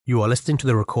You are listening to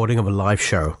the recording of a live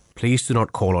show. Please do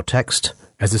not call or text,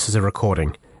 as this is a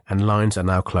recording, and lines are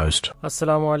now closed.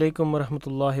 Assalamu alaikum wa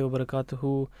rahmatullahi wa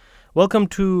barakatuhu. Welcome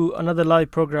to another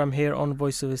live program here on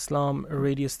Voice of Islam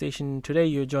radio station. Today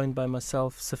you're joined by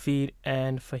myself, Safir,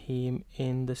 and Faheen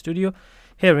in the studio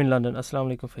here in London.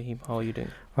 Assalamu alaikum, Faheen. How are you doing?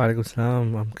 Wa alaikum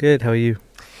salam. I'm good. How are you?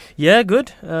 Yeah,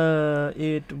 good.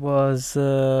 It's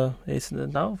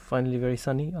now finally very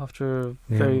sunny after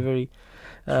very really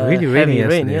heavy rainy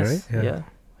rain. yesterday, Yes, right?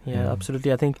 yeah,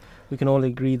 absolutely. I think we can all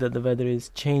agree that the weather is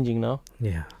changing now.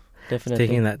 Yeah. Definitely. It's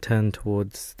taking that turn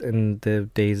towards, and the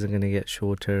days are going to get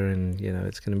shorter, and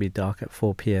it's going to be dark at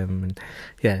 4 p.m. And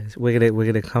we're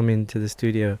gonna come into the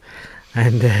studio,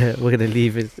 and we're gonna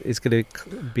leave. It's gonna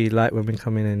be light when we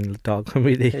come in and dark when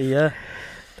we leave. Yeah,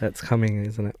 that's coming,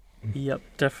 isn't it? Yep,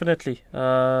 definitely.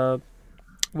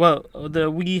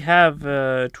 We have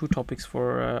two topics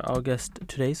for our guest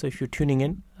today. So if you're tuning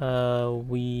in,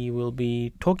 we will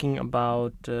be talking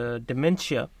about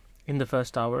dementia in the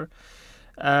first hour.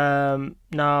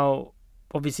 Now,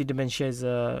 obviously, dementia is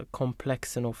a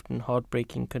complex and often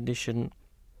heartbreaking condition,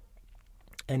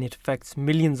 and it affects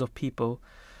millions of people,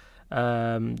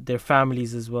 their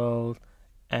families as well,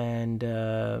 and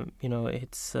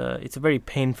it's a very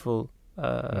painful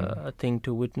thing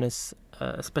to witness,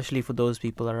 especially for those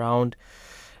people around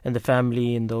and the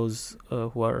family and those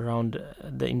who are around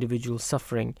the individual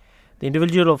suffering. The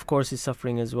individual, of course, is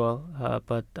suffering as well,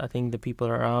 but I think the people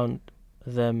around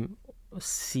them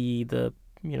see the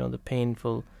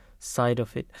painful side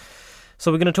of it. So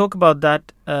we're going to talk about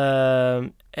that,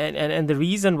 and the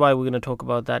reason why we're going to talk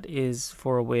about that is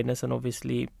for awareness and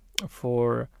obviously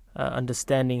for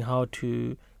understanding how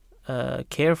to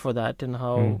care for that and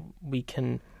how we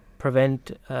can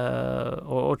prevent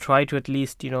or try to at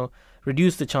least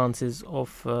reduce the chances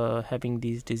of having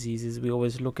these diseases. We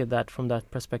always look at that from that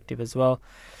perspective as well.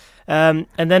 And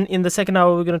then in the second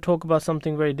hour we're going to talk about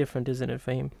something very different, isn't it,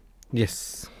 Faheen?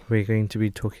 Yes, we're going to be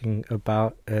talking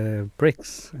about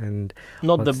BRICS and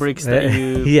not the bricks that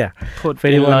you put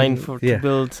in line to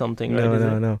build something,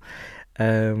 right? No.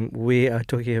 We are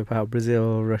talking about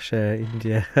Brazil, Russia,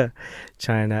 India,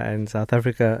 China, and South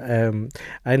Africa,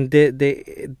 and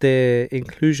the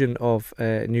inclusion of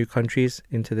new countries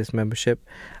into this membership,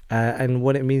 and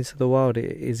what it means to the world.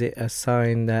 Is it a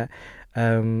sign that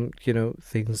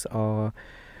things are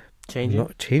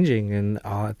not changing, and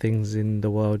are things in the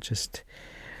world just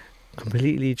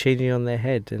completely changing on their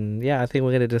head? And I think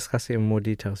we're going to discuss it in more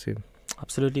detail soon.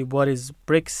 Absolutely. What is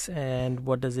BRICS and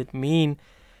what does it mean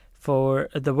for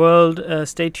the world?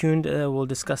 Stay tuned. We'll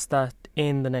discuss that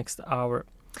in the next hour.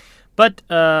 But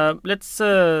let's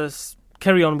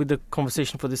carry on with the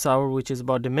conversation for this hour, which is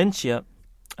about dementia.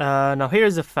 Now, here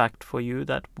is a fact for you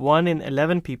that 1 in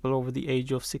 11 people over the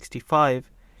age of 65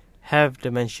 have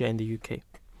dementia in the UK.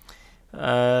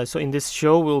 So in this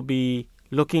show, we'll be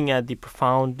looking at the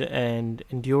profound and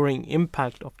enduring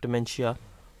impact of dementia,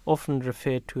 often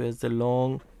referred to as the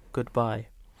long goodbye.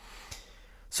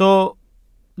 So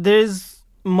there's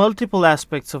multiple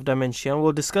aspects of dementia, and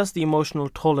we'll discuss the emotional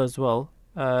toll as well,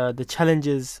 the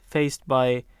challenges faced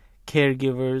by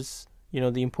caregivers,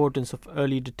 the importance of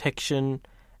early detection,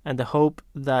 and the hope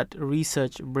that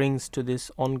research brings to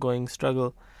this ongoing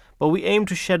struggle. But we aim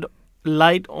to shed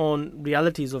light on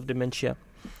realities of dementia,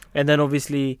 and then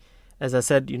obviously, as I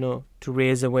said, to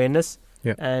raise awareness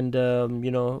and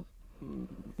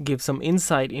give some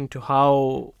insight into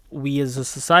how we as a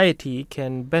society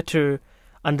can better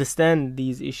understand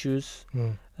these issues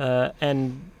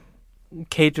and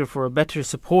cater for a better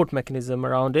support mechanism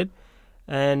around it,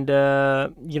 and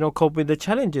cope with the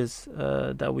challenges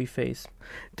that we face.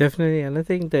 Definitely. And I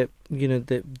think that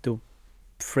the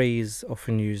phrase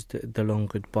often used, the long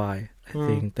goodbye, I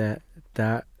think that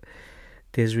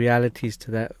there's realities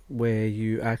to that, where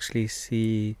you actually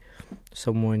see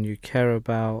someone you care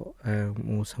about,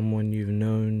 or someone you've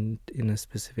known in a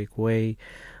specific way,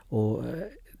 or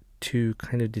to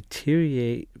kind of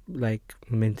deteriorate, like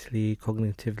mentally,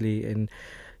 cognitively, and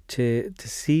to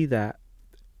see that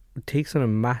takes on a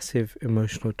massive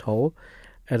emotional toll.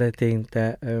 And I think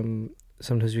that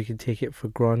sometimes we can take it for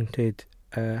granted,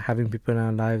 having people in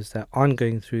our lives that aren't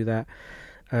going through that.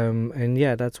 And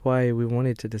that's why we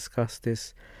wanted to discuss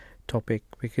this topic,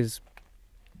 because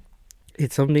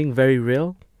it's something very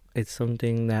real. It's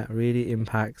something that really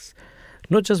impacts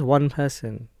not just one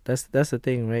person. That's the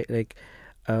thing, right? Like,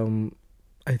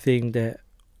 I think that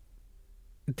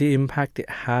the impact it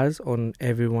has on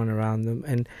everyone around them,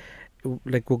 and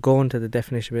like we'll go on to the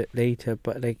definition a bit later,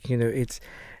 but it's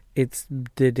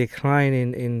the decline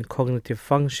in cognitive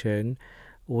function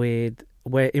where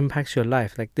it impacts your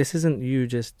life. Like, this isn't you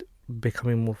just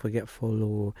becoming more forgetful,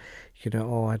 or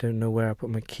I don't know where I put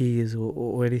my keys,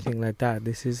 or anything like that.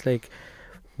 This is like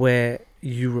where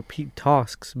you repeat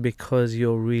tasks because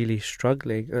you're really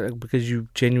struggling, because you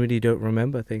genuinely don't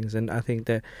remember things. And I think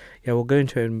that, we'll go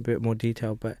into it in a bit more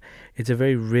detail, but it's a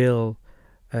very real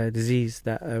disease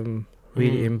that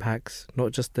really impacts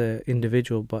not just the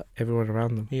individual but everyone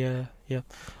around them. Yeah,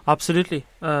 absolutely.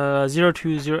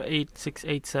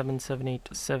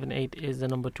 0208687778 is the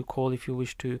number to call if you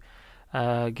wish to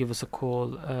give us a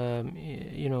call.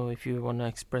 If you want to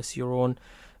express your own,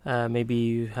 maybe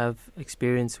you have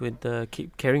experience with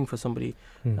caring for somebody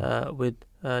with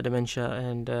dementia,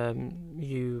 and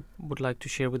you would like to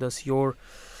share with us your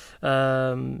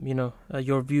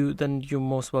your view, then you're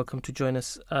most welcome to join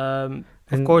us.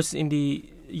 Of course,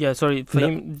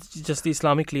 Faheen, just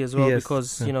Islamically as well, yes,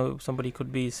 because somebody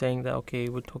could be saying that, okay,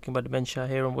 we're talking about dementia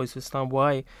here on Voice of Islam.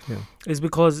 Why? It's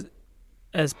because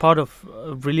as part of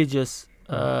religious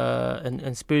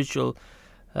and spiritual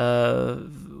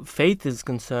faith is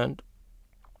concerned,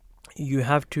 you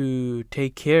have to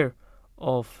take care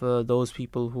of those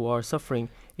people who are suffering.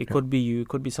 It could be you, it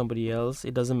could be somebody else,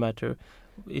 it doesn't matter.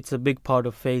 It's a big part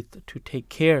of faith to take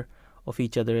care of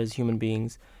each other as human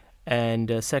beings,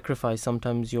 and sacrifice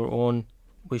sometimes your own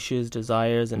wishes,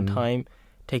 desires and time.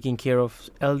 Taking care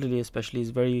of elderly especially is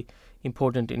very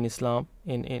important in Islam,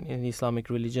 in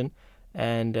Islamic religion,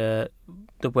 and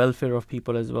the welfare of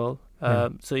people as well.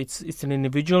 So it's an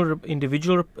individual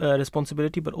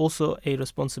responsibility, but also a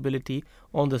responsibility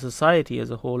on the society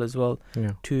as a whole as well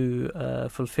to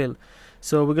fulfill.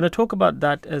 So we're going to talk about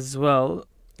that as well.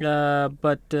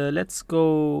 But let's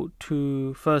go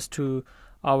to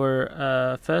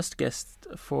our first guest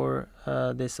for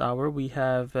this hour. We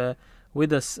have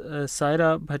with us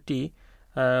Saira Bhatti,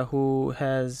 who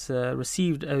has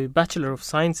received a Bachelor of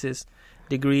Sciences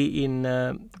degree in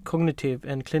Cognitive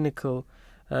and Clinical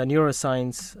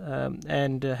Neuroscience,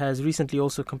 and has recently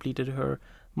also completed her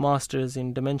Master's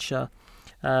in Dementia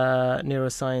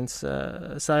Neuroscience.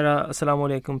 Saira, Assalamu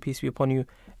alaikum, peace be upon you,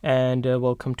 and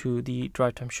welcome to the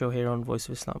Drive Time Show here on Voice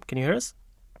of Islam. Can you hear us?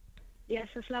 Yes,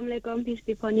 Assalamu alaikum, peace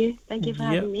be upon you. Thank you for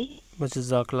having me.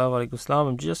 Jazakallah wa alaikum assalam.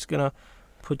 I'm just going to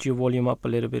put your volume up a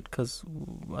little bit because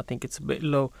I think it's a bit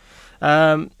low.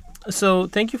 So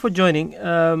thank you for joining.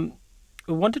 I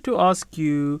wanted to ask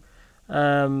you,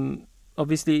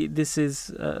 obviously this is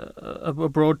a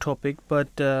broad topic, but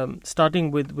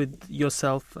starting with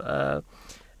yourself,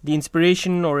 the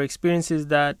inspiration or experiences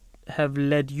that have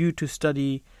led you to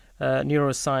study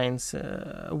neuroscience,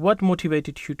 what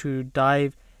motivated you to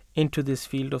dive into this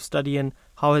field of study, and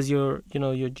how has your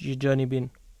journey been?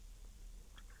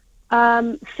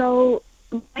 So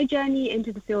my journey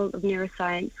into the field of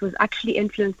neuroscience was actually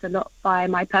influenced a lot by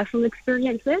my personal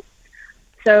experiences.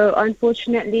 So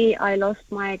unfortunately, I lost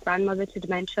my grandmother to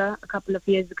dementia a couple of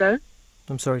years ago.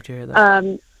 I'm sorry to hear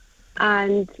that.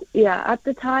 And at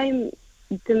the time,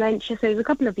 dementia, so it was a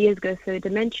couple of years ago, so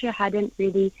dementia hadn't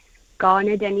really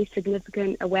garnered any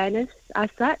significant awareness as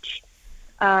such.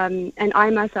 And I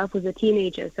myself was a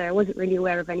teenager, so I wasn't really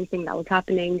aware of anything that was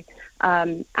happening.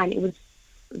 And it was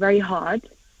very hard.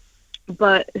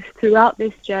 But throughout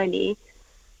this journey,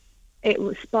 it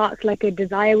sparked like a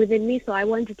desire within me. So I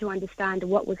wanted to understand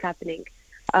what was happening.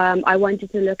 I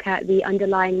wanted to look at the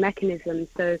underlying mechanisms.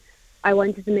 So I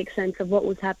wanted to make sense of what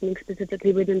was happening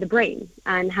specifically within the brain,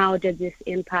 and how did this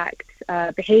impact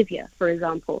behavior, for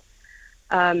example.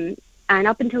 And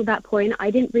up until that point,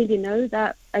 I didn't really know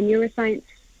that a neuroscience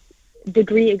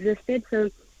degree existed. So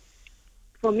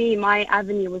for me, my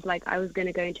avenue was like I was going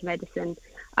to go into medicine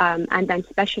and then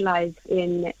specialize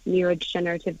in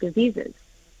neurodegenerative diseases.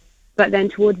 But then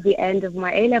towards the end of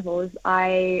my A-levels,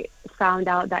 I found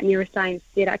out that neuroscience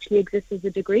did actually exist as a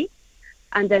degree.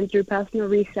 And then through personal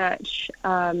research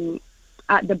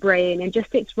at the brain and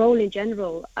just its role in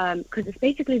general, because it's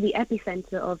basically the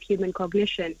epicenter of human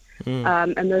cognition,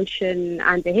 emotion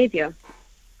and behavior.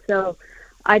 So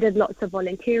I did lots of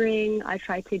volunteering. I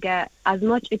tried to get as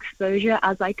much exposure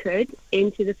as I could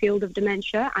into the field of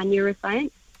dementia and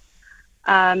neuroscience.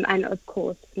 And of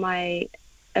course, my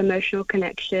emotional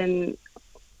connection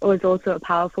was also a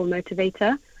powerful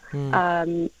motivator.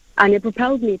 And it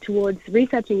propelled me towards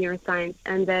researching neuroscience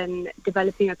and then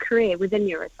developing a career within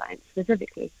neuroscience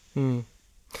specifically.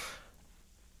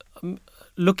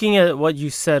 Looking at what you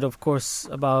said, of course,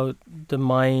 about the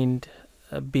mind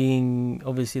being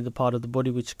obviously the part of the body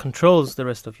which controls the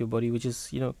rest of your body, which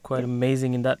is, quite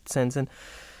amazing in that sense. And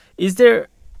is there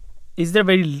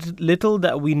very little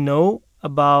that we know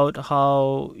about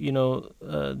how,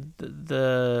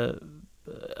 the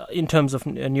in terms of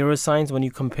neuroscience, when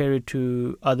you compare it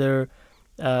to other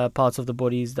parts of the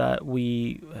bodies that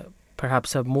we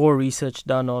perhaps have more research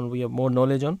done on, we have more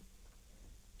knowledge on?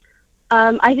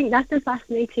 I think that's the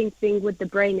fascinating thing with the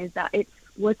brain, is that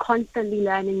we're constantly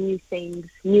learning new things,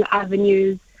 new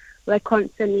avenues. We're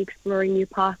constantly exploring new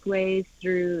pathways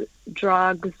through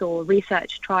drugs or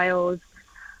research trials.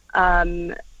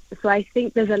 So I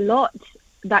think there's a lot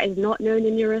that is not known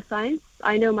in neuroscience.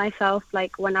 I know myself,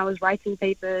 like when I was writing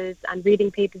papers and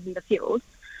reading papers in the field,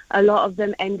 a lot of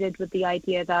them ended with the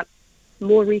idea that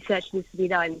more research needs to be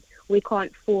done. We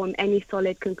can't form any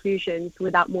solid conclusions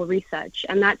without more research.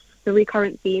 And that's the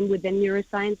recurrent theme within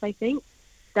neuroscience, I think,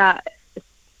 that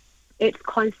it's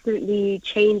constantly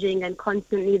changing and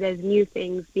constantly there's new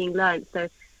things being learned. So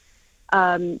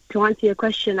to answer your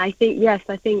question, I think, yes,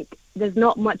 I think there's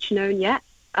not much known yet,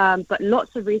 but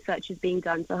lots of research is being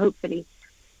done, so hopefully.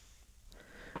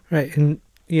 Right, and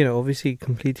obviously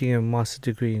completing a master's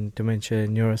degree in dementia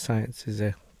neuroscience is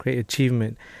a great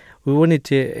achievement. We wanted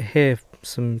to hear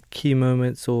some key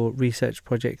moments or research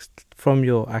projects from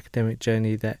your academic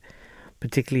journey that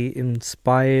particularly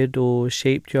inspired or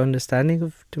shaped your understanding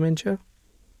of dementia?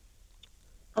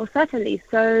 Oh, certainly.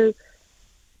 So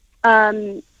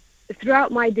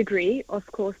throughout my degree, of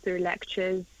course, through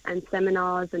lectures and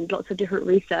seminars and lots of different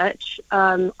research,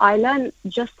 I learned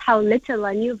just how little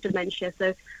I knew of dementia.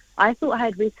 So I thought I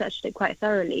had researched it quite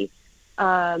thoroughly,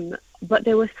 but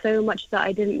there was so much that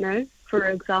I didn't know. For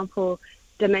example,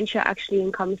 dementia actually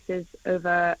encompasses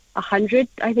over 100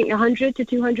 to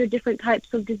 200 different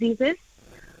types of diseases.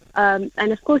 And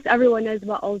of course, everyone knows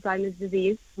about Alzheimer's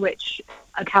disease, which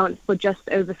accounts for just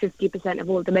over 50% of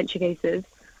all dementia cases.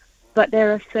 But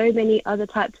there are so many other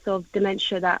types of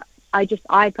dementia that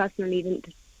I personally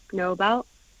didn't know about.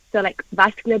 So like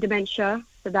vascular dementia,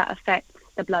 so that affects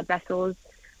the blood vessels.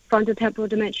 Frontotemporal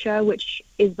dementia, which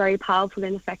is very powerful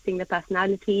in affecting the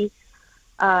personality.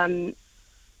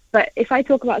 But if I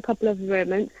talk about a couple of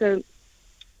moments, so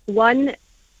one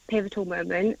pivotal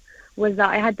moment was that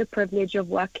I had the privilege of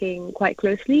working quite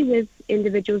closely with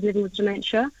individuals living with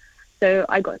dementia. So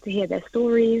I got to hear their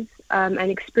stories and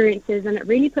experiences, and it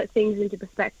really put things into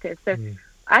perspective. So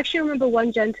I actually remember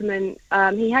one gentleman,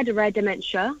 he had a rare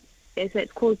dementia.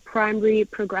 It's called primary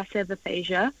progressive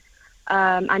aphasia,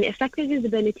 and it affected his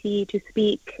ability to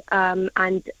speak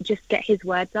and just get his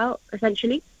words out,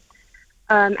 essentially.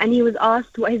 And he was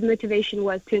asked what his motivation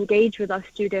was to engage with our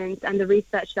students and the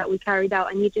research that we carried out,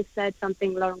 and he just said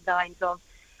something along the lines of,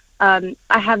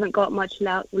 I haven't got much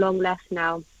long left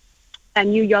now,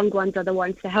 and you young ones are the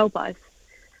ones to help us.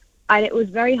 And it was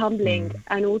very humbling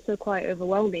and also quite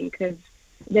overwhelming, because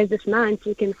there's this man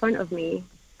sitting in front of me,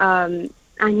 and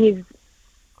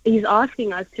he's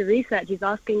asking us to research. He's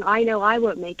asking, I know I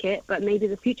won't make it, but maybe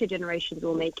the future generations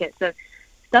will make it. So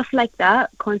stuff like that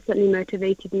constantly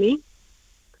motivated me.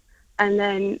 And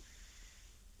then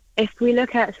if we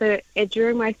look at,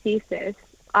 during my thesis,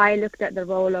 I looked at the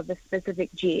role of a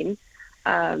specific gene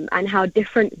and how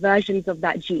different versions of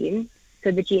that gene,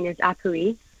 so the gene is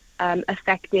APOE,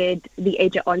 affected the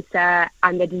age of onset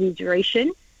and the disease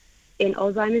duration in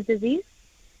Alzheimer's disease.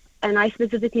 And I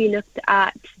specifically looked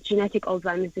at genetic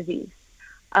Alzheimer's disease.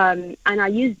 And I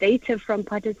used data from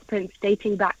participants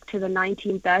dating back to the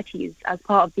 1930s as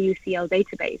part of the UCL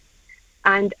database.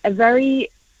 And a very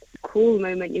cool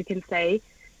moment, you can say,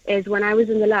 is when I was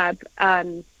in the lab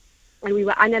and we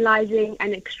were analyzing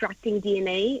and extracting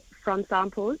DNA from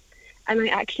samples, and I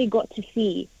actually got to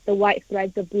see the white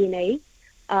threads of DNA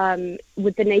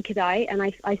with the naked eye, and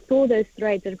I saw those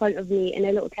threads in front of me in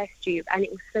a little test tube, and it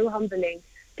was so humbling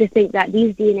to think that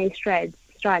these DNA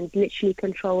strands literally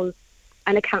control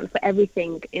and account for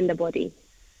everything in the body.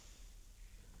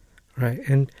 Right,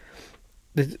 and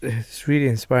it's really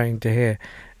inspiring to hear.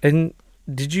 And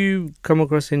did you come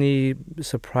across any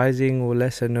surprising or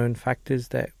lesser known factors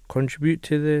that contribute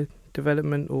to the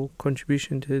development or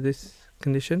contribution to this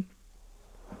condition?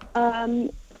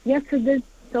 Yes, so there's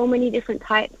so many different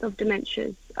types of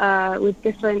dementias with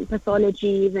different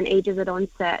pathologies and ages at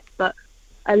onset, but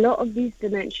a lot of these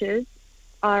dementias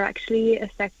are actually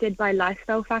affected by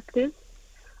lifestyle factors.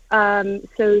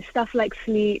 So stuff like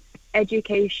sleep,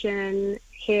 education,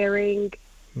 hearing,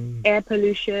 air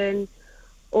pollution,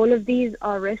 all of these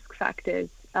are risk factors,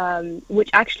 which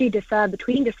actually differ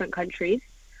between different countries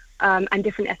and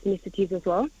different ethnicities as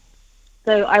well.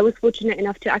 So I was fortunate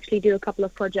enough to actually do a couple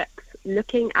of projects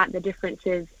looking at the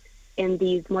differences in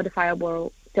these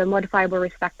modifiable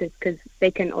risk factors, because they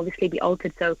can obviously be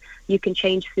altered. So you can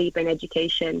change sleep and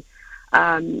education.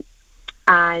 And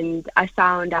I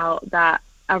found out that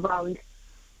around,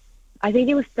 I think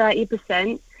it was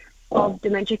 30% of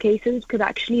dementia cases could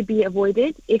actually be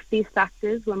avoided if these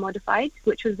factors were modified,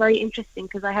 which was very interesting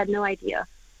because I had no idea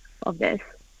of this.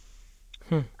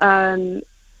 And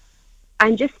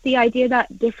just the idea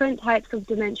that different types of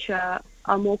dementia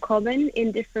are more common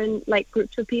in different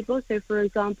groups of people. So, for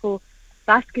example,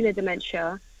 vascular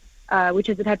dementia, which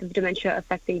is the type of dementia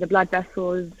affecting the blood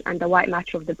vessels and the white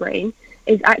matter of the brain,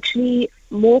 is actually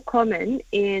more common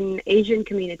in Asian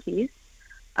communities,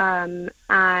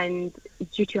 and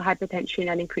due to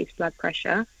hypertension and increased blood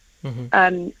pressure.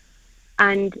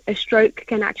 And a stroke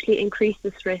can actually increase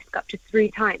this risk up to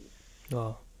 3 times.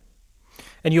 Wow.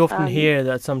 And you often hear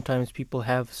that sometimes people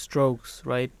have strokes,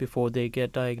 right, before they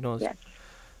get diagnosed.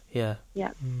 Yes.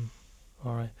 Yeah.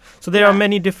 All right. So there are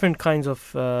many different kinds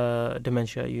of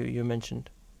dementia you mentioned.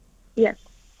 Yes.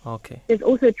 Okay. There's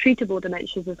also treatable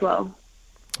dementias as well.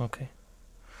 Okay.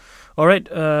 All right.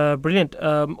 Brilliant.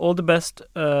 All the best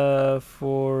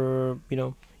for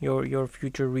your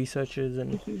future researches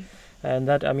and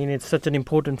that. I mean, it's such an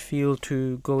important field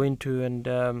to go into, and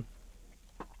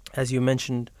as you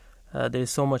mentioned, there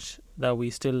is so much that we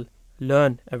still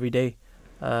learn every day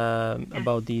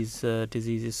about these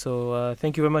diseases. So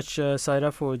thank you very much,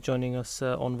 Saira, for joining us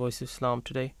on Voice of Islam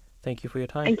today. Thank you for your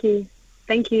time.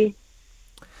 Thank you.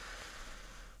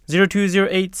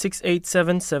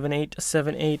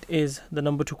 0208687778 is the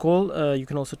number to call. You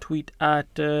can also tweet at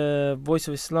Voice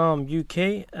of Islam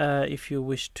UK if you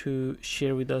wish to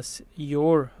share with us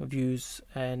your views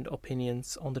and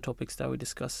opinions on the topics that we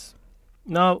discuss.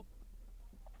 Now,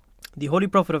 the Holy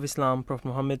Prophet of Islam, Prophet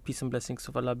Muhammad, peace and blessings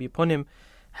of Allah be upon him,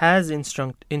 has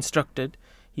instructed.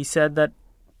 He said that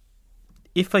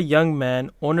if a young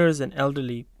man honors an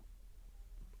elderly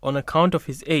on account of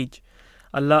his age,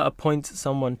 Allah appoints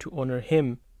someone to honor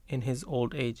him in his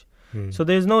old age. So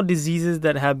there's no diseases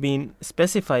that have been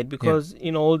specified, because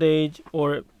in old age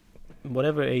or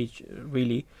whatever age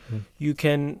really, you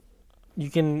can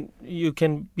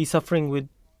be suffering with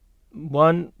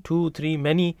 1, 2, 3,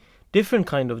 many different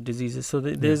kind of diseases. So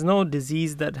there's no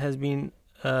disease that has been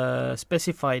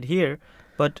specified here.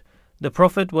 But the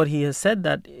Prophet, what he has said,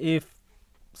 that if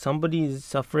somebody is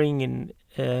suffering in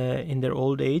their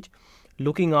old age,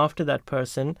 looking after that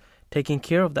person, taking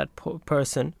care of that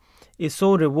person is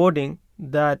so rewarding,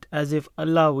 that as if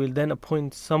Allah will then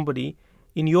appoint somebody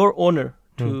in your honor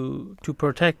to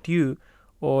protect you,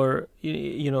 or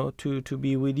to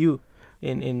be with you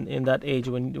in that age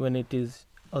when it is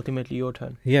ultimately your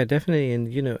turn. Yeah, definitely.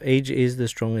 And age is the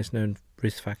strongest known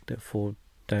risk factor for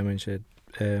dementia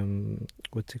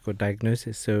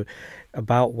diagnosis. So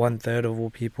about 1/3 of all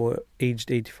people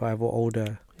aged 85 or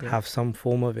older have some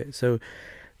form of it. So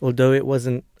although it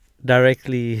wasn't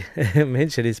directly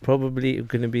mentioned, it's probably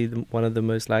going to be one of the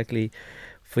most likely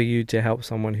for you to help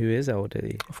someone who is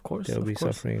elderly. Of course. They'll be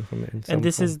suffering from it in some And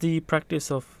this form. is the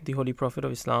practice of the Holy Prophet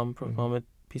of Islam, Prophet Muhammad,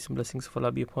 peace and blessings of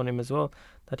Allah be upon him as well,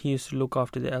 that he used to look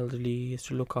after the elderly, he used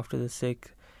to look after the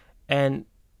sick. And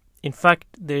in fact,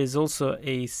 there is also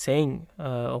a saying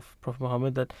of Prophet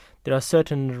Muhammad that there are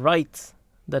certain rights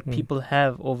that people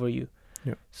have over you.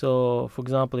 Yeah. So, for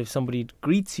example, if somebody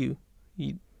greets you,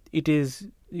 it is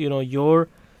your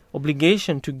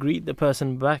obligation to greet the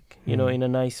person back, in a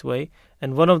nice way.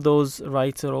 And one of those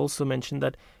rights are also mentioned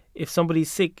that if somebody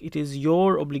is sick, it is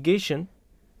your obligation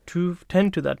to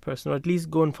tend to that person, or at least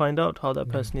go and find out how that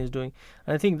person is doing.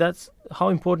 And I think that's how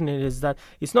important it is, that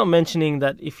it's not mentioning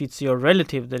that if it's your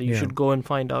relative that you should go and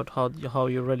find out how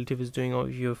your relative is doing, or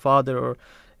your father or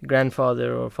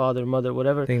grandfather or father, mother,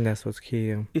 whatever. I think that's what's key.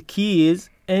 Yeah. The key is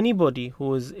anybody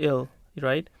who is ill,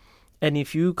 right? And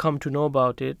if you come to know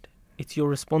about it, it's your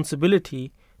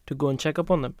responsibility to go and check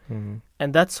up on them.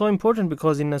 And that's so important,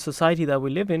 because in a society that we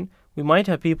live in, we might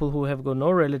have people who have got no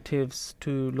relatives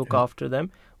to look after them.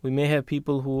 We may have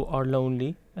people who are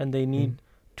lonely and they need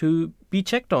to be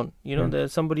checked on.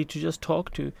 There's somebody to just talk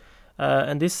to.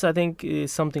 And this, I think,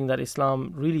 is something that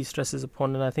Islam really stresses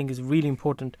upon, and I think is really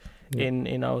important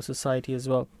in our society as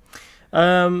well.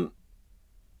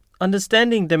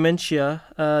 Understanding dementia,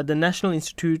 the National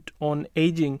Institute on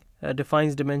Aging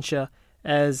defines dementia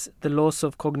as the loss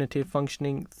of cognitive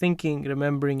functioning, thinking,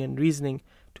 remembering and reasoning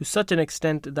to such an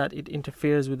extent that it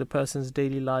interferes with the person's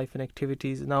daily life and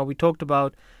activities. Now, we talked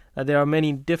about there are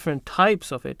many different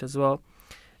types of it as well,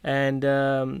 and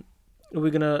we're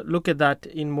going to look at that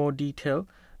in more detail.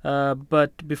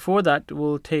 But before that,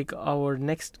 we'll take our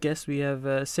next guest. We have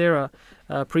Saira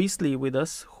Priestley with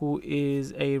us, who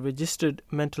is a registered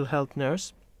mental health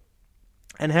nurse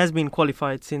and has been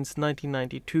qualified since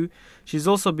 1992. She's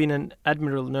also been an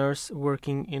admiral nurse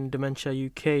working in Dementia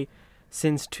UK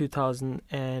since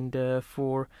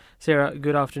 2004. Saira,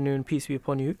 good afternoon, peace be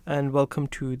upon you, and welcome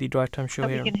to the Drive Time Show.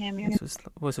 Hope here you can hear me.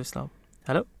 Voice of Islam.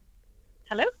 Hello?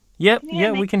 Hello? Yeah, Can you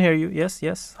hear me? we can hear you.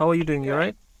 Yes. How are you doing? You all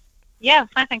right? Yeah,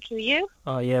 fine, thank you. You?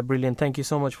 Yeah, brilliant. Thank you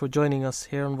so much for joining us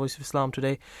here on Voice of Islam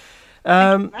today.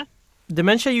 Thank you.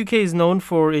 Dementia UK is known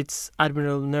for its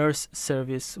Admiral Nurse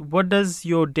service. What does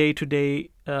your day-to-day,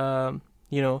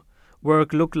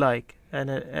 work look like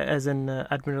as an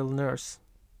Admiral Nurse?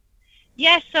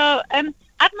 Yeah, so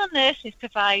Admiral nurses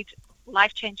provide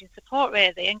life-changing support,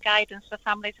 really, and guidance for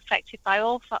families affected by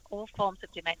all forms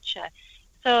of dementia.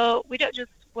 So we don't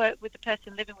just work with the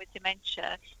person living with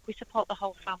dementia, we support the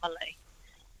whole family.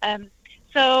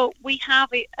 So we have,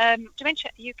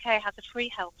 Dementia UK has a free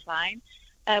helpline,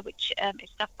 which is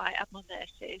staffed by Admiral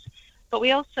nurses, but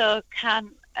we also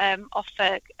can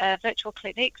offer virtual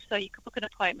clinics, so you can book an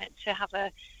appointment to have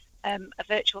a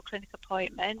virtual clinic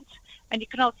appointment, and you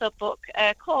can also book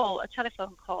a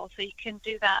telephone call, so you can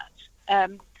do that at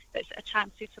a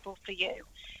time suitable for you.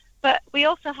 But we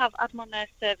also have Admiral nurse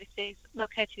services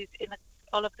located in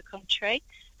all over the country.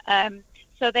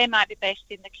 So they might be based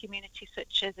in the community,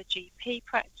 such as a GP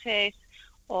practice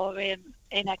or in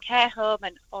a care home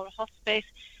or a hospice.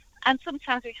 And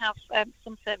sometimes we have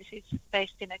some services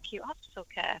based in acute hospital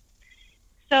care.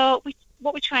 So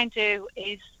what we try and do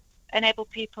is enable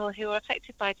people who are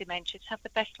affected by dementia to have the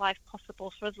best life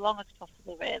possible for as long as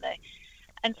possible, really.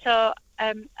 And so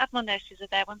Admiral nurses are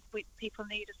there when people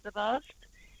need us the most.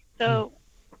 So,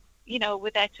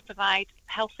 we're there to provide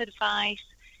health advice,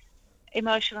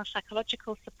 emotional and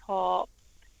psychological support,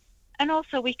 and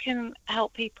also we can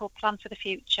help people plan for the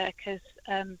future, because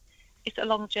it's a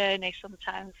long journey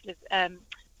sometimes for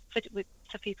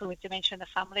people with dementia and their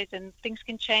families, and things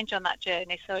can change on that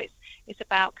journey. So it's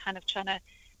about kind of trying to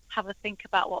have a think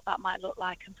about what that might look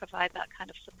like and provide that kind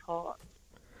of support.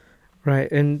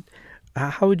 Right, and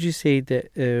how would you say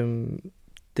that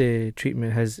the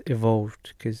treatment has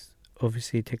evolved? Because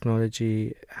obviously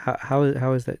technology, how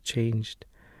has that changed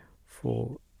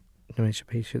for dementia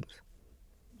patients?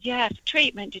 Yeah,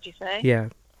 treatment, did you say? Yeah.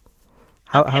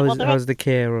 How's the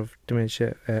care of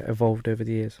dementia evolved over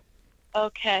the years?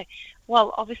 Okay.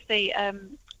 Well, obviously,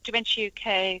 Dementia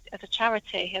UK as a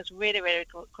charity has really, really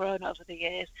grown over the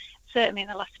years, certainly in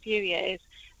the last few years,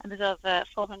 and there's over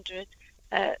 400,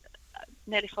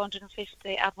 nearly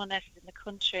 450 Admiral nurses in the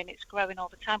country, and it's growing all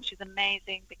the time, which is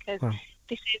amazing, because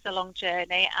this is a long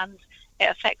journey and it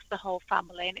affects the whole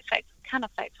family, and it can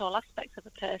affect all aspects of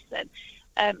a person.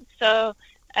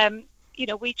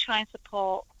 We try and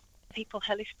support people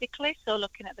holistically, so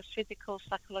looking at the physical,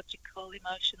 psychological,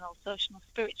 emotional, social, and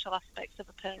spiritual aspects of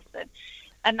a person,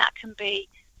 and that can be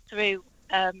through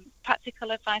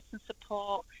practical advice and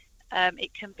support.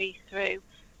 It can be through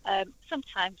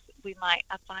sometimes we might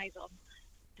advise on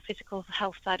the physical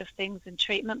health side of things and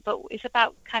treatment, but it's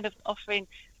about kind of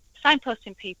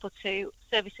signposting people to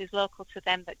services local to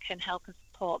them that can help and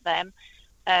support them.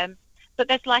 But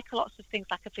there's lots of things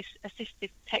like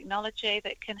assistive technology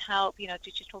that can help,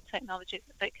 digital technology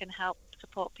that can help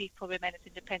support people remain as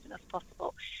independent as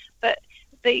possible. But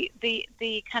the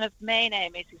kind of main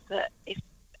aim is that if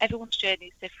everyone's journey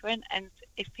is different, and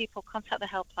if people contact the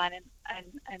helpline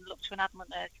and look to an Admiral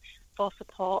nurse for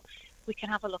support, we can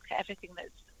have a look at everything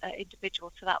that's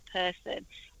individual to that person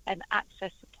and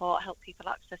help people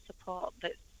access support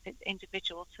that's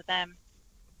individual to them.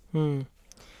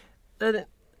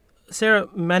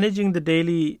 Saira, managing the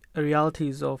daily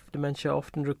realities of dementia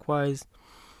often requires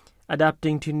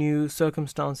adapting to new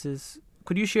circumstances.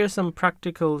 Could you share some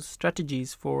practical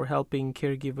strategies for helping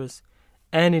caregivers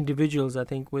and individuals, I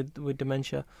think, with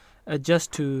dementia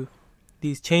adjust to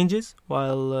these changes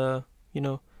while,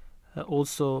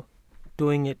 also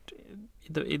doing it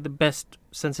the best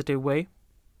sensitive way?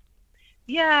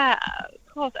 Yeah, of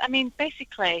course. I mean,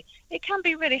 basically, it can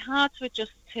be really hard to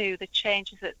adjust to the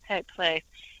changes that take place,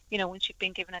 once you've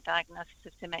been given a diagnosis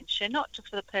of dementia, not just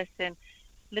for the person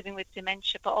living with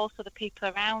dementia, but also the people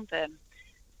around them.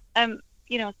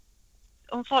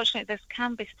 Unfortunately, there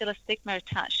can be still a stigma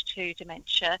attached to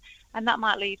dementia, and that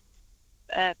might lead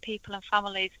people and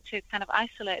families to kind of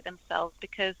isolate themselves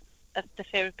because of the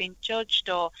fear of being judged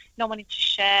or not wanting to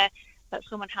share that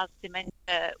someone has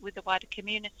dementia with the wider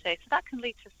community. So that can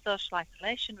lead to social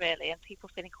isolation, really, and people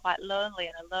feeling quite lonely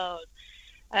and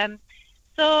alone.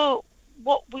 So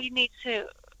what we need to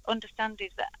understand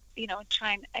is that, and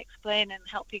try and explain and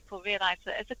help people realise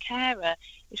that as a carer,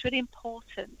 it's really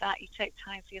important that you take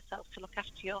time for yourself to look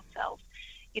after yourself,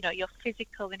 your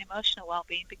physical and emotional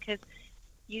well-being, because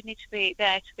you need to be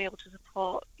there to be able to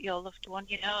support your loved one,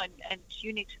 and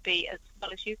you need to be as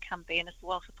well as you can be and as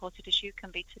well supported as you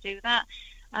can be to do that.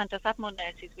 And as Admiral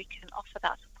nurses, we can offer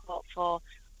that support for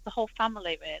the whole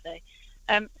family, really.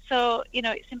 So,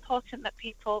 it's important that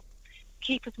people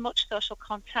keep as much social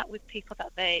contact with people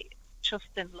that they trust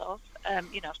and love,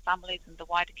 families and the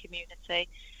wider community.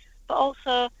 But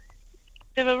also,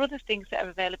 there are other things that are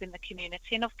available in the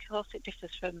community, and of course it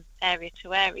differs from area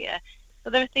to area. So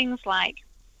there are things like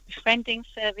befriending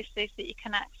services that you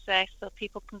can access, so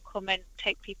people can come and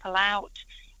take people out,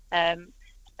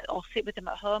 or sit with them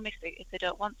at home if they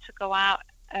don't want to go out.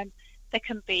 There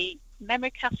can be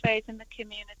memory cafes in the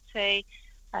community.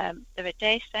 There are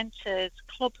day centres,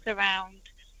 clubs around.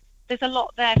 There's a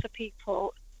lot there for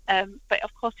people, but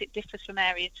of course it differs from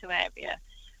area to area.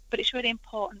 But it's really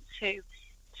important to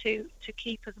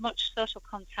keep as much social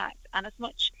contact and as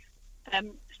much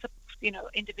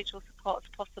individual support as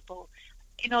possible,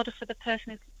 in order for the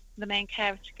person who's the main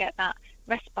carer to get that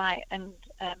respite and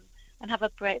have a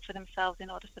break for themselves, in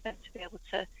order for them to be able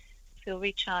to feel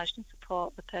recharged and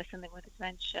support the person living with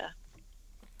dementia.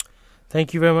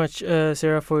 Thank you very much,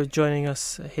 Saira, for joining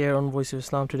us here on Voice of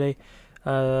Islam today,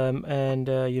 and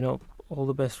all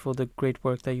the best for the great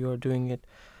work that you are doing it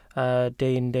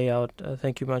day in, day out.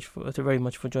 Thank you very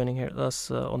much for joining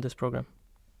us on this program.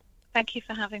 Thank you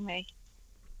for having me.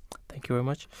 Thank you very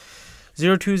much.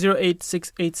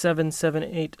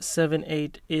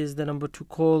 0208-687-7878 is the number to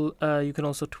call. You can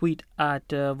also tweet at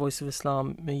Voice of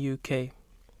Islam UK.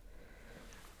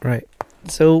 Right.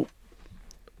 So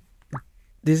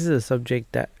this is a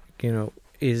subject that,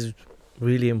 is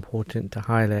really important to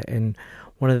highlight. And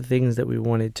one of the things that we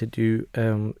wanted to do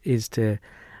is to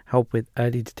help with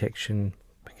early detection,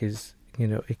 because,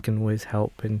 it can always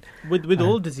help. And with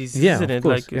all diseases, isn't it?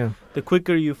 Course, the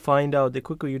quicker you find out, the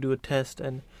quicker you do a test,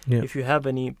 and if you have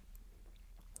any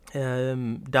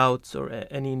doubts or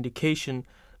any indication,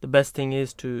 the best thing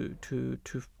is to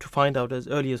find out as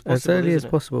early as possible. As early as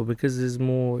possible, because there's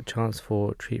more chance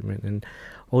for treatment. And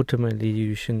ultimately,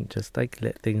 you shouldn't just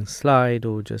let things slide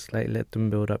or just let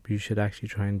them build up. You should actually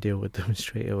try and deal with them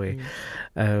straight away.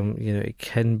 It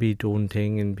can be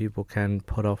daunting, and people can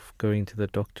put off going to the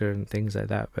doctor and things like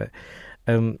that. But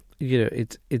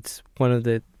it's one of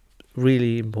the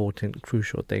really important,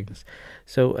 crucial things.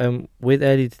 So with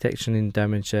early detection in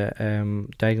dementia,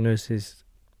 diagnosis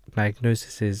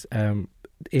is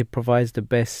it provides the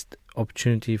best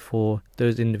opportunity for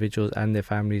those individuals and their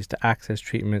families to access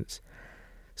treatments,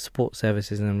 support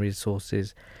services and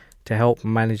resources to help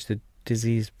manage the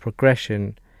disease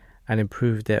progression and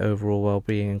improve their overall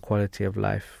well-being and quality of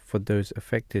life for those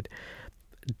affected.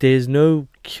 There's no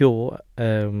cure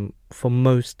for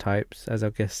most types, as our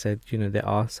guest said. There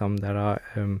are some that are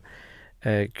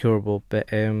curable, but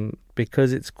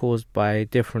because it's caused by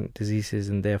different diseases,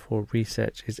 and therefore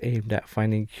research is aimed at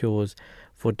finding cures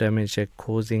for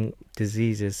dementia-causing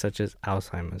diseases such as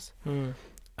Alzheimer's.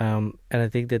 And I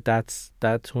think that's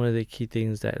one of the key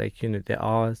things, that there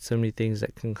are so many things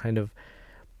that can kind of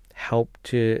help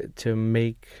to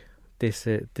make this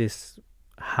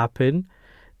happen,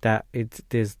 that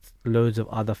there's loads of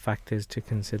other factors to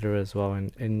consider as well.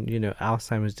 And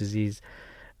Alzheimer's disease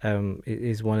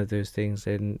is one of those things.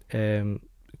 And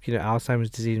Alzheimer's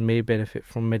disease may benefit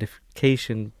from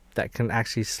medication that can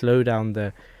actually slow down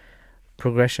the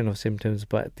progression of symptoms,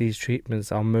 but these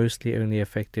treatments are mostly only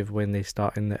effective when they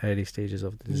start in the early stages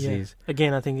of the disease.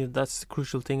 Again, I think that's the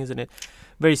crucial thing, isn't it?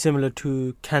 Very similar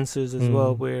to cancers as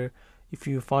well, where if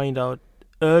you find out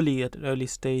early, at an early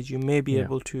stage, you may be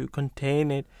able to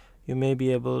contain it, you may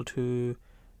be able to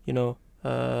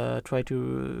try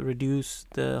to reduce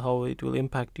how it will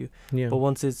impact you. But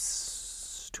once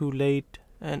it's too late,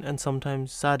 and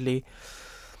sometimes sadly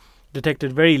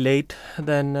detected very late,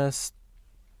 then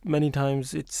many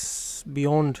times it's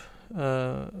beyond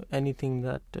anything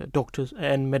that doctors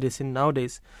and medicine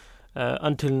nowadays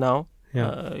until now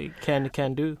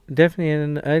can do. Definitely,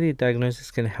 and an early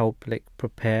diagnosis can help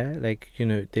prepare.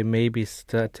 There may be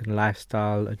certain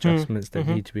lifestyle adjustments that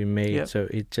need to be made, so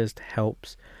it just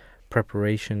helps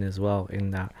preparation as well, in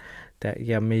that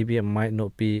maybe it might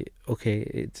not be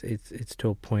it's to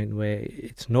a point where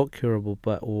it's not curable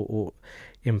or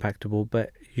impactable, but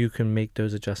you can make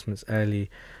those adjustments early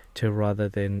to, rather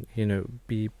than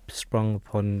be sprung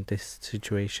upon this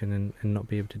situation and not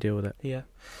be able to deal with it.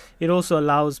 It also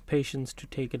allows patients to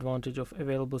take advantage of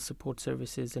available support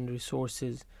services and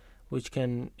resources which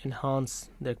can enhance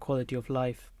their quality of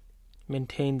life,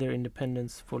 maintain their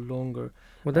independence for longer.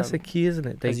 Well, that's the key, isn't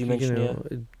it? As you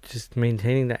mentioned, just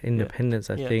maintaining that independence.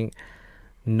 I think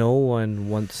no one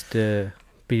wants to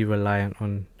be reliant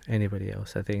on anybody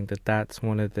else. I think that's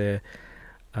one of the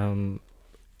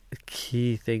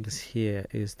key things here,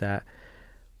 is that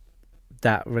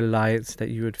reliance that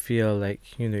you would feel like,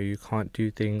 you can't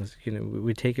do things.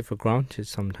 We take it for granted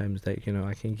sometimes that,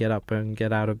 I can get up and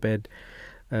get out of bed.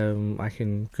 I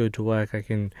can go to work. I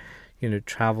can,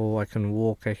 travel. I can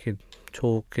walk. I can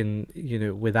talk, and,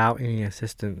 without any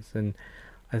assistance. And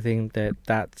I think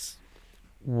that's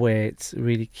where it's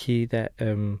really key that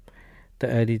the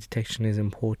early detection is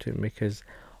important, because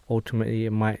ultimately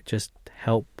it might just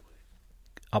help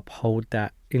uphold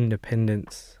that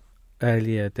independence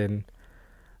earlier than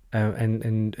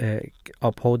and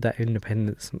uphold that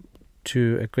independence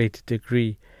to a greater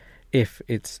degree if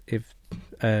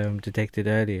detected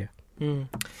earlier. And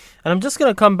I'm just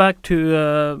going to come back to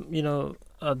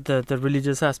the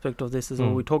religious aspect of this as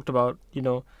well. We talked about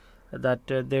that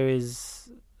there is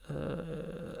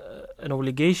an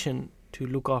obligation to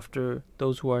look after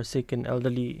those who are sick and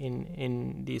elderly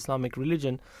in the Islamic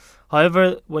religion.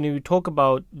 However, when we talk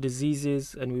about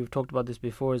diseases, and we've talked about this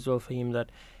before as well, Faheen,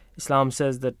 that Islam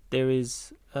says that there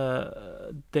is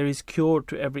cure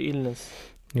to every illness.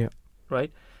 Yeah.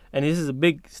 Right? And this is a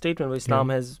big statement where Islam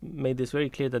has made this very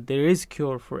clear, that there is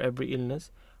cure for every illness.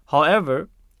 However,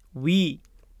 we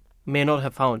may not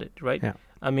have found it, right? Yeah.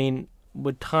 I mean,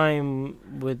 with time,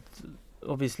 with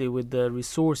the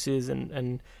resources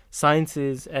and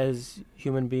sciences as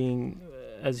human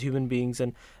beings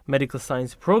and medical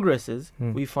science progresses,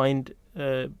 we find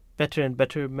better and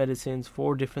better medicines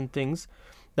for different things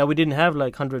that we didn't have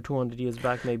like 100, 200 years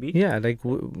back, maybe. Yeah, like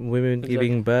women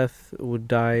giving birth would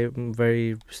die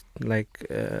very,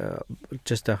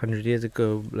 just 100 years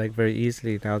ago, like very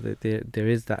easily. Now that there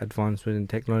is that advancement in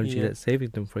technology that's saving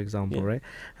them, for example, right?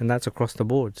 And that's across the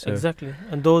board. So. Exactly.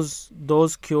 And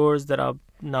those cures that are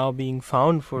now being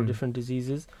found for different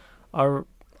diseases are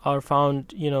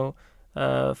found,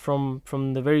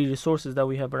 from the very resources that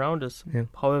we have around us. Yeah.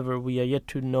 However, we are yet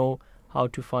to know how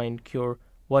to find cure.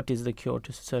 What is the cure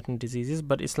to certain diseases?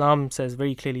 But Islam says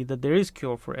very clearly that there is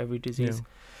cure for every disease.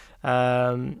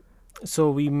 Yeah.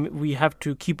 So we have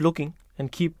to keep looking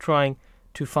and keep trying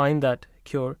to find that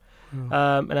cure.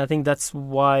 And I think that's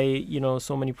why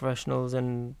so many professionals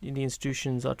and in the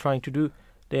institutions are trying to do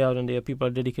day out and day out. People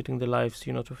are dedicating their lives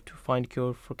to find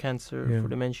cure for cancer, for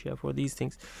dementia, for these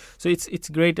things. So it's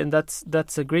great, and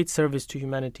that's a great service to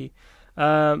humanity.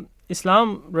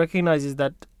 Islam recognizes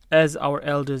that as our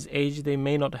elders age, they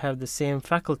may not have the same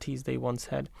faculties they once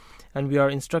had, and we are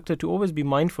instructed to always be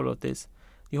mindful of this.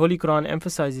 The Holy Quran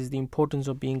emphasizes the importance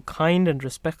of being kind and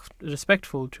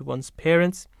respectful to one's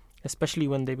parents, especially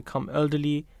when they become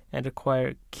elderly and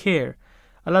require care.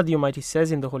 Allah the Almighty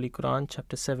says in the Holy Quran,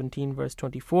 chapter 17, verse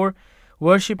 24,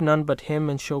 "Worship none but Him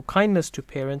and show kindness to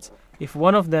parents. If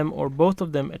one of them or both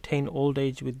of them attain old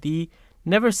age with thee,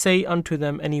 never say unto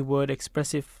them any word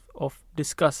expressive of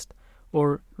disgust,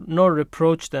 nor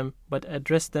reproach them, but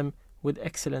address them with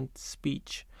excellent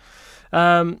speech."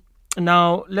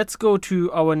 Now, let's go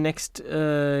to our next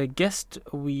guest.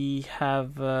 We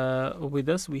have with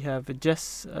us,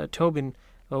 Jess Tobin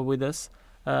with us,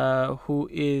 who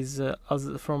is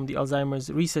from the Alzheimer's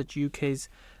Research UK's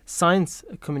Science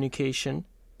Communication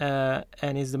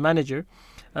and is the manager.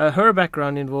 Her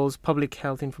background involves public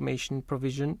health information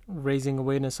provision, raising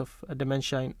awareness of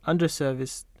dementia in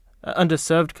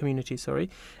underserved communities,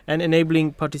 and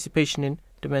enabling participation in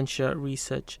dementia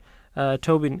research.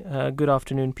 Tobin, good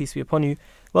afternoon, peace be upon you.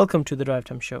 Welcome to the Drive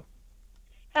Time Show.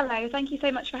 Hello, thank you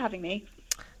so much for having me.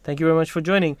 Thank you very much for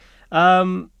joining.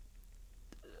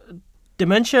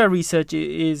 Dementia research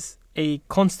is a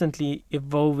constantly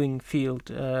evolving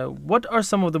field. What are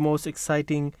some of the most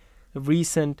exciting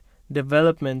recent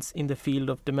developments in the field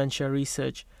of dementia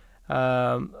research,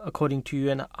 according to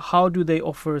you, and how do they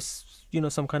offer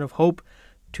some kind of hope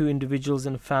to individuals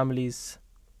and families?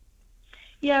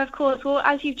 Yeah, of course. Well,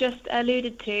 as you've just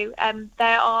alluded to,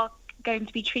 there are going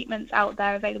to be treatments out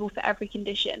there available for every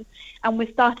condition, and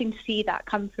we're starting to see that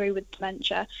come through with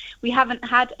dementia. We haven't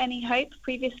had any hope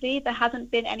previously. There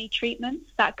hasn't been any treatments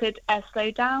that could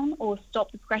slow down or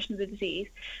stop the progression of the disease.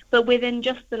 But within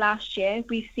just the last year,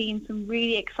 we've seen some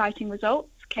really exciting results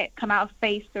come out of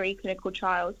phase 3 clinical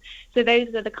trials. So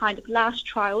those are the kind of last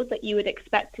trials that you would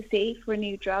expect to see for a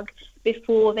new drug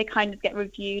before they kind of get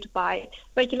reviewed by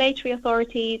regulatory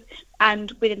authorities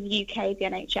and within the UK, the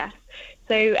NHS.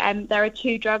 So there are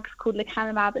 2 drugs called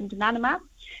lecanemab and donanemab,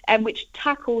 which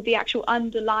tackle the actual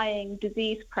underlying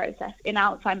disease process in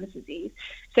Alzheimer's disease.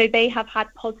 So they have had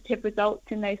positive results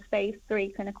in those phase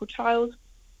 3 clinical trials.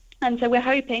 And so we're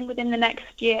hoping within the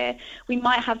next year, we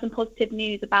might have some positive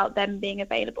news about them being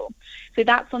available. So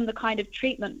that's on the kind of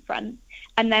treatment front.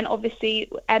 And then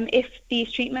obviously, if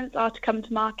these treatments are to come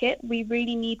to market, we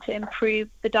really need to improve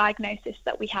the diagnosis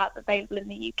that we have available in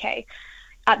the UK.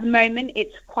 At the moment,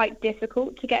 it's quite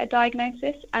difficult to get a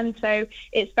diagnosis, and so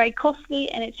it's very costly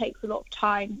and it takes a lot of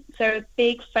time. So a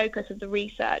big focus of the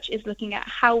research is looking at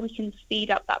how we can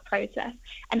speed up that process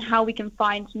and how we can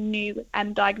find new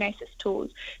diagnosis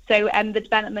tools. So the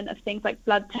development of things like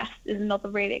blood tests is another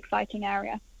really exciting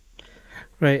area.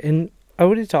 Right, and I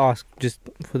wanted to ask, just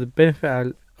for the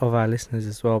benefit of our listeners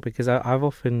as well, because I've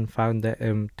often found that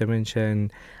dementia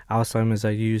and Alzheimer's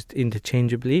are used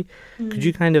interchangeably. Could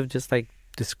you kind of just like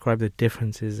describe the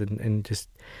differences and just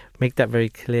make that very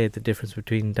clear, the difference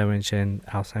between dementia and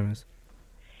Alzheimer's?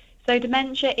 So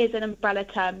dementia is an umbrella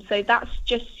term, so that's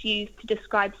just used to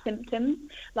describe symptoms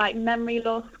like memory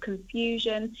loss,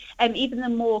 confusion, and even the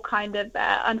more kind of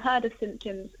unheard of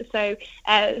symptoms, so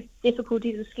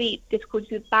difficulties of sleep,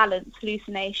 difficulties with balance,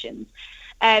 hallucinations.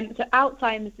 So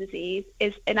Alzheimer's disease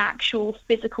is an actual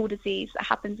physical disease that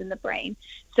happens in the brain.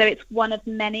 So it's one of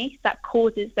many that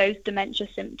causes those dementia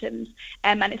symptoms,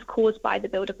 and it's caused by the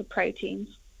buildup of proteins.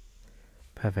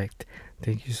 Perfect.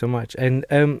 Thank you so much. And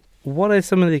what are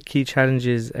some of the key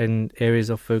challenges and areas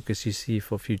of focus you see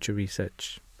for future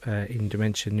research in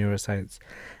dementia neuroscience?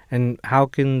 And how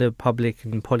can the public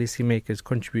and policymakers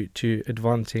contribute to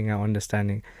advancing our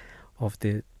understanding of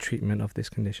the treatment of this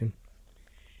condition?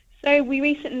 So we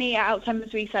recently at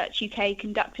Alzheimer's Research UK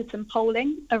conducted some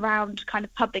polling around kind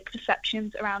of public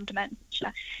perceptions around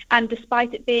dementia. And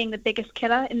despite it being the biggest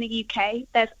killer in the UK,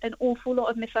 there's an awful lot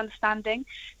of misunderstanding.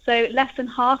 So less than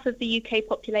half of the UK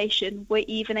population were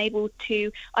even able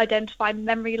to identify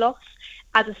memory loss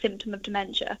as a symptom of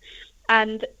dementia.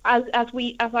 And as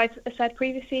I said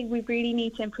previously, we really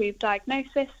need to improve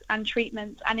diagnosis and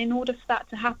treatment. And in order for that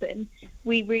to happen,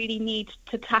 we really need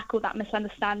to tackle that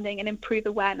misunderstanding and improve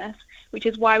awareness, which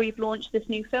is why we've launched this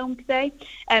new film today.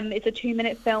 It's a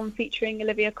 2-minute film featuring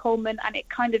Olivia Colman, and it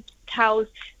kind of tells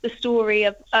the story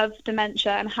of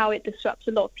dementia and how it disrupts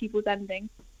a lot of people's ending.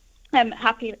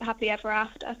 Happy ever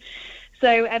after.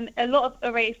 So a lot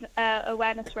of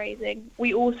awareness raising.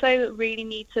 We also really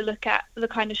need to look at the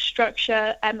kind of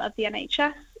structure of the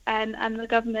NHS and the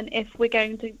government if we're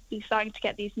going to be starting to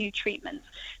get these new treatments.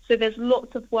 So there's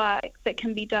lots of work that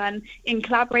can be done in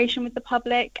collaboration with the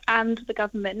public and the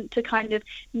government to kind of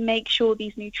make sure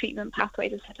these new treatment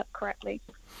pathways are set up correctly.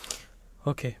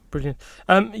 Okay, brilliant.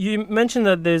 You mentioned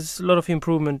that there's a lot of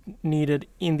improvement needed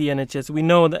in the NHS. We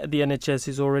know that the NHS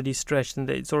is already stretched and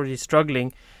that it's already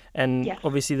struggling. And yes.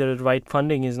 Obviously the right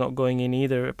funding is not going in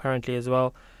either, apparently, as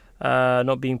well,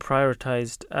 not being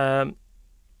prioritized.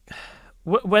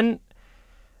 What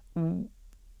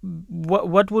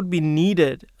would be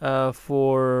needed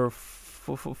for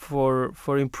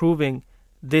improving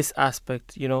this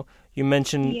aspect? You know, you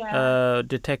mentioned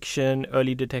detection,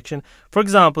 early detection. For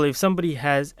example, if somebody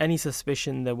has any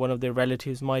suspicion that one of their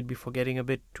relatives might be forgetting a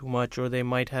bit too much, or they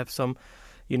might have some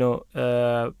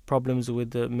problems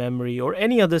with the memory or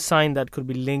any other sign that could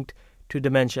be linked to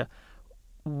dementia,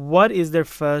 what is their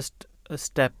first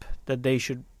step that they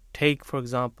should take, for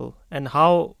example, and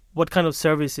what kind of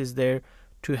service is there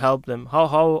to help them?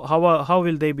 How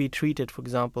will they be treated, for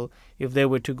example, if they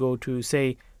were to go to,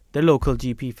 say, the local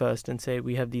GP first and say,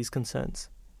 we have these concerns?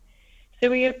 So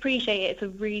we appreciate it's a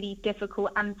really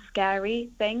difficult and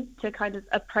scary thing to kind of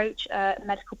approach a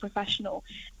medical professional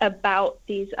about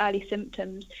these early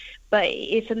symptoms. But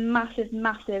it's a massive,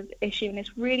 massive issue, and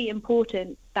it's really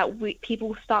important that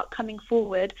people start coming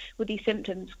forward with these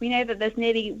symptoms. We know that there's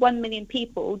nearly 1 million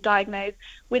people diagnosed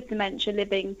with dementia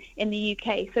living in the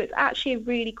UK, so it's actually a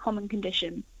really common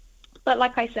condition. But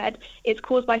like I said, it's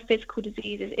caused by physical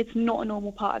diseases. It's not a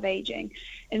normal part of aging.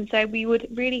 And so we would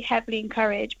really heavily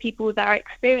encourage people that are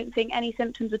experiencing any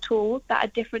symptoms at all that are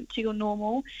different to your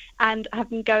normal and have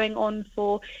been going on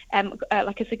for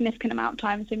like a significant amount of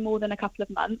time, so more than a couple of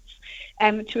months,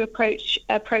 to approach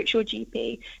your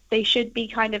GP. They should be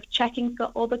kind of checking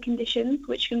for other conditions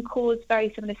which can cause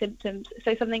very similar symptoms.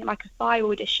 So something like a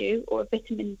thyroid issue or a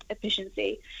vitamin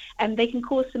deficiency, and they can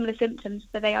cause similar symptoms,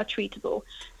 but they are treatable.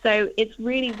 So it's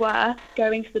really worth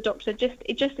going to the doctor just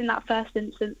in that first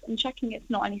instance and checking it's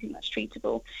not anything that's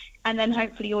treatable. And then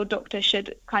hopefully your doctor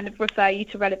should kind of refer you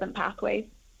to relevant pathways.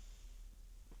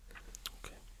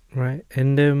 Okay. Right.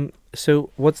 And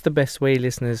so what's the best way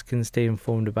listeners can stay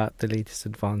informed about the latest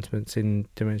advancements in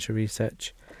dementia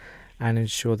research and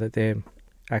ensure that they're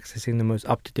accessing the most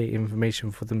up-to-date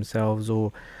information for themselves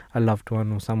or a loved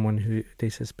one or someone who they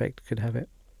suspect could have it?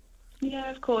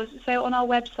 Yeah, of course. So on our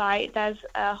website, there's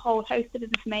a whole host of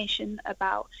information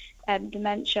about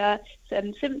dementia,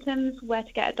 some symptoms, where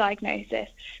to get a diagnosis.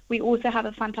 We also have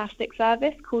a fantastic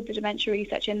service called the Dementia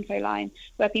Research Info Line,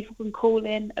 where people can call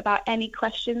in about any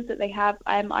questions that they have,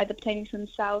 either pertaining to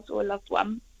themselves or a loved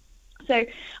one. So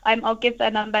I'll give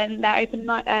their number, and they're open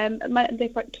Monday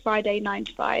to Friday, 9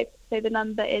 to 5. So the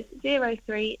number is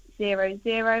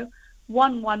 0300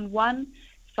 111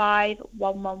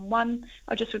 5111.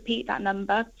 I'll just repeat that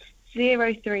number,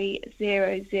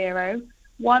 0300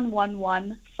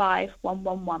 111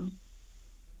 5111.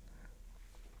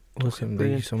 Awesome.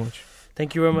 Thank you so much.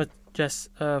 Thank you very much, Jess,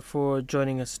 for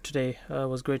joining us today. It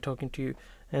was great talking to you,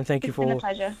 and thank you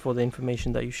for the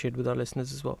information that you shared with our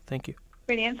listeners as well. Thank you.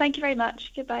 Brilliant. Thank you very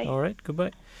much. Goodbye. All right.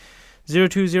 Goodbye.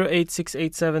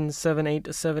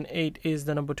 0208687778 is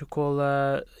the number to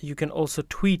call. You can also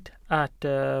tweet at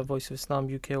Voice of Islam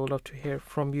UK. I would love to hear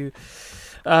from you.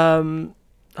 How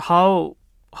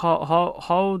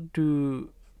do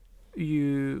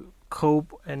you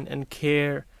cope and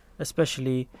care,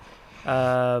 especially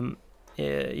for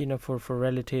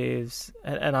relatives,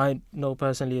 and I know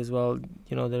personally as well,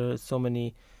 there are so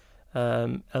many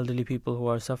elderly people who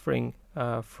are suffering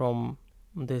from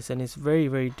this, and it's very,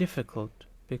 very difficult,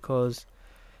 because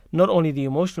not only the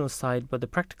emotional side but the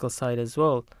practical side as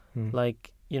well.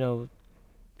 Like,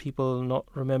 people not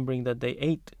remembering that they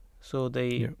ate, so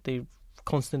they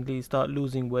constantly start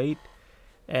losing weight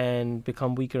and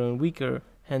become weaker and weaker,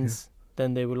 hence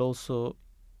then they will also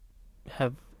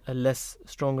have a less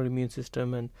stronger immune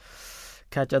system and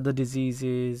catch other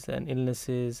diseases and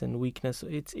illnesses and weakness.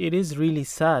 It is really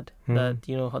sad that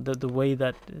the way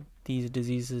that these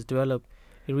diseases develop,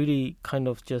 it really kind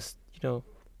of just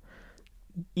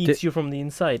eats you from the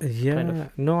inside. Yeah, kind of.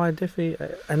 No, I definitely,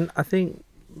 and I think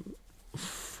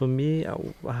for me,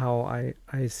 how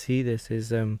I see this is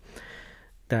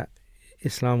that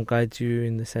Islam guides you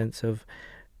in the sense of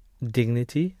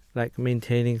dignity, like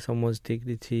maintaining someone's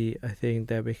dignity. I think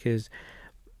that because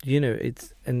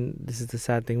it's, and this is the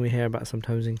sad thing we hear about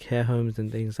sometimes in care homes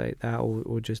and things like that,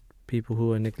 or just people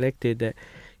who are neglected, that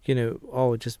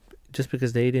just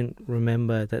because they didn't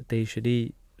remember that they should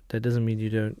eat, that doesn't mean you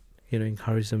don't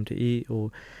encourage them to eat,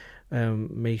 or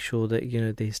make sure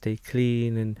that they stay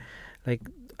clean. And like,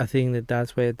 I think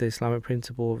that's where the Islamic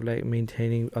principle of like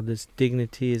maintaining others'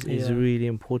 dignity is really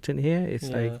important here. It's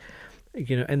like,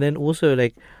 and then also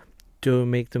like,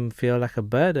 don't make them feel like a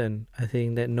burden. I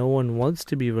think that no one wants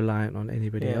to be reliant on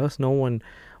anybody else. No one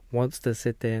wants to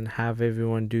sit there and have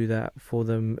everyone do that for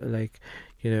them. Like,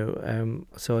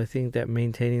 so I think that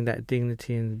maintaining that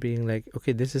dignity and being like,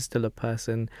 okay, this is still a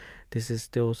person. This is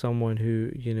still someone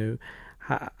who,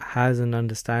 has an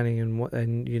understanding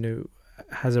and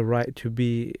has a right to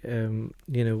be,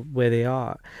 where they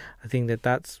are. I think that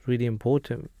that's really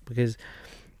important, because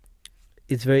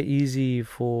it's very easy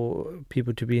for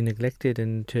people to be neglected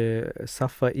and to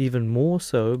suffer even more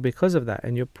so because of that.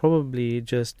 And you're probably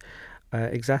just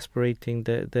exasperating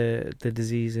the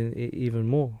disease even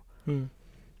more.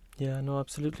 Yeah, no,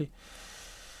 absolutely.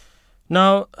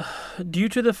 Now, due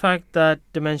to the fact that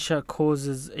dementia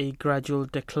causes a gradual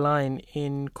decline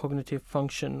in cognitive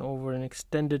function over an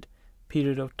extended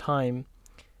period of time,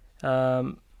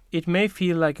 it may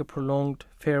feel like a prolonged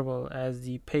farewell as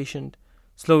the patient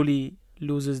slowly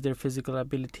loses their physical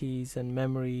abilities and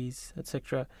memories,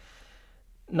 etc.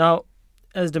 Now,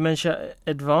 as dementia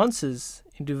advances,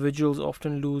 individuals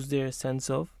often lose their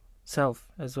sense of self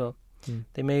as well.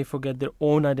 They may forget their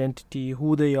own identity,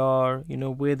 who they are,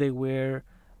 where they were,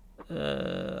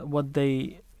 what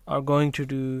they are going to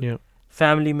do.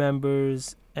 Family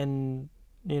members and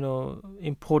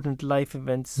important life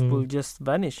events will just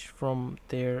vanish from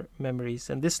their memories,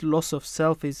 and this loss of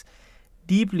self is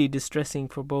deeply distressing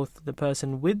for both the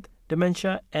person with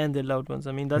dementia and their loved ones.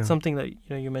 I mean, that's something that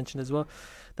you mentioned as well,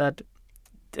 that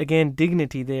again,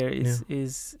 dignity there is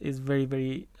very,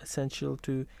 very essential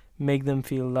to make them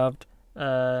feel loved,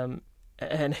 and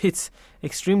it's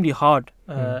extremely hard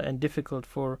and difficult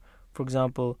for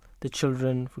example, the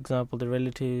children, for example, the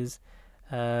relatives,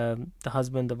 the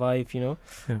husband, the wife,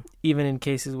 even in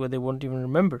cases where they won't even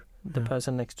remember the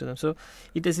person next to them. So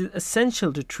it is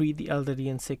essential to treat the elderly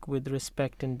and sick with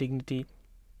respect and dignity.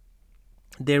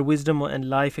 Their wisdom and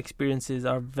life experiences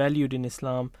are valued in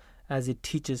Islam, as it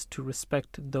teaches to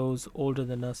respect those older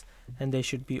than us, and they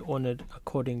should be honored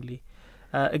accordingly.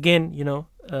 Again,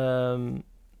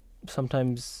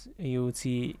 sometimes you would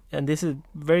see, and this is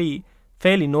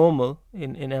fairly normal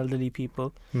in elderly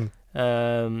people,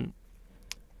 that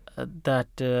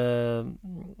the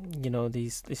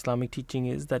Islamic teaching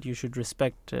is that you should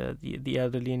respect the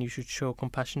elderly and you should show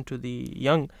compassion to the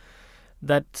young.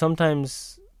 that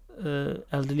sometimes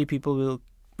elderly people will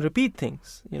repeat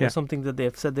things, something that they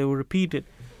have said, they will repeat it.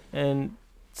 And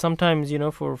sometimes,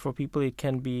 for people it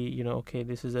can be, okay,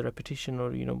 this is a repetition,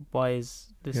 or, why is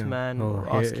this man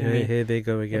asking me? Here they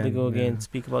go again.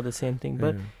 Speak about the same thing.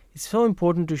 But it's so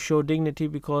important to show dignity,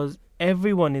 because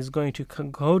everyone is going to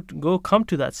come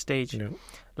to that stage.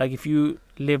 Like if you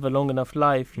live a long enough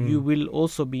life, you will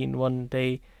also be in one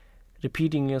day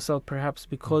repeating yourself, perhaps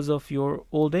because of your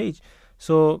old age.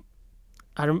 So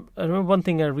I remember one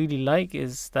thing I really like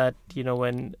is that,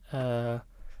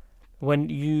 when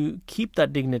you keep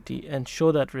that dignity and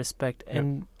show that respect,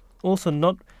 and also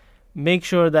not make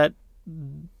sure that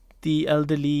the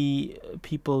elderly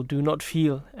people do not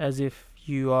feel as if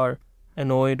you are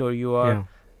annoyed, or you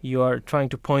are trying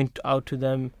to point out to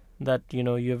them that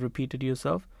you have repeated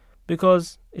yourself,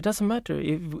 because it doesn't matter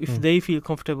if they feel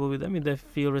comfortable with them, if they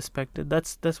feel respected.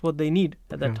 That's what they need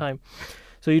at that time.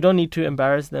 So you don't need to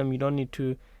embarrass them. You don't need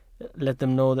to let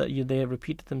them know that they have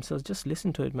repeated themselves. Just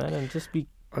listen to it, man, and just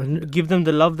give them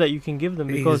the love that you can give them,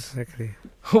 because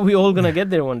we're all gonna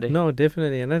get there one day. No,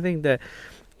 definitely. And I think that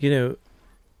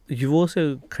you've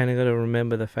also kind of got to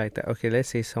remember the fact that, okay, let's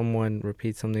say someone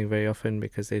repeats something very often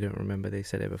because they don't remember they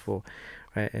said it before,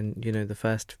 right? And the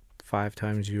first 5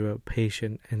 times you were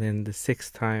patient, and then the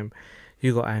 6th time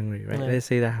you got angry, right? Let's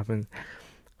say that happens.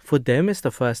 For them, it's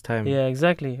the first time. Yeah,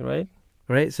 exactly, right?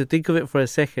 So think of it for a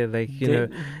second, like,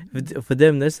 for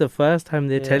them, that's the first time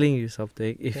they're telling you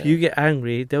something. If you get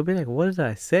angry, they'll be like, what did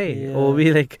I say? Or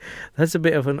be like, that's a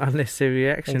bit of an unnecessary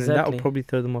reaction, and that will probably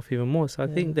throw them off even more. So I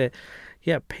think that,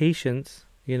 patience,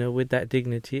 with that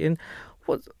dignity. And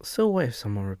what if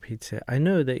someone repeats it? I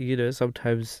know that,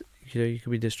 sometimes, you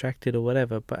could be distracted or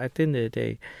whatever, but at the end of the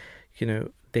day,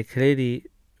 they clearly,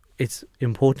 it's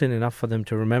important enough for them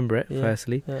to remember it,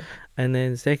 firstly. And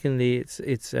then secondly, it's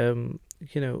a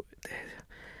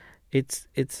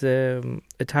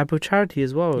type of charity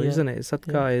as well, isn't it? It's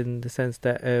sadaqah in the sense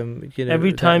that,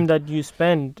 every time that you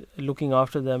spend looking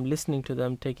after them, listening to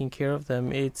them, taking care of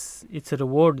them, it's a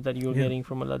reward that you're getting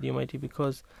from Allah the Almighty,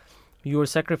 because you are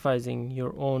sacrificing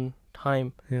your own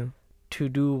time to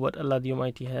do what Allah the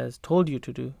Almighty has told you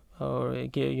to do, or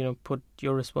put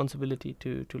your responsibility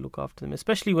to look after them,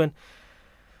 especially when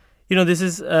this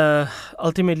is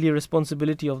ultimately a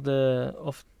responsibility of the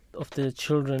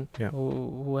children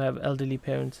who have elderly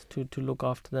parents to look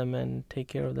after them and take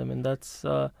care of them. And that's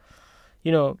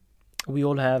we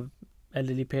all have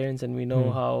elderly parents, and we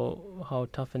know how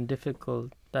tough and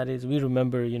difficult that is. We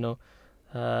remember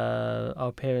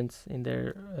our parents in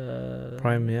their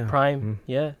prime,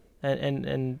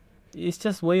 and it's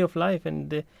just way of life.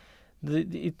 And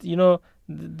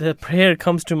the prayer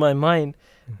comes to my mind,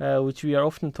 which we are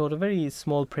often taught, a very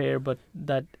small prayer, but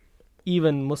that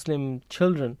even Muslim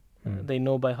children they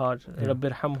know by heart. Rabbi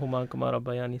irhamhuma kama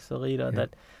rabbayani saghira.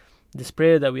 That this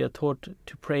prayer that we are taught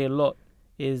to pray a lot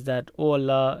is that, oh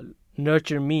Allah,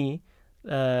 nurture me,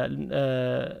 or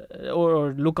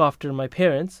look after my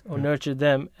parents, or nurture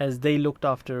them as they looked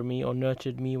after me or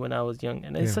nurtured me when I was young.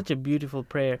 And it's such a beautiful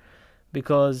prayer,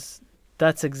 because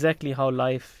that's exactly how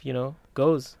life,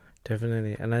 goes.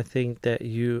 Definitely. And I think that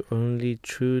you only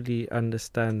truly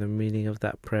understand the meaning of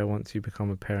that prayer once you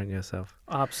become a parent yourself.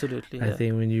 Absolutely. I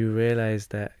think when you realize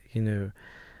that,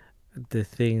 the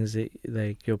things that,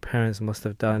 like, your parents must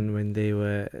have done when they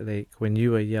were, like, when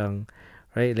you were young,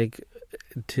 right? Like,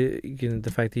 to,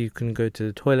 the fact that you couldn't go to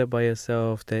the toilet by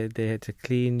yourself, that they had to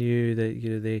clean you,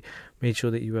 that, they made sure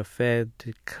that you were fed,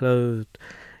 clothed,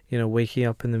 waking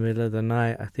up in the middle of the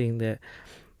night. I think that,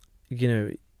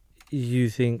 you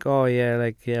think,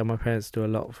 my parents do a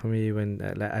lot for me when,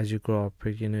 like, as you grow up,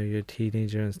 you're a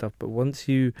teenager and stuff. But once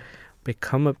you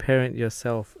become a parent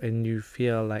yourself and you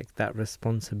feel like that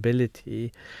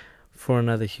responsibility for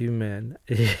another human,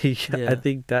 I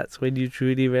think that's when you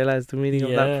truly realize the meaning of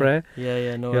that prayer.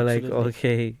 You're absolutely. Like,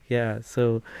 okay,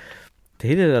 so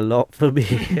they did a lot for me,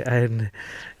 and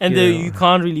you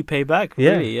can't really pay back,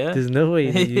 really. There's no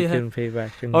way that you can pay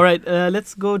back. All right,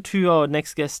 let's go to our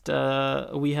next guest.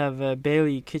 We have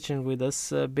Bailey Kitchen with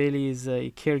us. Bailey is a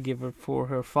caregiver for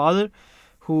her father,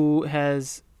 who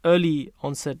has early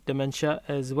onset dementia,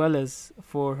 as well as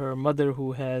for her mother,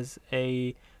 who has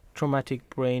a traumatic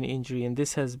brain injury, and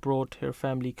this has brought her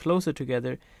family closer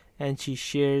together, and she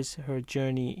shares her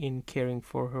journey in caring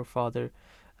for her father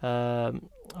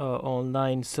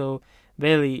online. So,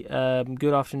 Bailey,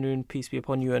 good afternoon, peace be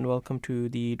upon you, and welcome to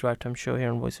the Drive Time Show here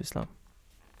on Voice of Islam.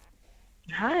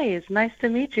 Hi, it's nice to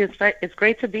meet you. It's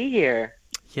great to be here.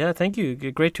 Yeah, thank you.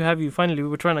 Great to have you. Finally, we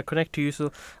were trying to connect to you,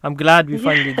 so I'm glad we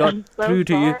finally got through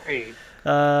to you.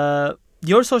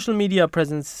 Your social media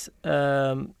presence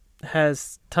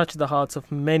has touched the hearts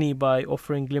of many by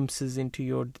offering glimpses into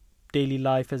your daily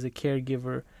life as a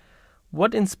caregiver.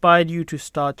 What inspired you to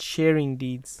start sharing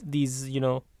these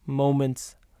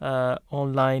moments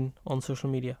online on social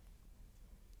media?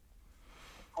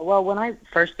 Well, when I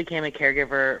first became a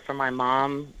caregiver for my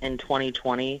mom in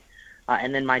 2020,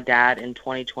 and then my dad in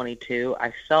 2022,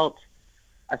 I felt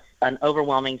an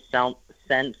overwhelming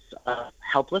sense of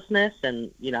helplessness,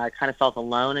 and I kind of felt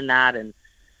alone in that, and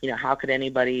how could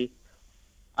anybody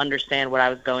understand what I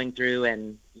was going through,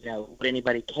 and would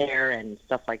anybody care and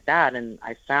stuff like that. And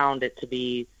I found it to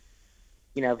be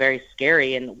very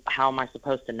scary, and how am I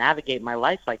supposed to navigate my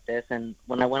life like this? And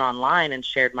when I went online and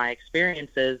shared my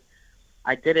experiences,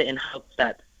 I did it in hopes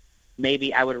that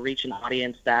maybe I would reach an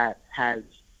audience that has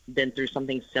been through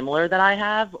something similar that I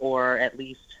have, or at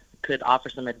least could offer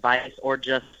some advice, or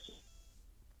just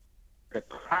to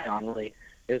cry on. Really,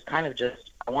 it was kind of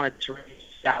just, I wanted to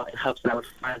reach out in hopes that I would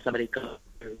find somebody go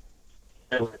through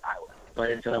what I was, but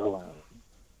instead of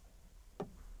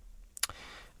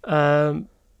alone.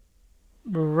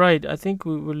 Right, I think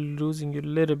we were losing you a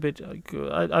little bit.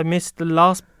 I missed the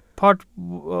last part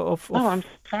of... Oh, I'm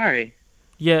sorry.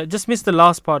 Yeah, just missed the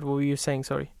last part. What were you saying?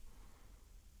 Sorry.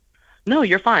 No,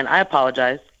 you're fine. I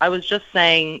apologize. I was just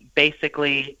saying,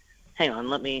 basically, hang on,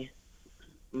 let me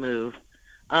move,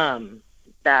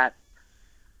 that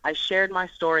I shared my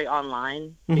story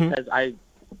online because I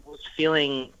was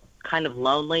feeling kind of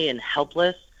lonely and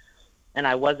helpless, and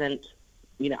I wasn't,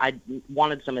 I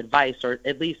wanted some advice, or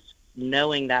at least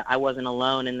knowing that I wasn't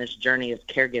alone in this journey of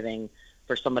caregiving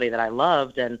for somebody that I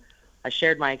loved. And I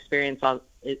shared my experiences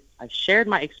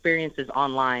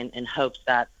online in hopes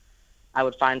that I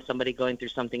would find somebody going through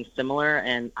something similar,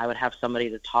 and I would have somebody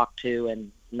to talk to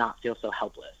and not feel so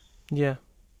helpless. Yeah,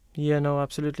 no,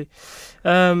 absolutely.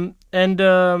 Could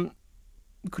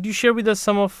you share with us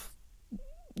some of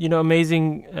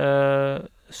amazing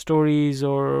stories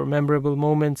or memorable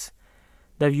moments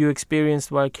that you experienced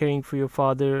while caring for your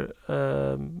father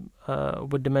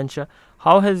with dementia?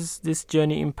 How has this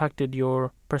journey impacted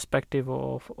your perspective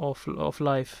of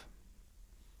life?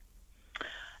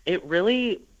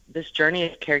 This journey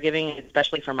of caregiving,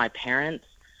 especially for my parents,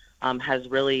 has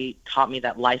really taught me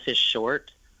that life is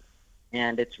short,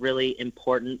 and it's really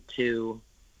important to,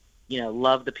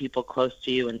 love the people close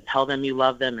to you and tell them you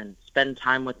love them and spend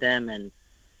time with them and,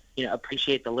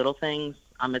 appreciate the little things.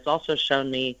 It's also shown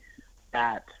me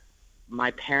that my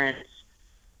parents,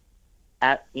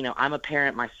 I'm a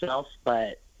parent myself,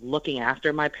 but looking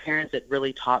after my parents, it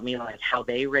really taught me like how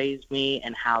they raised me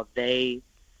and how they,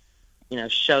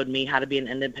 showed me how to be an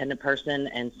independent person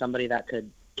and somebody that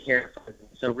could care for them.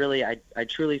 So really, I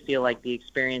truly feel like the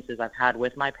experiences I've had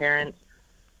with my parents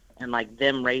and like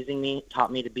them raising me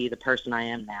taught me to be the person I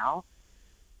am now.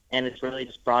 And it's really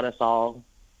just brought us all,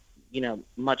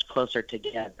 much closer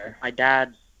together. My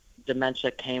dad's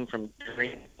dementia came from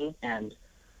drinking, and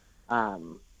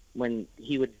when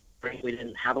he would drink, we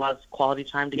didn't have a lot of quality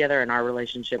time together, and our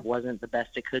relationship wasn't the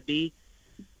best it could be.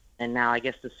 And now I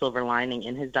guess the silver lining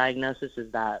in his diagnosis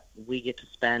is that we get to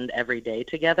spend every day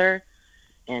together,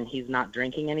 and he's not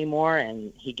drinking anymore,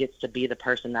 and he gets to be the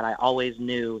person that I always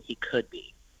knew he could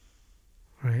be.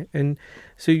 Right. And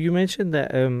so you mentioned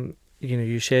that,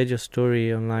 you shared your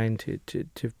story online to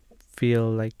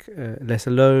feel like less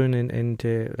alone and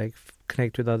to like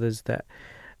connect with others that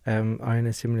are in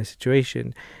a similar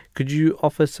situation. Could you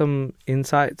offer some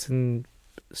insights and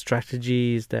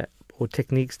strategies or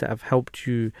techniques that have helped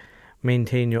you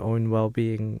maintain your own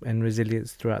well-being and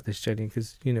resilience throughout this journey?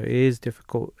 Because it is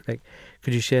difficult. Like,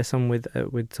 could you share some with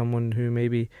someone who may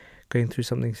be going through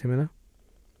something similar?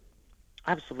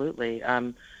 Absolutely.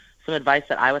 Some advice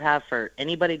that I would have for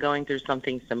anybody going through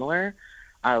something similar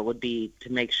would be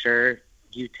to make sure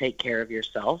you take care of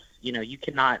yourself. You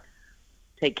cannot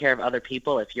take care of other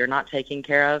people if you're not taken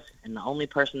care of, and the only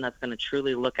person that's going to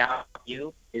truly look out for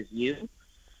you is you.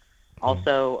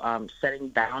 Also, setting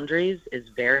boundaries is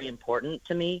very important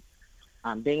to me.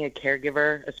 Being a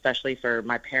caregiver, especially for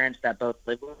my parents that both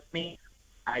live with me,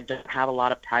 I don't have a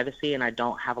lot of privacy, and I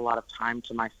don't have a lot of time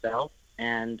to myself.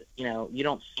 And, you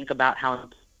don't think about how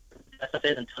important stuff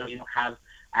is until you don't have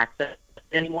access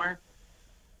anymore.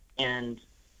 And,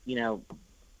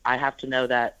 I have to know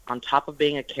that on top of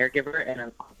being a caregiver and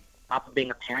on top of being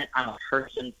a parent, I'm a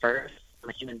person first. I'm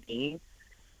a human being.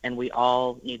 And we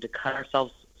all need to cut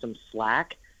ourselves some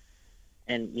slack.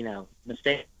 And,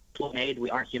 mistakes were made.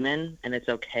 We aren't human, and it's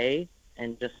okay.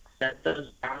 And just set those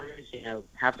boundaries,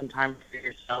 have some time for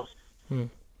yourself.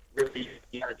 Really,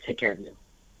 you got to take care of you.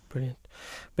 Brilliant.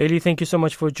 Bailey, thank you so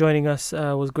much for joining us.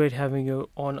 It was great having you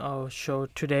on our show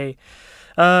today.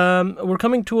 We're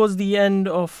coming towards the end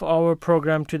of our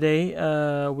program today.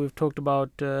 We've talked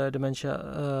about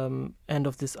dementia, end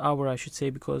of this hour, I should say,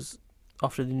 because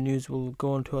after the news, we'll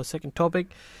go on to our second topic.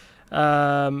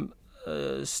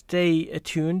 Stay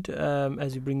attuned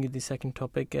as we bring you the second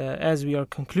topic. As we are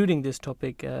concluding this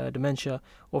topic, dementia,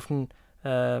 often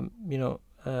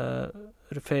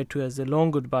referred to as the long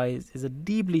goodbye, is a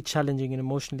deeply challenging and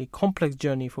emotionally complex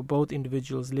journey for both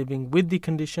individuals living with the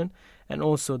condition and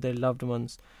also their loved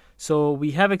ones. So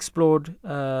we have explored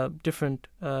different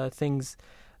things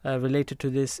related to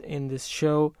this in this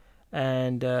show,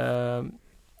 and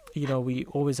we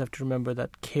always have to remember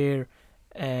that care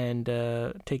and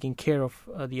taking care of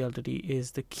the elderly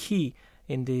is the key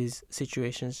in these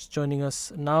situations. Joining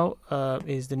us now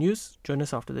is the news. Join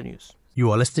us after the news. You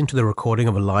are listening to the recording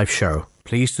of a live show.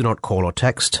 Please do not call or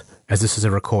text, as this is a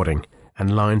recording,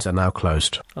 and lines are now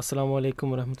closed. Assalamu alaikum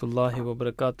wa rahmatullahi wa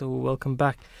barakatuh. Welcome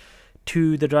back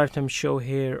to the Drive Time Show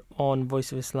here on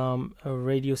Voice of Islam, a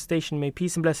radio station. May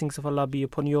peace and blessings of Allah be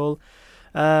upon you all.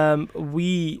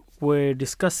 We were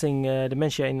discussing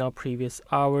dementia in our previous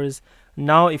hours.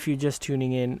 Now, if you're just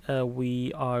tuning in,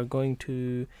 we are going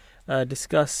to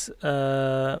discuss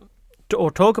or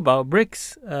talk about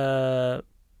BRICS,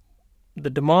 the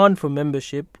demand for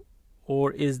membership,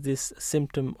 or is this a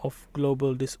symptom of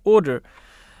global disorder?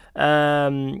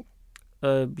 You're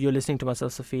listening to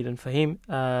myself, Safid, and Faheen.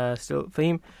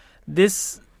 Faheen,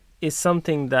 this is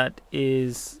something that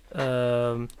is,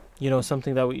 something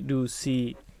that we do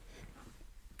see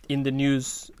in the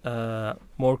news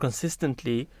more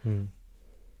consistently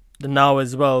now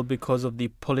as well, because of the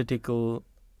political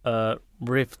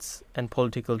rifts and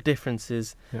political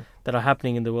differences that are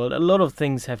happening in the world. A lot of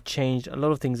things have changed. A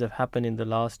lot of things have happened in the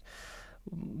last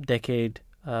decade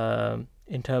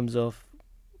in terms of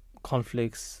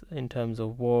conflicts, in terms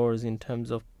of wars, in terms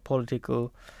of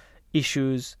political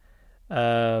issues.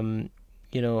 There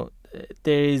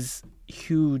is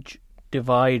huge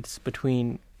divides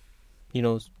between,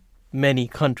 many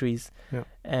countries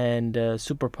and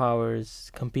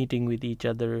superpowers competing with each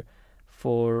other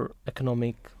for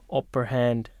economic upper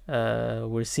hand.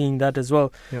 We're seeing that as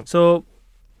well. So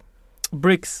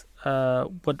BRICS,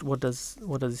 what does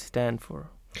it stand for?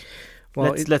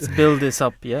 Well, let's build this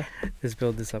up. Let's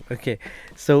build this up. Okay,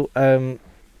 so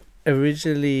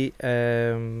originally,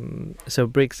 so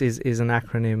BRICS is an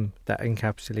acronym that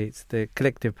encapsulates the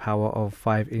collective power of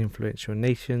 5 influential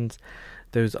nations.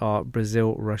 Those are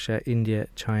Brazil, Russia, India,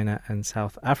 China, and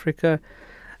South Africa.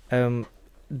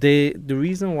 The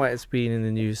reason why it's been in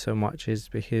the news so much is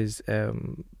because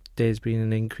there's been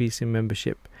an increase in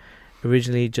membership.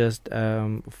 Originally, just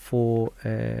 4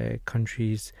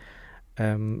 countries: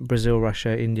 Brazil,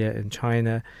 Russia, India, and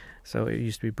China. So it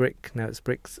used to be BRIC, now it's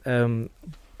BRICS.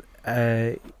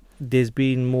 There's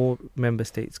been more member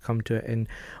states come to it, and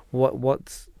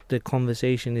what's the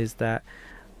conversation is that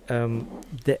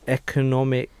the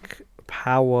economic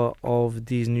power of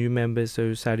these new members,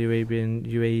 so Saudi Arabia and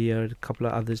UAE are a couple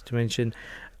of others to mention,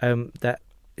 that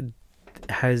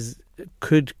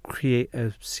could create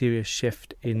a serious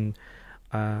shift in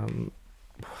the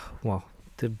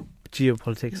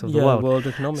geopolitics of the world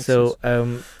economics. So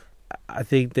I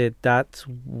think that's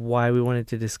why we wanted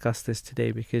to discuss this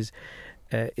today, because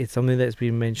it's something that's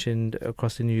been mentioned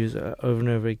across the news over and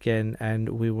over again, and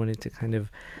we wanted to kind of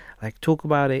talk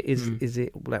about it. Is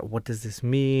it what does this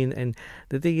mean? And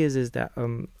the thing is that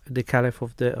the Caliph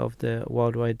of the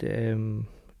worldwide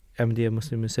Ahmadiyya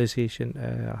Muslim Association,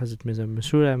 Hazrat Mirza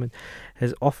Masroor Ahmad,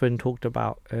 has often talked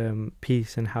about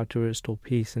peace and how to restore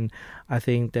peace. And I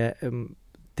think that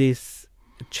this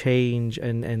change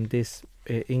and this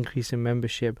increase in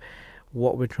membership,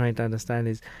 what we're trying to understand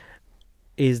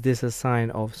is this a sign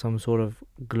of some sort of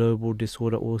global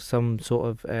disorder or some sort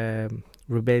of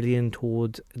rebellion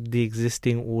towards the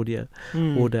existing order?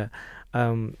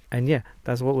 And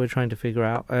that's what we're trying to figure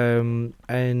out. So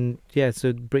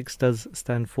BRICS does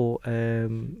stand for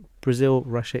Brazil,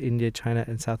 Russia, India, China,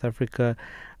 and South Africa,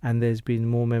 and there's been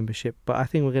more membership. But I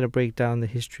think we're going to break down the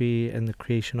history and the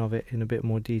creation of it in a bit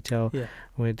more detail. We're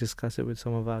going to discuss it with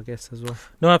some of our guests as well.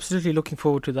 No, absolutely looking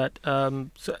forward to that.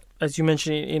 So as you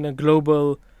mentioned, in a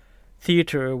global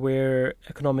theatre where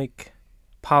economic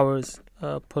powers,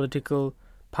 political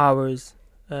powers,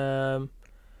 and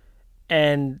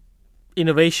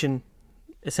innovation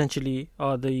essentially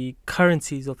are the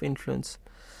currencies of influence,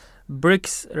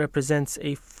 BRICS represents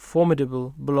a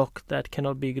formidable bloc that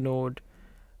cannot be ignored.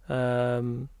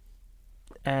 In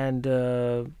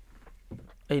a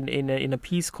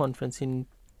peace conference in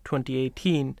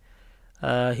 2018,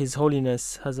 His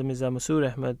Holiness Hazrat Mirza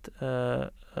Masroor Ahmad,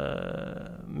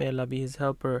 may Allah be his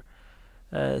helper,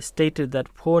 stated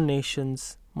that poor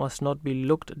nations must not be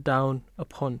looked down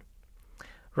upon.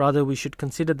 Rather, we should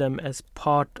consider them as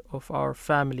part of our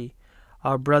family,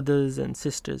 our brothers and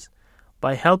sisters.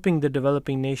 By helping the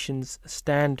developing nations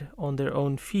stand on their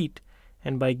own feet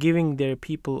and by giving their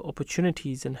people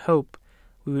opportunities and hope,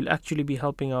 we will actually be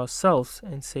helping ourselves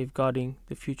and safeguarding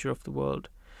the future of the world.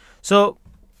 So,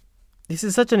 this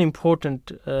is such an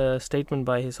important statement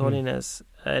by His Holiness,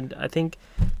 and I think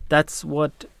that's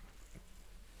what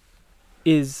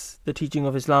is the teaching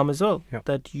of Islam as well,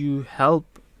 that you help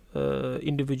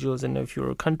individuals, and if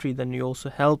you're a country, then you also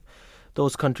help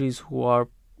those countries who are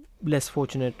less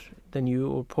fortunate than you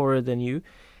or poorer than you,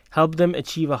 help them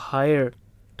achieve a higher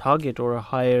target or a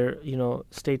higher,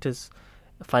 status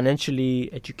financially,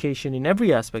 education, in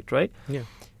every aspect, right? Yeah.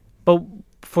 But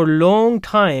for a long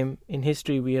time in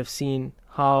history, we have seen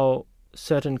how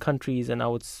certain countries, and I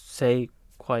would say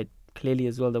quite clearly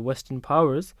as well, the Western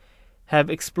powers have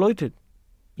exploited,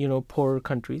 poorer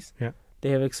countries. Yeah. They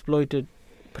have exploited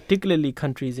particularly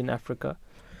countries in Africa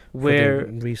where,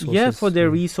 for their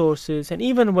resources. And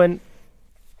even when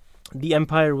the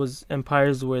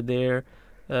empires were there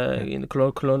in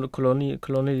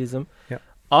colonialism,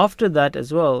 after that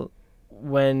as well,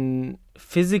 when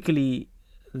physically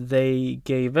they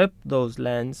gave up those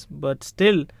lands, but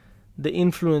still the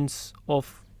influence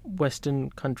of Western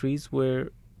countries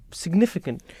were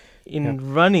significant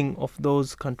in running of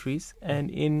those countries and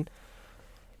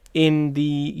in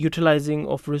the utilizing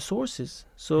of resources.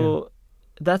 So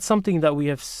that's something that we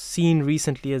have seen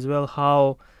recently as well,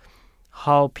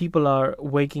 how people are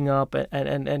waking up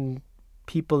and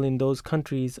people in those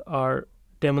countries are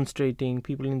demonstrating,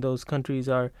 people in those countries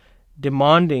are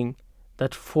demanding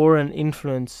that foreign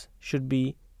influence should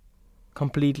be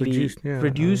completely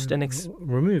reduced and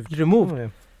removed. Oh, yeah.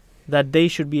 That they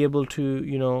should be able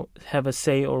to, have a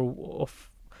say of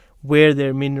where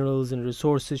their minerals and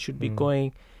resources should be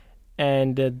going,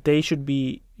 and they should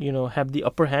be, have the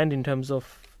upper hand in terms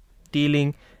of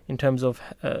dealing, in terms of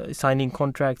signing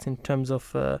contracts, in terms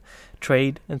of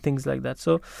trade and things like that.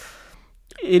 So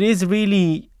it is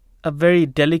really a very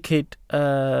delicate,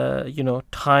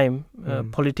 time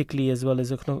politically as well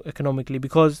as economically,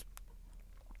 because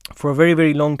for a very,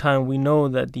 very long time we know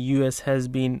that the US has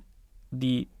been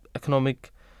the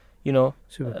economic,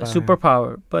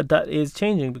 superpower, but that is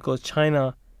changing because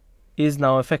China is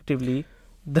now effectively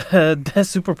the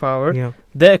superpower,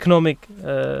 the economic,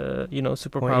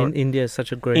 superpower. Well, India is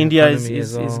such a great India economy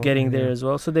is getting there as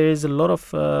well. So there is a lot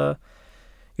of,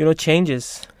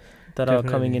 changes that are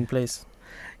coming in place.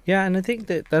 Yeah, and I think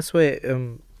that's where,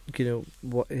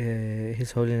 what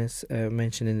His Holiness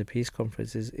mentioned in the peace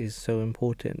conference is so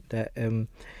important, that,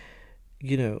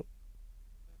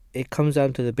 it comes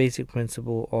down to the basic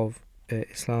principle of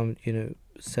Islam,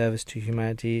 service to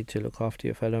humanity, to look after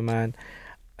your fellow man.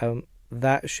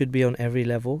 That should be on every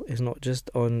level. It's not just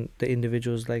on the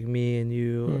individuals like me and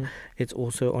you. It's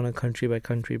also on a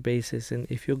country-by-country basis. And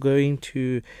if you're going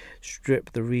to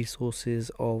strip the resources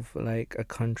of like a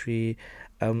country,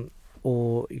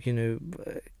 or,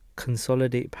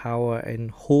 consolidate power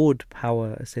and hoard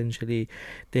power, essentially,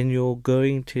 then you're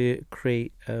going to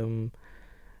create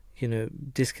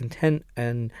discontent.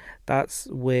 And that's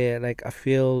where, like, I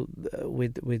feel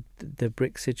with the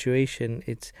BRICS situation,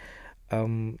 it's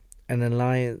an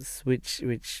alliance which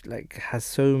like has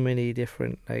so many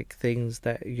different like things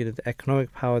that the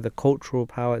economic power, the cultural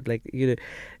power, like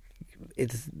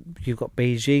it's, you've got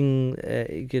Beijing,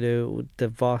 the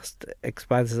vast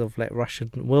expanses of like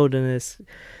Russian wilderness,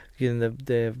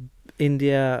 the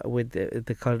India with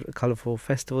the colorful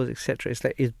festivals, etc. It's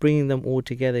like it's bringing them all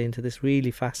together into this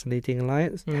really fascinating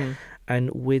alliance. And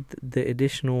with the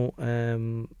additional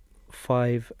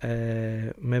 5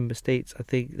 member states, I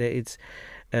think that it's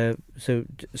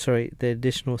the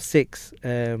additional 6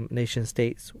 nation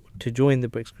states to join the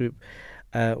BRICS group,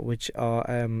 which are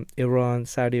Iran,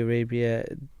 Saudi Arabia,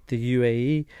 the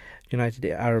UAE, United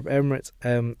Arab Emirates,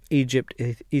 Egypt,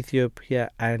 Ethiopia,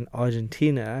 and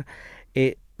Argentina.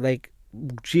 It, like,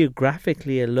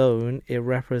 geographically alone, it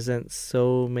represents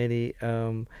so many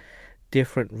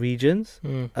different regions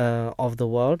of the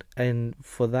world, and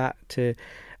for that to,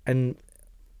 and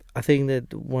I think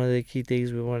that one of the key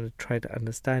things we want to try to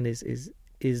understand is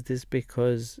this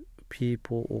because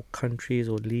people or countries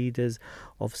or leaders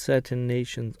of certain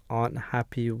nations aren't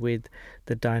happy with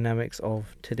the dynamics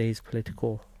of today's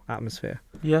political atmosphere?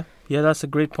 Yeah, that's a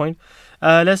great point.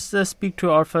 Let's speak to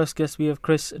our first guest. We have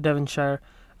Chris Devonshire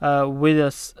with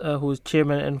us, who is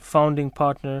chairman and founding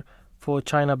partner for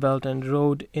China Belt and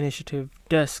Road Initiative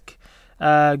Desk.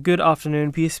 Good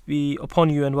afternoon, peace be upon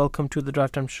you, and welcome to the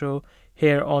Drive Time Show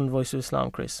here on Voice of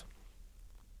Islam, Chris.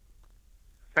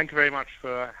 Thank you very much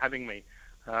for having me.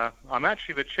 I'm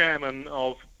actually the chairman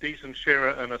of Devonshire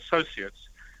and Associates,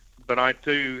 but I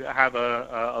do have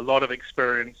a lot of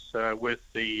experience with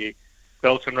the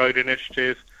Belt and Road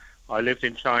Initiative. I lived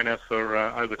in China for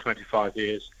over 25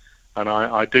 years, and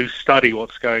I do study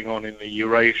what's going on in the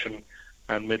Eurasian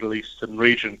and Middle Eastern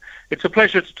region. It's a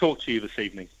pleasure to talk to you this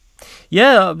evening.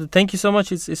 Yeah, thank you so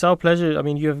much. It's our pleasure. I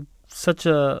mean, you have such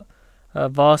a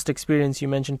vast experience. You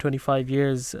mentioned 25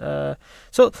 years.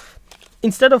 So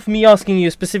instead of me asking you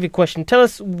a specific question, tell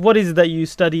us what is it that you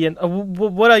study, and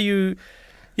what are you,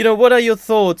 what are your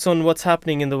thoughts on what's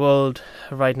happening in the world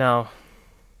right now?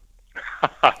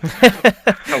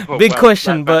 Big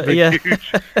question, but yeah.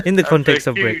 In the context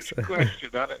of BRICS.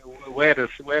 Question. Where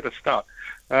to start?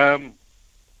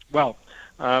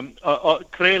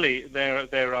 Clearly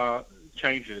there are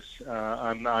changes,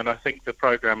 and I think the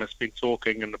program has been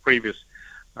talking, and the previous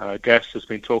guest has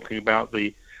been talking about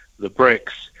the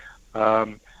BRICS.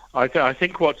 I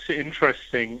think what's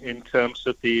interesting in terms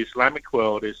of the Islamic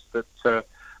world is that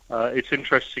it's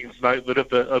interesting to note that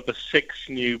of the 6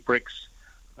 new BRICS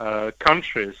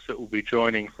countries that will be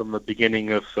joining from the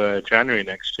beginning of January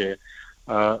next year,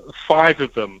 5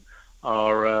 of them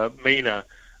are MENA,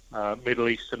 Middle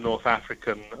East and North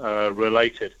African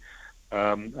related.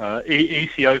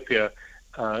 Ethiopia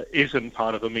isn't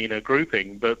part of a MENA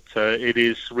grouping, but it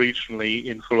is regionally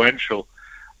influential.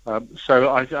 So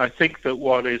I think that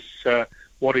what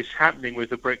is happening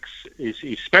with the BRICS is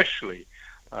especially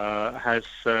has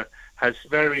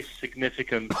very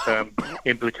significant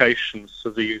implications for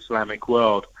the Islamic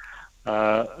world,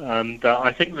 and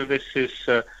I think that this is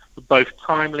both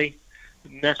timely,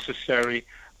 necessary,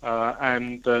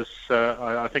 and as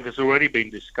I think has already been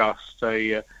discussed,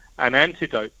 an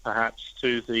antidote perhaps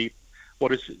to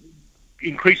what is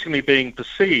increasingly being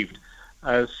perceived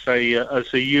as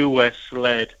a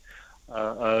US-led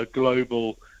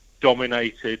global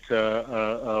dominated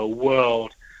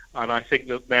world. And I think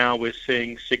that now we're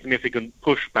seeing significant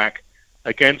pushback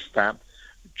against that.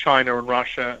 China and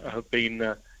Russia have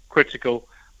been critical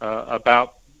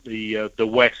about the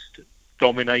West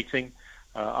dominating,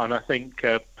 and I think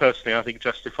personally, I think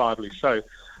justifiably so.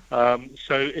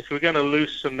 So if we're going to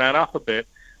loosen that up a bit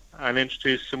and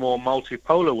introduce a more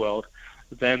multipolar world,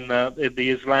 then the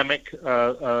Islamic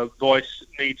voice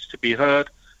needs to be heard,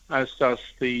 as does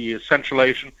the Central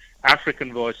Asian,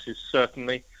 African voices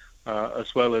certainly,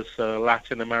 as well as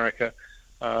Latin America.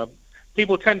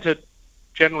 People tend to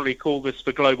generally call this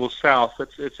the Global South.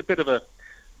 It's a bit of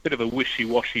a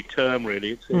wishy-washy term,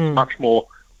 really. It's much more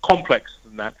complex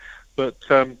than that. But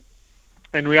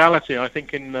in reality, I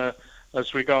think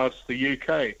as regards the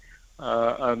UK,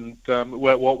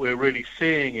 what we're really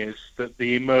seeing is that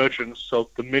the emergence of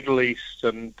the Middle East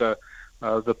and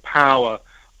the power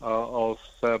of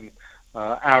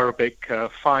Arabic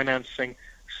financing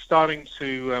starting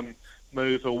to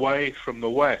move away from the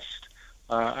West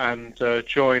and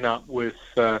join up with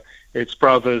its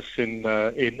brothers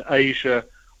in Asia.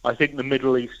 I think the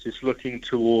Middle East is looking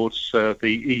towards the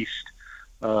East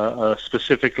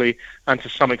specifically, and to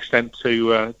some extent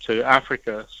to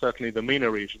Africa, certainly the MENA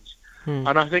regions.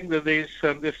 And I think that this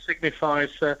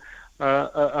signifies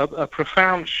a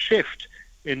profound shift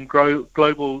in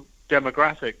global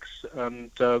demographics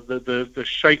and the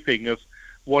shaping of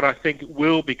what I think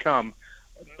will become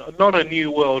not a new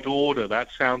world order. That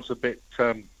sounds a bit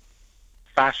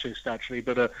fascist, actually,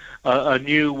 but a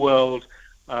new world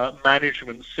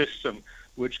management system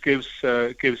which gives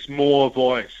more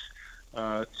voice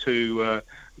to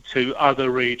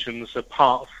other regions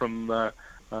apart from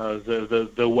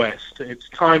the West. It's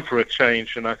time for a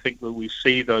change, and I think that we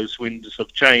see those windows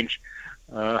of change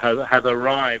have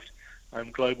arrived,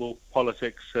 and global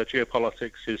politics,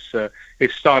 geopolitics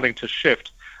is starting to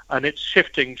shift, and it's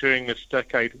shifting during this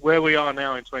decade. Where we are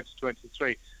now in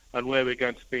 2023 and where we're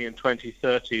going to be in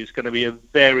 2030 is going to be a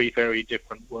very, very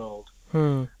different world.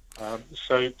 So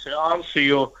to answer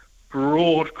your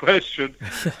broad question,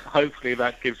 hopefully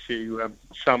that gives you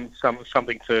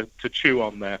something to chew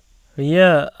on there.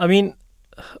 Yeah, I mean,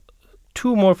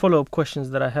 2 more follow-up questions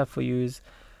that I have for you is,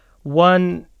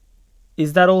 one,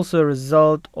 is that also a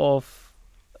result of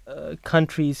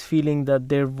countries feeling that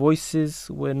their voices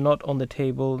were not on the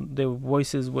table, their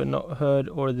voices were not heard,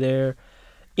 or their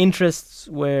interests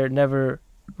were never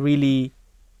really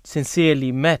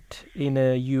sincerely met in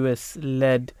a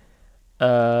US-led,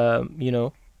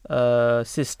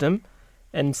 system?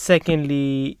 And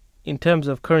secondly, in terms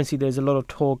of currency, there's a lot of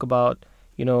talk about,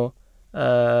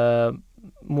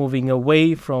 moving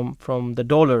away from the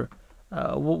dollar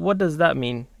What does that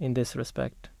mean in this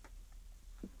respect?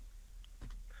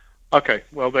 Okay,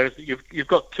 well, you've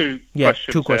got two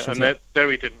questions there, and they're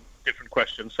very different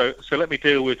questions. So let me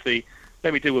deal with the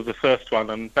first one,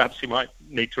 and perhaps you might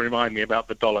need to remind me about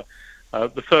the dollar.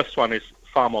 The first one is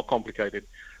far more complicated.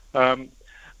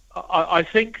 I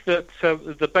think that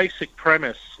the basic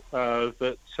premise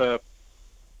that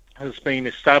has been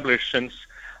established since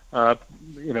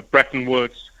Bretton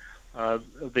Woods,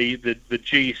 the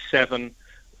G7,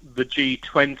 the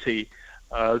G20,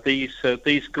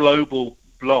 these global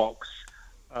blocks,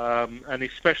 and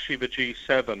especially the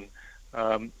G7,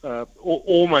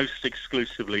 almost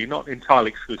exclusively, not entirely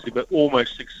exclusively, but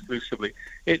almost exclusively.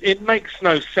 It makes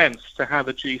no sense to have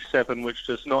a G7 which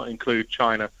does not include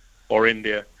China or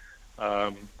India,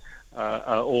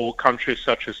 or countries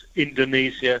such as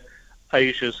Indonesia,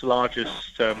 Asia's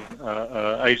largest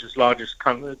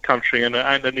country, and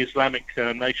an Islamic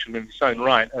nation in its own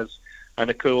right, and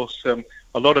of course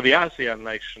a lot of the ASEAN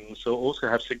nations also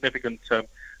have significant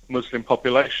Muslim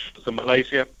populations. So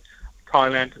Malaysia,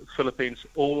 Thailand, Philippines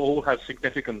all have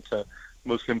significant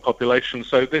Muslim populations.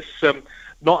 So this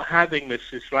not having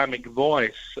this Islamic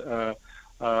voice,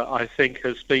 I think,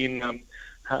 has been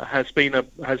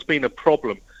a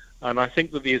problem. And I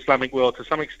think that the Islamic world, to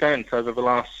some extent, over the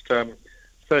last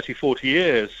 30, 40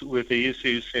 years, with the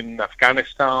issues in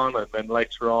Afghanistan and then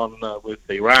later on with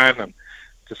Iran and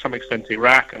to some extent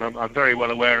Iraq, and I'm very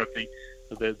well aware of the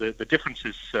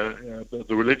differences, the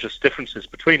religious differences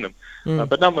between them.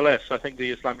 But nonetheless, I think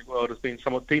the Islamic world has been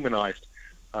somewhat demonized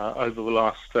over the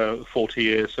last 40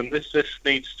 years, and this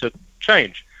needs to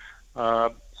change.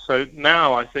 So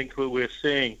now I think we're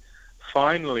seeing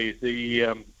finally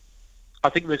the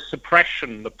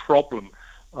suppression, the problem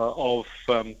of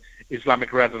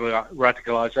Islamic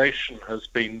radicalization has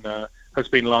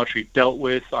been largely dealt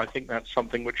with. I think that's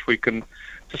something which we can,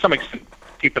 to some extent,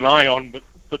 keep an eye on, but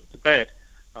put to bed.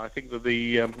 I think that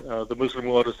the Muslim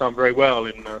world has done very well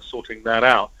in sorting that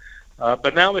out.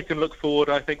 But now we can look forward,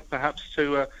 I think, perhaps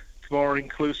to more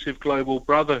inclusive global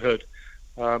brotherhood,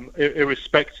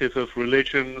 irrespective of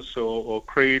religions or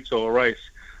creeds or race.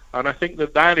 And I think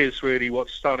that is really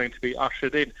what's starting to be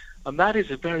ushered in, and that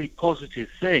is a very positive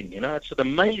thing. It's an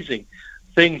amazing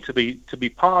thing to be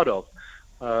part of.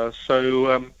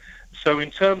 So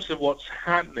in terms of what's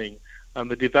happening and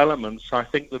the developments, I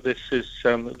think that this is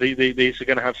these are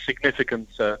going to have significant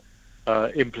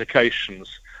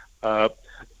implications.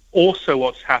 Also,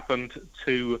 what's happened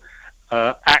to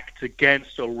act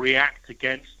against or react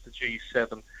against the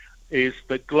G7 is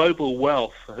that global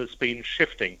wealth has been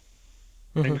shifting.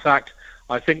 In fact,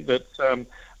 I think that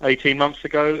 18 months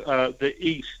ago, the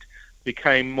East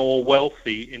became more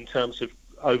wealthy in terms of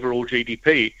overall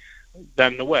GDP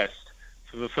than the West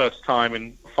for the first time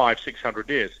in 500-600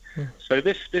 years. So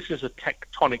this is a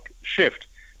tectonic shift.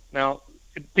 Now,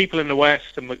 people in the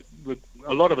West and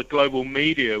a lot of the global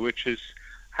media, which does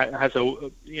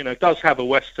have a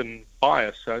Western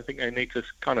bias, so I think they need to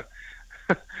kind of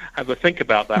have a think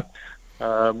about that.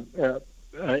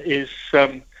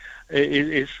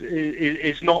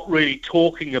 Is not really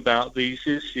talking about these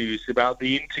issues, about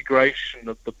the integration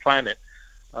of the planet.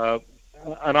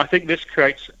 And I think this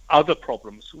creates other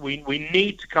problems. We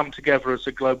need to come together as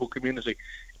a global community.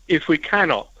 If we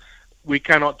cannot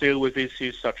deal with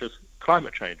issues such as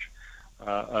climate change,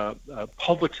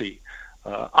 poverty,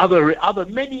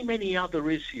 many other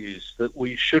issues that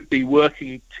we should be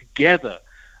working together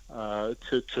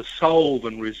to solve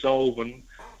and resolve and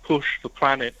push the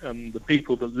planet and the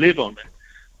people that live on it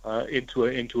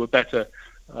into a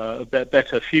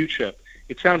better future.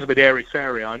 It sounds a bit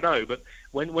airy-fairy, I know, but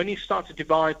when you start to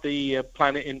divide the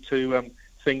planet into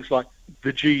things like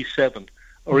the G7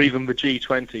 or even the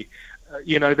G20,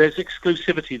 there's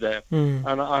exclusivity there,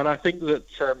 and I think that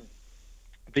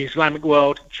the Islamic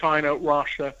world, China,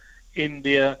 Russia,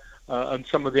 India, and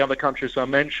some of the other countries I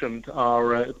mentioned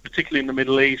are, particularly in the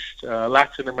Middle East,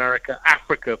 Latin America,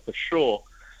 Africa for sure,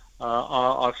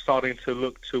 are starting to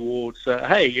look towards,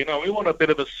 hey, we want a bit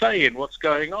of a say in what's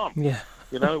going on. Yeah.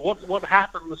 What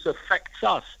happens affects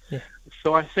us. Yeah.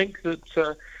 So I think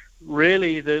that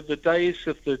really the days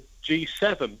of the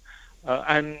G7,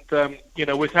 and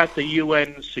we've had the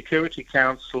UN Security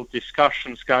Council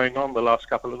discussions going on the last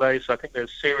couple of days. I think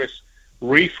there's serious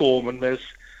reform, and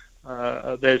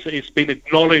it's been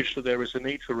acknowledged that there is a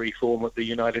need for reform at the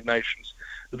United Nations.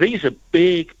 These are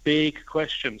big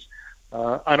questions.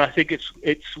 And I think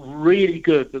it's really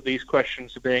good that these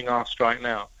questions are being asked right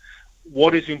now.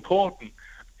 What is important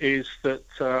is that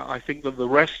I think that the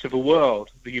rest of the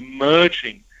world, the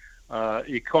emerging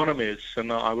economies,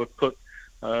 and I would put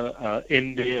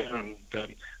India, and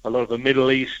a lot of the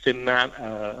Middle East in that,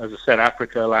 as I said,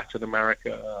 Africa, Latin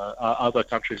America, other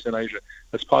countries in Asia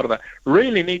as part of that,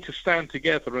 really need to stand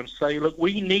together and say, look,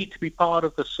 we need to be part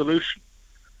of the solution.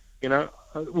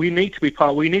 We need to be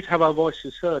part. We need to have our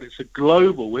voices heard. It's a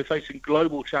global. We're facing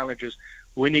global challenges.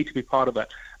 We need to be part of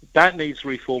that. That needs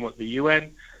reform at the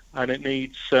UN, and it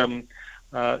needs, frankly,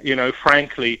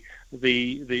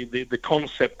 the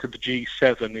concept of the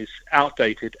G7 is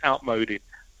outdated, outmoded,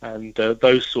 and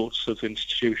those sorts of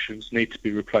institutions need to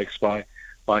be replaced by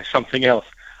something else.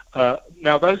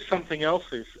 Now, those something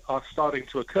else's are starting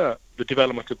to occur. The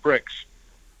development of BRICS,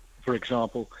 for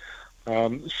example.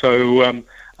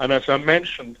 And as I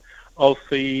mentioned, of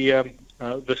the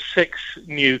 6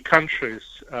 new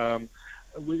countries,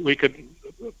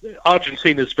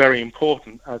 Argentina is very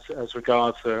important as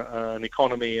regards an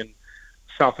economy in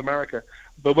South America.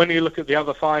 But when you look at the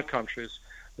other 5 countries,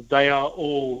 they are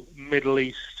all Middle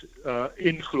East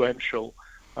influential,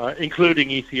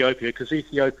 including Ethiopia, because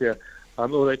Ethiopia,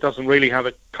 although it doesn't really have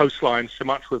a coastline so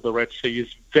much with the Red Sea,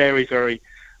 is very, very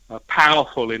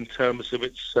powerful in terms of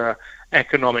its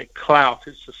economic clout.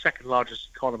 It's the second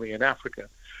largest economy in Africa.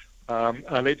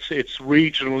 And its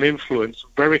regional influence,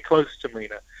 very close to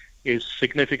MENA, is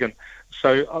significant.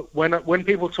 So when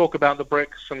people talk about the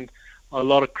BRICS and a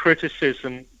lot of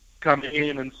criticism coming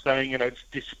in and saying, it's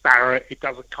disparate, it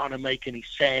doesn't kind of make any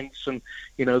sense, and,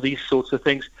 these sorts of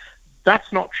things,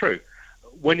 that's not true.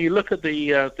 When you look at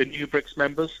the new BRICS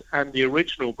members and the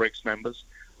original BRICS members,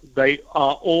 they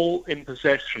are all in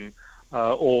possession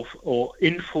or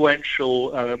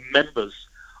influential members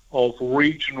of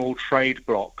regional trade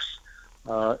blocs.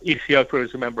 Ethiopia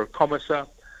is a member of COMESA.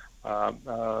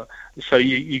 So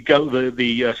you go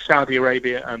the Saudi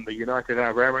Arabia and the United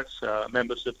Arab Emirates,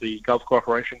 members of the Gulf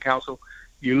Cooperation Council.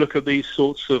 You look at these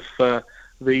sorts of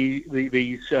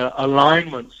these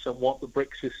alignments and what the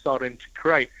BRICS is starting to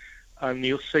create, and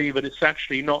you'll see that it's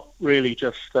actually not really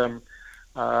just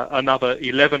another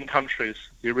 11 countries,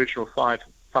 the original 5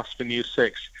 plus the new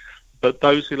 6, but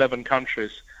those 11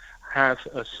 countries have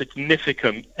a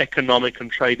significant economic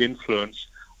and trade influence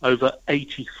over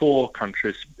 84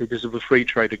 countries because of the free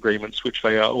trade agreements which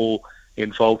they are all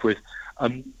involved with.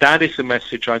 And that is a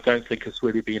message I don't think has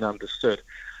really been understood.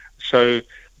 So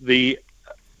the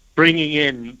bringing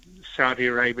in Saudi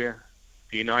Arabia,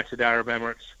 the United Arab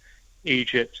Emirates,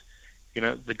 Egypt,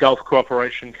 the Gulf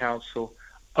Cooperation Council,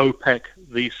 OPEC,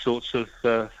 these sorts of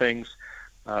things,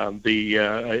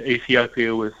 the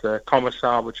Ethiopia with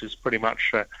COMESA, which is pretty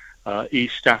much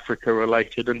East Africa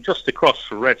related, and just across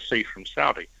the Red Sea from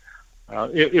Saudi.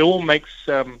 It all makes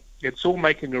it's all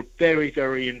making a very,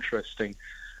 very interesting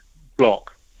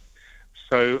block.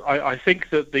 So I think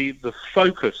that the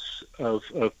focus of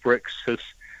BRICS has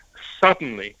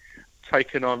suddenly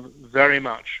taken on very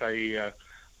much a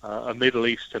Middle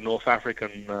East and North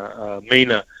African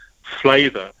MENA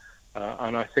flavour,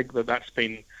 and I think that that's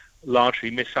been largely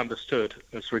misunderstood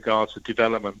as regards to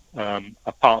development,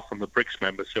 apart from the BRICS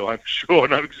members, who I'm sure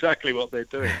know exactly what they're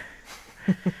doing.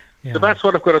 Yeah. So that's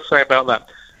what I've got to say about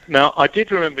that. Now, I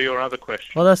did remember your other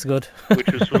question. Well, that's good.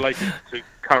 Which was related to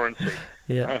currency.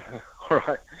 Yeah. All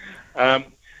right.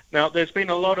 Now, there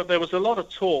was a lot of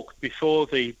talk before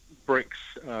the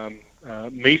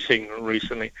BRICS meeting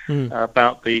recently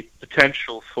about the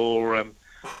potential for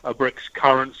a BRICS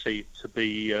currency to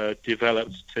be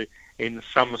developed in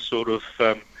some sort of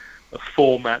a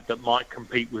format that might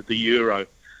compete with the euro.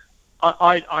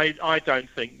 I don't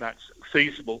think that's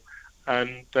feasible.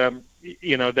 And,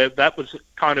 that was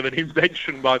kind of an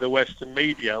invention by the Western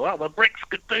media. Well, the BRICS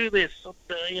could do this.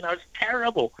 It's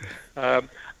terrible. The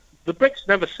BRICS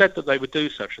never said that they would do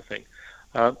such a thing.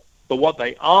 But what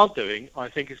they are doing, I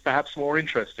think, is perhaps more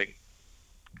interesting.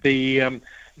 The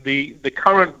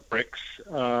current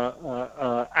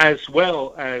BRICS, as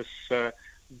well as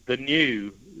the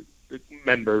new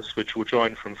members, which will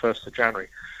join from 1st of January,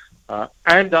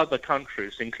 and other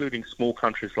countries, including small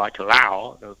countries like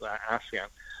Laos, ASEAN,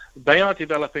 they are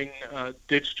developing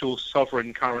digital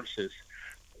sovereign currencies.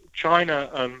 China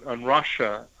and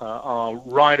Russia are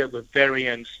right at the very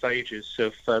end stages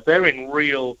of, they're in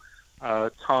real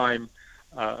time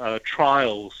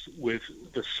trials with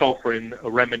the sovereign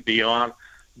renminbi yuan,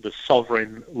 the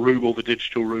sovereign ruble, the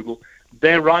digital ruble.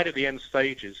 They're right at the end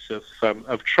stages of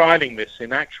trialing this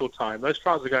in actual time. Those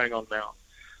trials are going on now.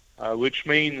 Which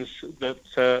means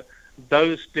that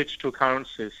those digital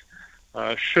currencies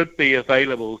should be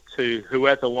available to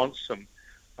whoever wants them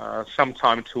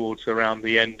sometime towards around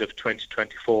the end of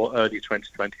 2024, early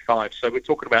 2025. So we're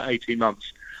talking about 18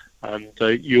 months, and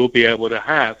you'll be able to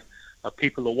have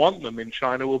People that want them in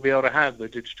China will be able to have the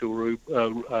digital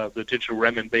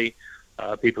renminbi.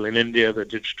 People in India, the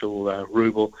digital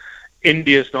ruble.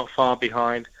 India's not far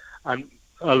behind, and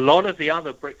a lot of the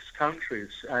other BRICS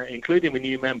countries, including the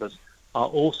new members, are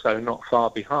also not far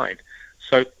behind.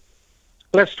 So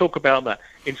let's talk about that.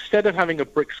 Instead of having a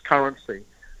BRICS currency,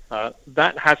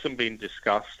 that hasn't been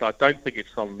discussed. I don't think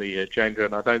it's on the agenda,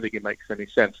 and I don't think it makes any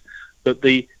sense. But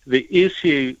the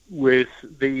issue with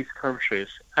these countries,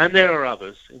 and there are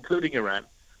others, including Iran,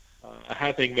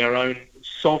 having their own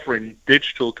sovereign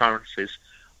digital currencies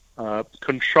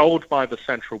controlled by the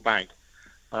central bank.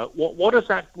 What does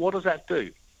that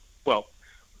do? Well,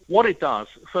 what it does,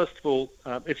 first of all,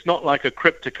 it's not like a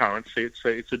cryptocurrency.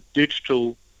 It's a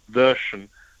digital version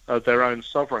of their own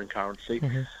sovereign currency.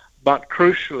 Mm-hmm. But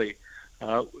crucially,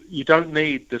 you don't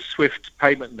need the SWIFT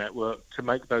payment network to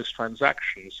make those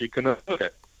transactions. You can afford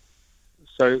it.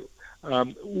 So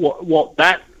what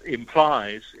that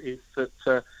implies is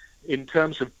that in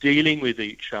terms of dealing with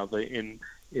each other in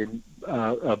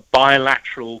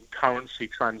bilateral currency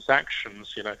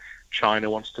transactions,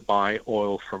 China wants to buy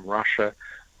oil from Russia,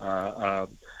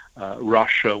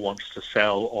 Russia wants to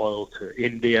sell oil to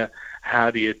India. How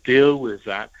do you deal with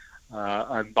that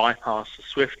and bypass the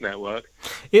SWIFT network?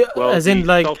 Well, as in,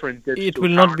 like, it will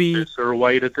not be a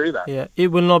way to do that. Yeah, it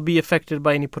will not be affected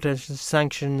by any potential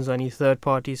sanctions or any third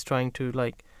parties trying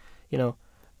to,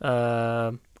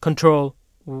 control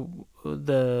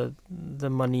the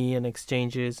money and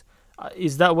exchanges.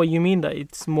 Is that what you mean? That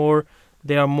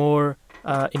they are more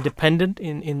independent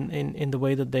in the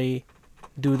way that they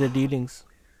do their dealings?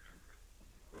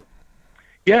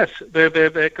 Yes,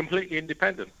 they're completely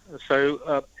independent.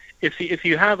 So if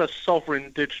you have a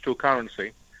sovereign digital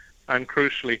currency, and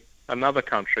crucially another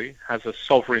country has a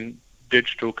sovereign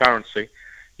digital currency,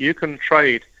 you can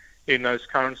trade in those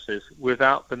currencies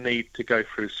without the need to go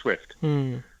through SWIFT.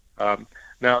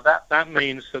 Now that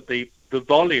means that the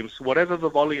volumes, whatever the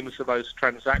volumes of those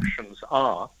transactions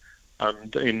are,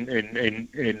 and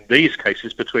in these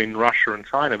cases between Russia and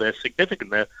China, they're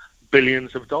significant. They're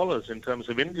billions of dollars in terms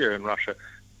of India and Russia,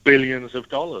 billions of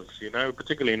dollars,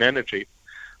 particularly in energy.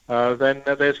 Then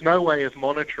there's no way of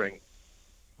monitoring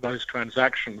those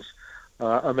transactions,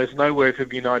 and there's no way for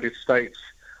the United States,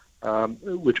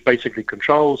 which basically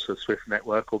controls the SWIFT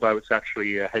network, although it's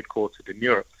actually headquartered in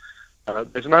Europe.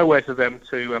 There's no way for them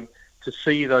to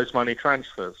see those money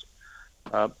transfers.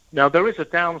 Now, there is a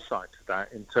downside to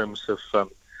that in terms of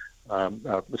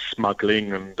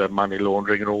smuggling and money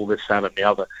laundering and all this, that, and the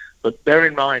other. But bear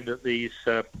in mind that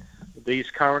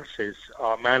these currencies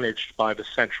are managed by the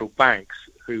central banks,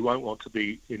 who won't want to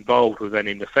be involved with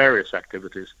any nefarious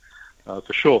activities,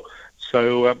 for sure.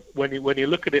 So when you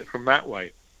look at it from that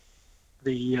way,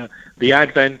 the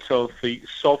advent of the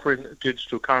sovereign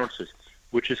digital currencies,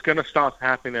 which is going to start to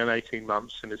happen in 18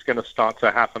 months, and it's going to start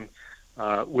to happen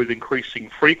with increasing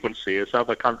frequency as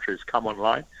other countries come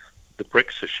online. The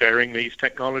BRICS are sharing these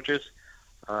technologies.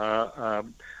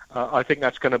 I think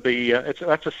that's going to be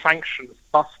that's a sanctions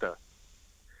buster.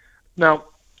 Now,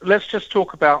 let's just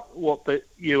talk about what the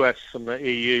US and the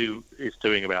EU is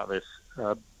doing about this,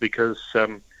 because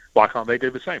why can't they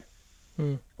do the same?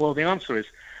 Well, the answer is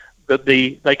that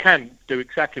they can do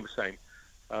exactly the same.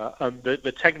 And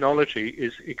the technology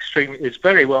is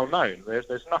very well known.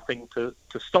 There's nothing to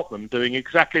stop them doing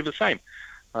exactly the same,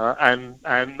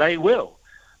 and they will.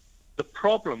 The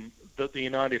problem that the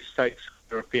United States and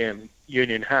the European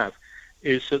Union have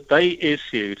is that they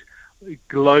issued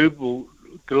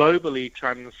globally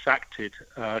transacted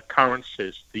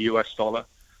currencies, the US dollar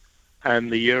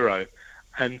and the euro,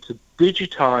 and to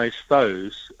digitize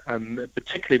those, and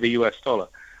particularly the US dollar,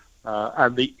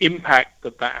 and the impact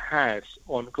that has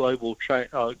on global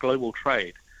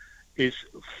trade is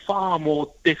far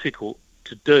more difficult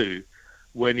to do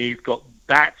when you've got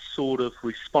that sort of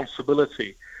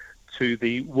responsibility to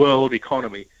the world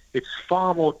economy. It's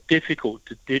far more difficult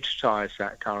to digitize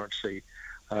that currency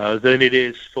than it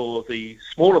is for the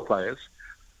smaller players.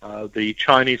 The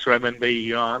Chinese renminbi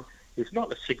yuan is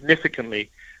not a significantly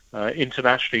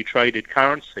internationally traded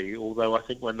currency, although I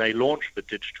think when they launch the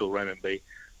digital renminbi,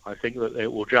 I think that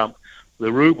it will jump.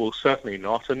 The ruble certainly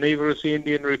not, and neither is the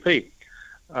Indian rupee.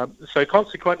 So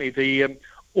consequently,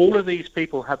 all of these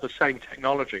people have the same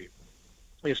technology.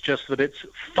 It's just that it's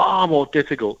far more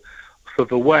difficult for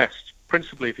the West,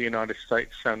 principally the United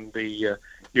States and the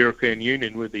European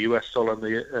Union with the US dollar and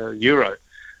the euro,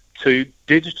 to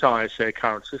digitize their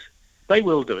currencies. They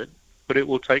will do it, but it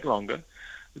will take longer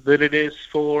than it is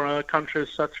for countries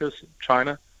such as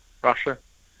China, Russia,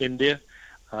 India,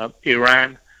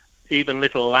 Iran, even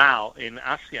little Lao in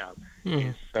ASEAN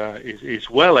is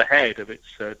well ahead of its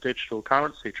digital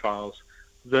currency trials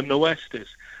than the West is.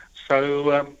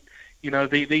 So,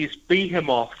 these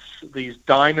behemoths, these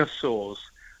dinosaurs,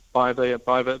 by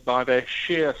their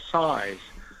sheer size,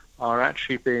 are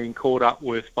actually being caught up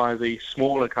with by the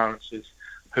smaller currencies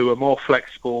who are more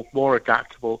flexible, more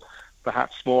adaptable,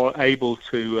 perhaps more able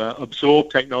to absorb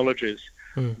technologies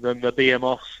than the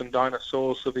behemoths and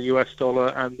dinosaurs of the US dollar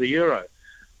and the euro.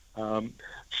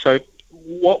 So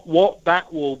what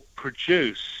that will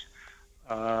produce,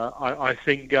 I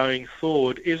think, going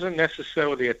forward, isn't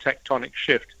necessarily a tectonic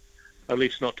shift, at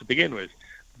least not to begin with.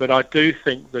 But I do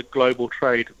think that global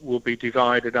trade will be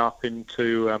divided up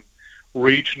into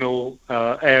regional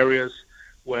areas,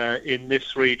 where in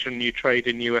this region you trade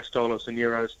in US dollars and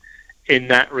euros, in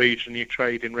that region you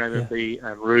trade in renminbi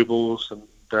and rubles and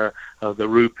the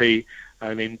rupee,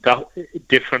 and in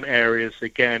different areas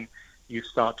again you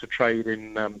start to trade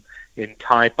in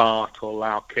Thai baht or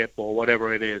Lao kip or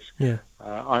whatever it is.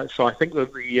 So I think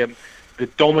that the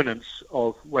dominance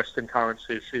of Western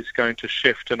currencies is going to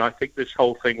shift, and I think this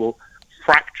whole thing will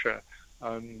fracture,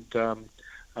 and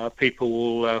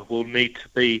people will need to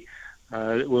be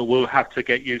will have to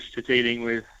get used to dealing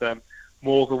with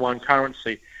more than one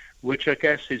currency, which I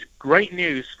guess is great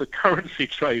news for currency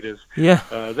traders. They're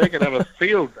going to have a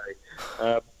field day.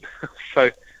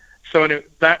 So anyway,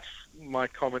 that's my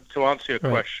comment to answer your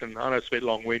question. I know it's a bit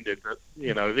long-winded, but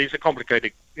these are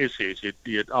complicated issues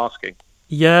you're asking.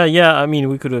 Yeah. I mean,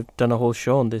 we could have done a whole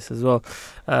show on this as well,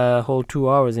 whole 2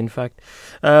 hours, in fact.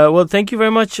 Well, thank you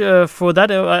very much for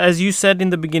that. As you said in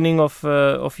the beginning of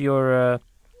your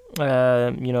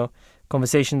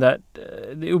conversation, that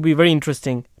it will be very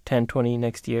interesting 10, 20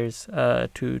 next years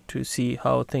to see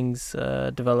how things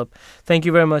develop. Thank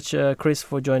you very much, Chris,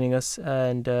 for joining us,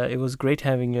 and it was great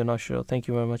having you on our show. Thank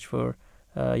you very much for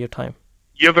your time.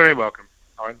 You're very welcome.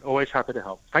 I'm always happy to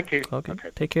help. Thank you. Okay.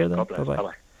 Take care then. God bless. Bye-bye.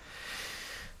 Bye-bye.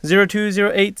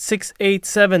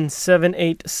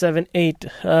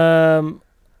 0208-687-7878.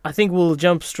 I think we'll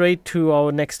jump straight to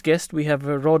our next guest. We have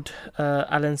Rod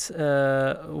Alence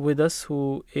with us,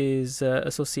 who is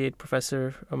Associate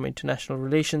Professor of International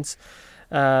Relations,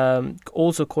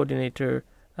 also Coordinator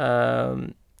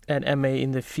and MA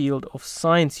in the field of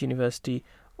Science, University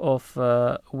of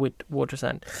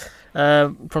Witwatersrand,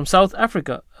 from South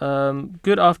Africa.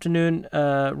 Good afternoon,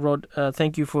 Rod.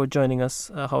 Thank you for joining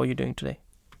us. How are you doing today?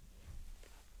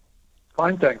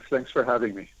 Fine, thanks. Thanks for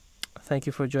having me. Thank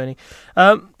you for joining.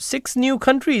 6 new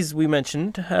countries we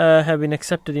mentioned have been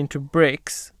accepted into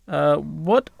BRICS.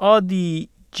 What are the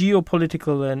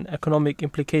geopolitical and economic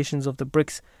implications of the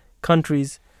BRICS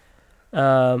countries'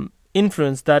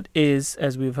 influence that is,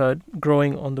 as we've heard,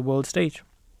 growing on the world stage?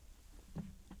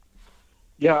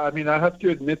 Yeah, I mean, I have to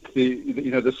admit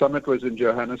the summit was in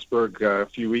Johannesburg a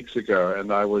few weeks ago,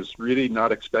 and I was really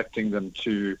not expecting them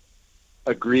to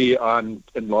agree on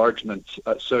enlargement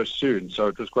so soon. So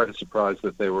it was quite a surprise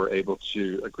that they were able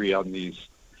to agree on these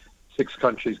 6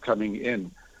 countries coming in.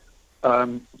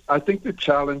 I think the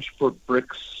challenge for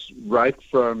BRICS, right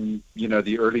from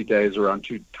the early days around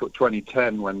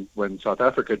 2010 when South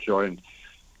Africa joined,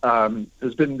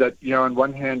 has been that on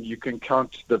one hand you can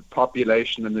count the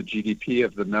population and the GDP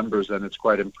of the members, and it's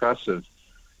quite impressive.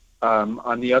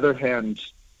 On the other hand,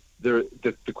 the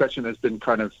question has been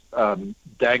kind of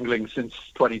dangling since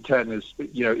 2010 is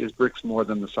BRICS more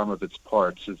than the sum of its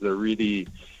parts? Is there really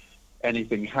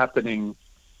anything happening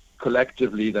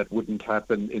collectively that wouldn't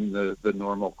happen in the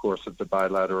normal course of the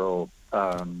bilateral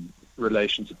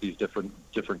relations of these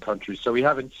different countries? So we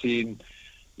haven't seen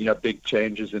big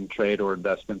changes in trade or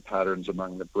investment patterns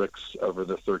among the BRICS over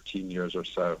the 13 years or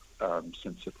so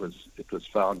since it was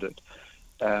founded.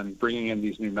 And bringing in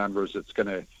these new members, it's going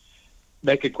to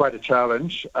make it quite a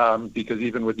challenge because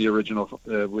even with the original,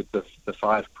 with the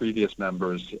 5 previous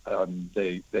members,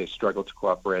 they struggle to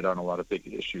cooperate on a lot of big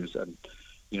issues, and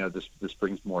this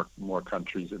brings more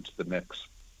countries into the mix.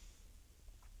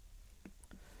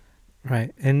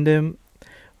 Right, and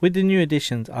with the new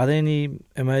additions, are there any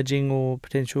emerging or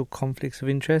potential conflicts of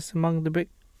interest among the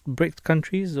BRICS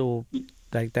countries, or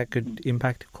like that could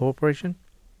impact cooperation?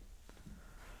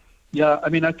 Yeah, I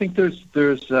mean, I think there's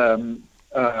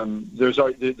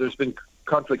been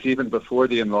conflicts even before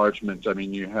the enlargement. I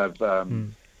mean, you have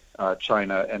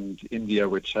China and India,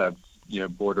 which have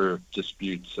border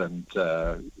disputes, and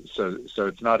so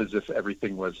it's not as if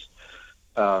everything was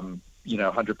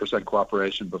 100%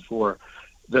 cooperation before.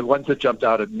 The ones that jumped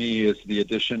out at me is the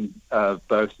addition of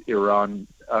both Iran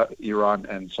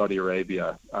and Saudi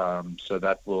Arabia. So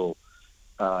that will,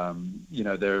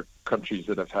 countries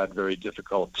that have had very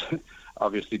difficult,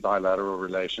 obviously, bilateral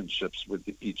relationships with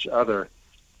each other.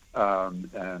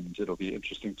 And it'll be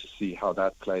interesting to see how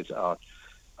that plays out.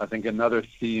 I think another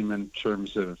theme in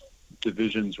terms of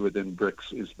divisions within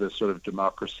BRICS is the sort of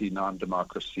democracy,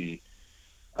 non-democracy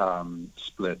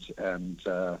split. And,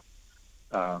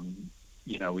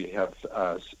 we have,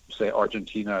 say,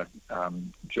 Argentina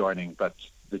joining, but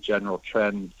the general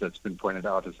trend that's been pointed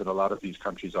out is that a lot of these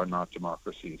countries are not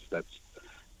democracies that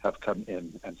have come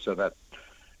in. And so that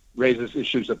raises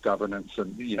issues of governance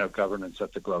and, governance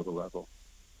at the global level.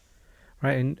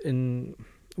 Right. And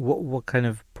what kind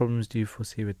of problems do you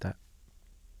foresee with that?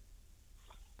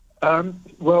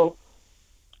 Well,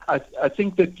 I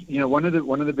think that, one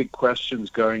of the big questions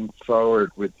going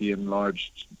forward with the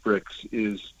enlarged BRICS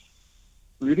is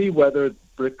really whether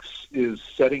BRICS is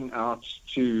setting out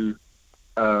to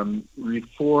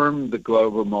reform the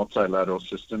global multilateral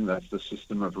system. That's the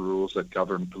system of rules that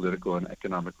govern political and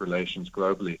economic relations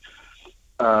globally.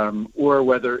 Or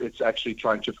whether it's actually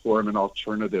trying to form an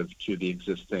alternative to the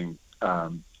existing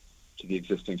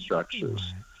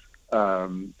structures.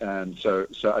 And so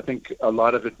I think a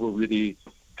lot of it will really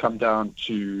come down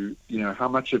to how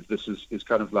much of this is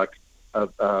kind of like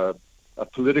a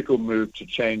political move to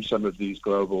change some of these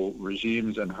global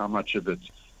regimes, and how much of it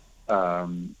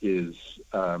is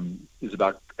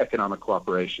about economic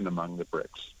cooperation among the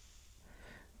BRICS.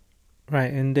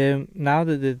 Right, and now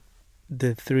that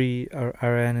the three,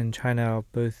 Iran and China, are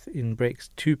both in BRICS,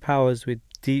 two powers with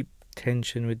deep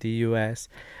tension with the US,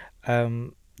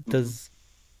 does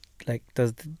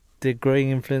the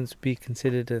growing influence be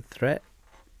considered a threat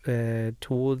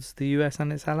towards the US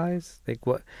and its allies? Like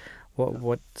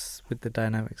what's with the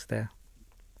dynamics there?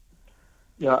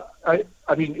 Yeah, I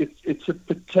mean it's a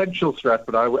potential threat,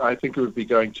 but I think it would be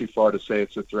going too far to say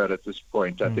it's a threat at this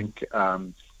point. I think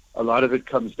a lot of it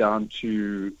comes down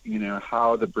to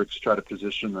how the BRICS try to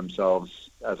position themselves,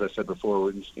 as I said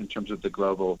before, in terms of the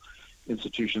global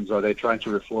institutions. Are they trying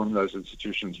to reform those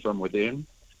institutions from within?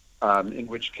 In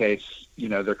which case,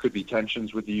 there could be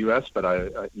tensions with the U.S., but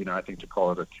I think to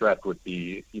call it a threat would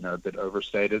be, a bit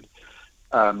overstated.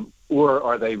 Or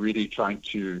are they really trying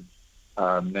to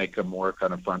make a more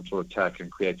kind of frontal attack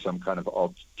and create some kind of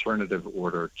alternative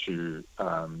order to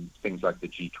things like the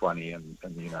G20 and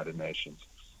the United Nations?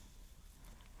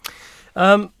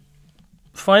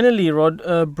 Finally, Rod,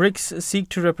 BRICS seek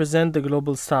to represent the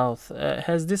global South.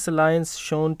 Has this alliance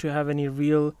shown to have any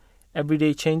real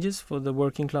everyday changes for the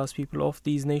working class people of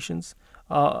these nations?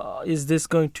 Is this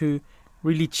going to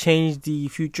really change the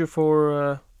future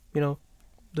for the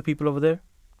people over there?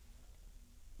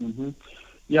 Mm-hmm.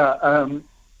 Yeah.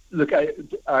 Look,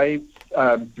 I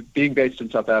being based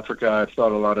in South Africa, I've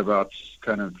thought a lot about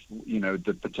kind of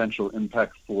the potential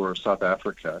impact for South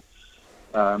Africa.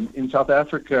 In South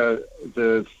Africa,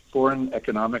 the foreign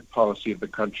economic policy of the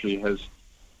country has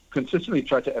consistently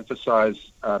tried to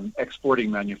emphasize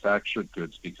exporting manufactured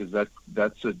goods, because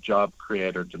that's a job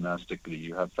creator domestically.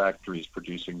 You have factories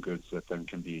producing goods that then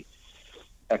can be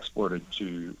exported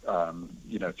to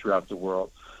throughout the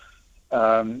world.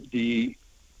 The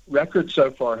record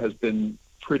so far has been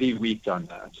pretty weak on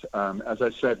that. As I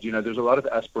said, there's a lot of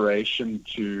aspiration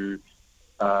to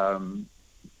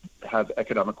have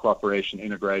economic cooperation,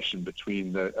 integration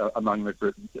between among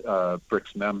the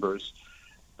BRICS members.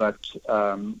 But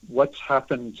what's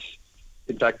happened,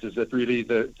 in fact, is that really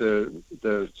the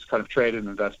kind of trade and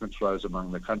investment flows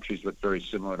among the countries look very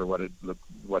similar to what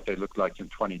they looked like in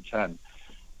 2010.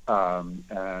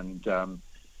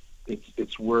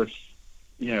 It's worth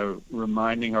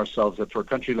reminding ourselves that for a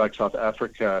country like South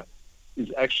Africa is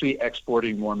actually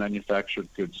exporting more manufactured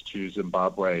goods to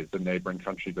Zimbabwe, the neighboring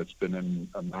country that's been in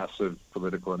a massive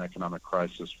political and economic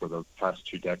crisis for the past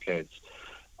 2 decades.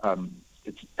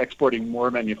 It's exporting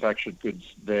more manufactured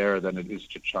goods there than it is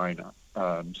to China.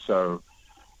 So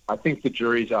I think the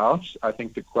jury's out. I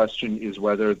think the question is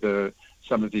whether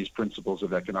some of these principles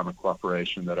of economic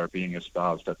cooperation that are being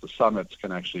espoused at the summits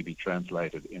can actually be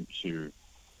translated into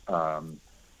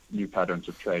new patterns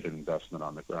of trade and investment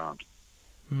on the ground.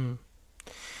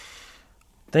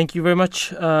 Thank you very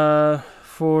much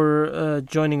for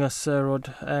joining us,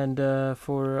 Rod, and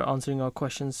for answering our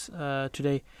questions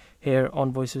today here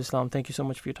on Voice of Islam. Thank you so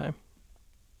much for your time.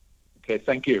 Okay,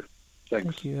 thank you. Thanks.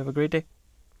 Thank you. Have a great day.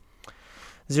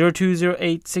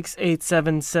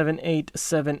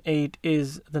 0208-687-7878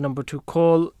 is the number to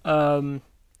call.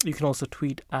 You can also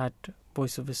tweet at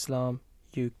Voice of Islam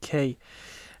UK.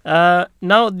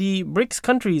 Now, the BRICS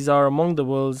countries are among the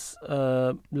world's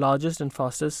largest and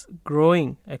fastest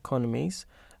growing economies,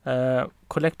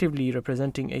 collectively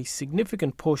representing a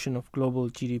significant portion of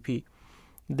global GDP.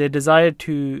 their desire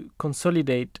to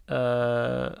consolidate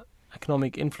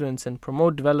economic influence and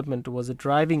promote development was a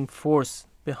driving force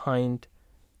behind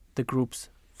the group's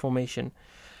formation.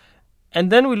 And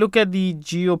then we look at the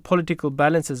geopolitical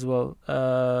balance as well.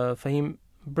 Faheen,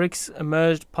 BRICS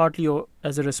emerged partly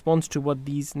as a response to what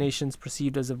these nations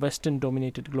perceived as a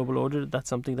Western-dominated global order. That's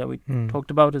something that we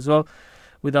talked about as well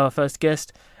with our first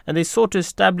guest. And they sought to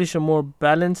establish a more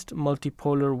balanced,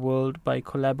 multipolar world by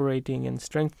collaborating and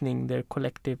strengthening their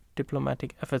collective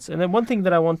diplomatic efforts. And then one thing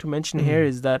that I want to mention here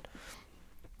is that,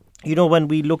 when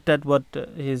we looked at what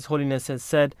His Holiness has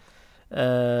said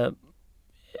about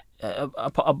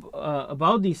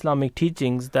the Islamic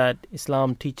teachings, that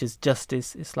Islam teaches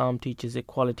justice, Islam teaches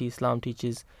equality, Islam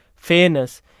teaches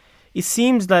fairness, it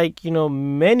seems like,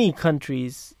 many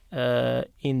countries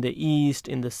in the East,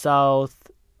 in the South,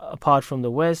 apart from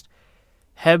the West,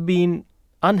 have been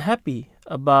unhappy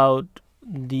about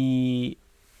the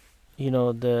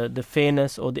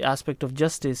fairness or the aspect of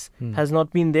justice has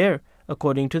not been there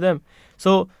according to them.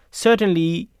 So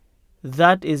certainly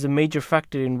that is a major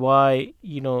factor in why,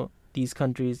 these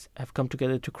countries have come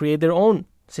together to create their own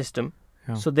system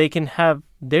so they can have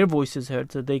their voices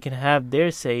heard, so they can have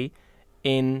their say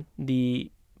in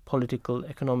the political,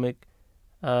 economic,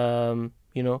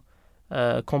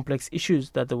 complex issues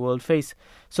that the world face.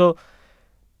 So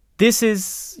this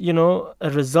is, a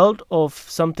result of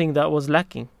something that was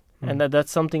lacking. And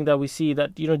that's something that we see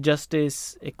that,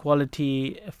 justice,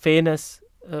 equality, fairness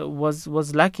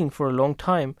was lacking for a long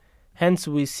time. Hence,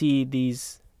 we see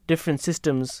these different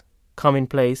systems come in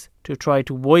place to try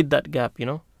to void that gap,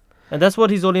 And that's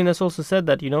what His Holiness also said,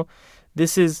 that,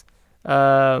 this is,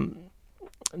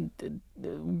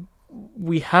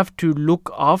 we have to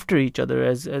look after each other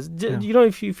as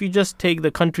if you just take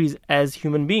the countries as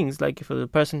human beings, like if a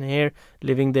person here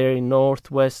living there in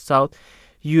North, West, South,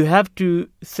 you have to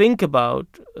think about,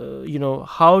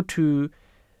 how to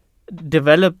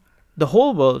develop the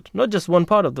whole world, not just one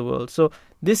part of the world. So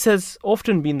this has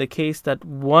often been the case that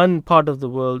one part of the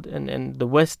world, and the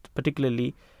West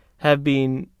particularly, have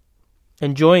been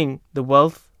enjoying the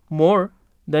wealth more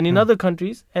than in other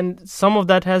countries. And some of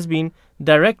that has been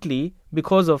directly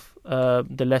because of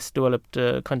the less developed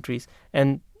countries.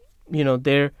 And,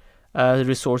 their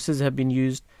resources have been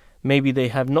used. Maybe they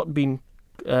have not been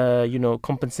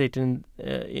compensated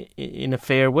in a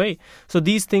fair way. So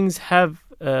these things have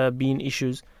been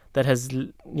issues that has,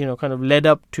 kind of led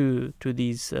up to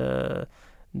these times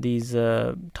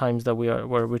that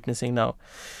we're witnessing now.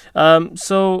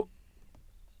 So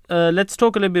let's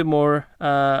talk a little bit more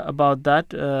about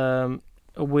that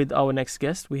with our next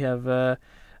guest. We have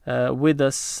with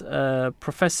us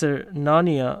Professor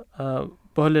Narnia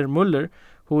Bohler-Muller,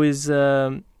 who is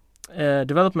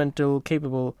developmental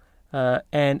capable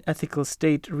and ethical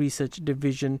state research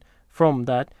division from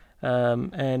that.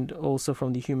 And also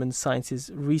from the Human Sciences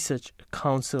Research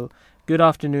Council. Good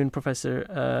afternoon, Professor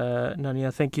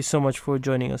Narnia. Thank you so much for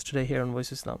joining us today here on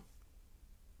Voice Islam.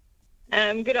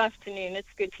 Good afternoon.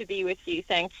 It's good to be with you.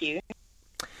 Thank you.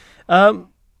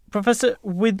 Professor,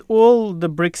 with all the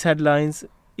BRICS headlines,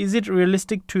 is it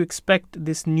realistic to expect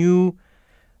this new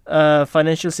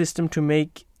financial system to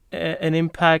make an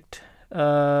impact,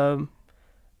 and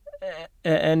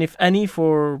if any,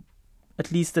 for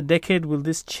at least a decade? Will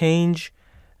this change,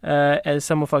 as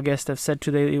some of our guests have said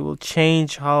today, it will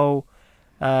change how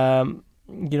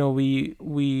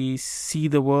we see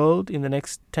the world in the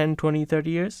next 10, 20, 30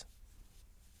 years?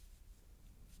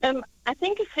 I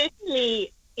think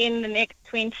certainly in the next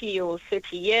 20 or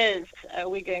 30 years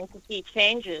we're going to see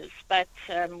changes, but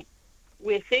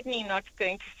we're certainly not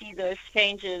going to see those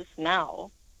changes now.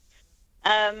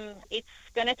 It's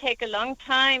going to take a long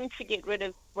time to get rid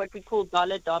of what we call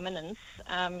dollar dominance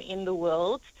in the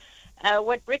world.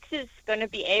 What BRICS is going to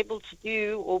be able to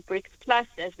do, or BRICS Plus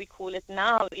as we call it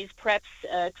now, is perhaps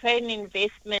trade and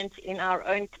investment in our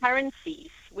own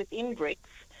currencies within BRICS.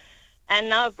 And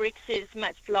now BRICS is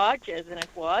much larger than it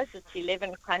was. It's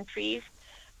 11 countries.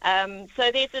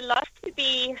 So there's a lot to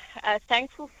be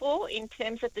thankful for in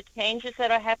terms of the changes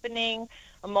that are happening,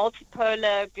 a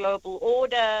multipolar global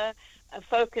order, a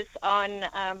focus on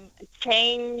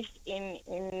change in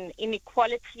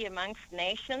inequality amongst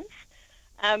nations.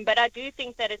 But I do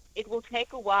think that it will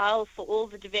take a while for all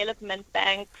the development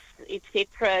banks,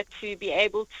 etc., to be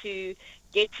able to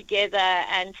get together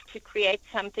and to create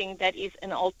something that is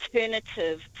an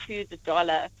alternative to the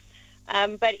dollar.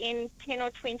 But in 10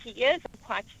 or 20 years, I'm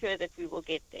quite sure that we will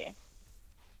get there.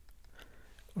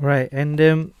 Right.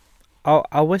 And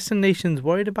are Western nations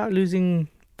worried about losing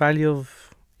value of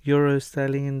euro,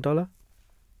 sterling and dollar?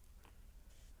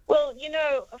 Well,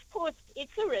 of course,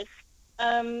 it's a risk.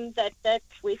 that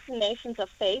Western nations are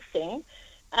facing.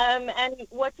 And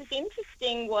what was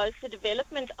interesting was the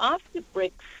development after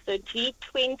BRICS, the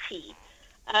G20,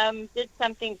 did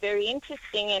something very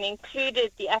interesting and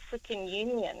included the African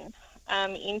Union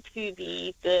into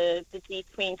the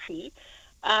G20,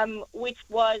 which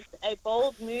was a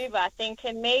bold move, I think,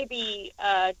 and maybe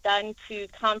done to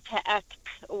counteract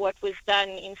what was done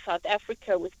in South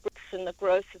Africa with BRICS and the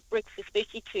growth of BRICS,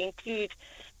 especially to include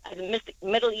the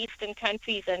Middle Eastern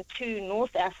countries and 2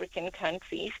 North African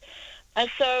countries.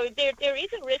 So there is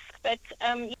a risk, but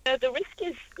the risk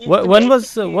is when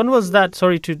was that?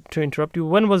 Sorry to interrupt you.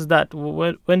 When was that?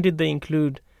 When did they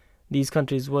include these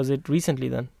countries? Was it recently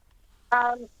then?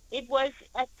 It was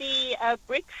at the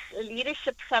BRICS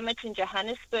Leadership Summit in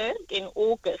Johannesburg in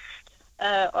August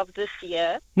of this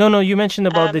year. No, you mentioned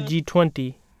about the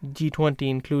G20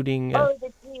 including...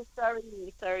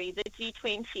 Sorry, the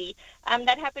G20.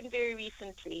 That happened very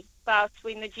recently, about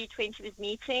when the G20 was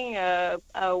meeting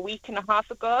a week and a half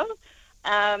ago.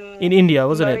 In India,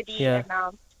 wasn't Modi it?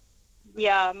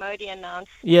 Yeah. Modi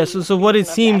announced. Yeah, so what it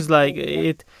seems like,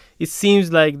 it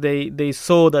seems like they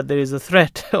saw that there is a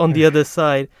threat on the other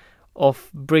side of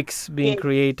BRICS being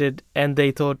created, and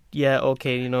they thought,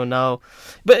 now.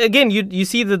 But again, you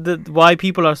see that why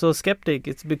people are so skeptic.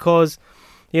 It's because,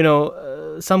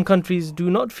 some countries do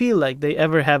not feel like they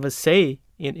ever have a say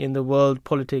in the world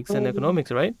politics and economics,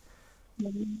 right?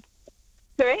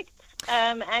 Correct.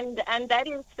 And that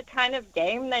is the kind of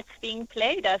game that's being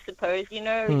played, I suppose.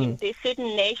 There's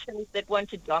certain nations that want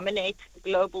to dominate the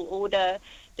global order.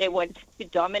 They want to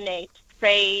dominate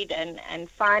trade and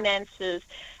finances.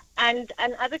 And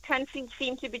other countries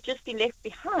seem to be left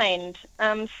behind.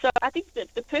 So I think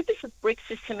that the purpose of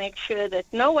BRICS is to make sure that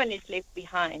no one is left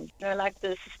behind. Like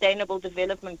the Sustainable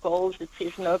Development Goals, it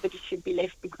says nobody should be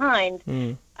left behind.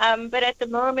 But at the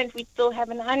moment, we still have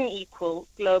an unequal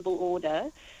global order.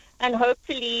 And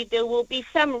hopefully there will be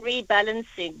some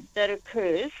rebalancing that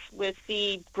occurs with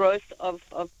the growth of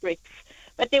BRICS.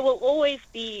 But there will always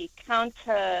be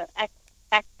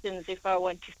actions, if I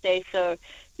want to say so,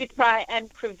 to try and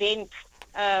prevent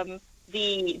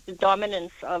the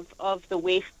dominance of the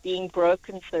West being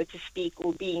broken, so to speak,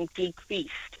 or being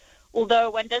decreased.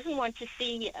 Although one doesn't want to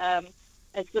see a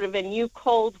sort of a new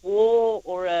Cold War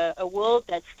or a world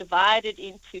that's divided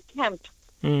into camps.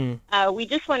 We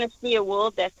just want to see a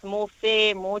world that's more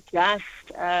fair, more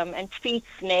just, and treats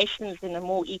nations in a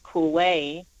more equal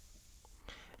way.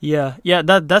 Yeah,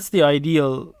 that's the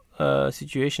ideal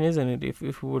situation, isn't it?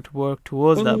 If we were to work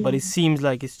towards that, but it seems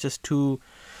like it's just two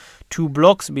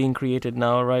blocks being created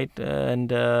now, right?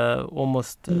 And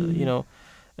almost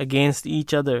against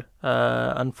each other,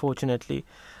 unfortunately.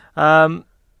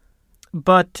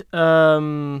 But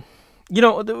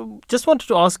just wanted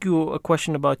to ask you a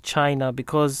question about China,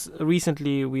 because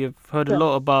recently we have heard a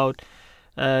lot about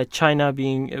China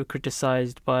being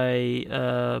criticized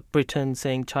by Britain,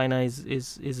 saying China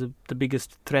is the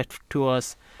biggest threat to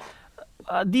us.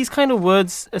 These kind of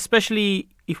words, especially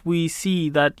if we see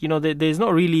that there's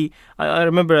not really. I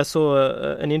remember I saw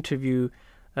an interview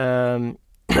done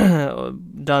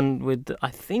with, I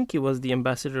think it was the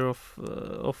ambassador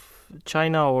of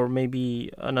China, or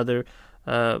maybe another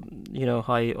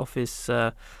high office,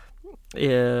 a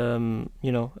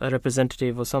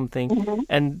representative or something.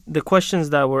 And the questions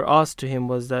that were asked to him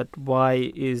was that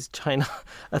why is China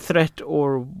a threat,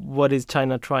 or why is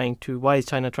China trying to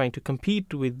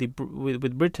compete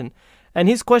with Britain? And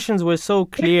his questions were so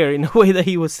clear in a way that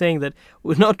he was saying that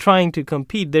we're not trying to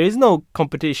compete. There is no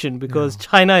competition, because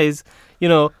China is,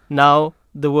 now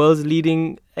the world's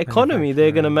leading economy.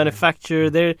 They're going to manufacture.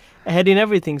 They're ahead in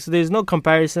everything. So there's no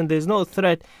comparison. There's no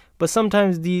threat. But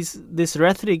sometimes this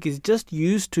rhetoric is just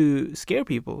used to scare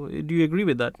people. Do you agree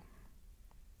with that?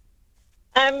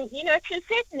 To a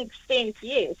certain extent,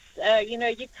 yes.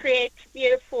 You create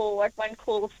fear for what one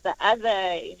calls the other,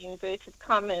 in inverted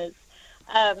commas.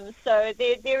 So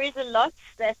there is a lot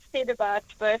that's said about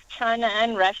both China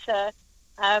and Russia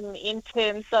in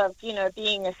terms of,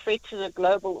 being a threat to the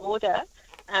global order.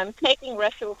 Taking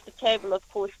Russia off the table, of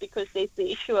course, because there's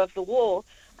the issue of the war.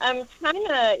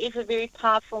 China is a very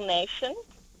powerful nation,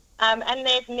 and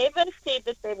they've never said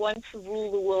that they want to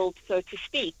rule the world, so to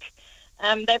speak.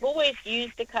 They've always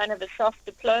used a kind of a soft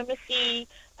diplomacy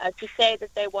to say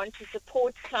that they want to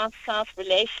support South-South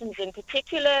relations in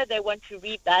particular. They want to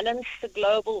rebalance the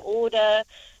global order.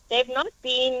 They've not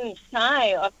been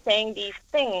shy of saying these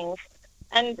things.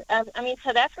 And,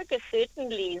 South Africa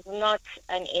certainly is not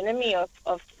an enemy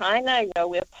of China.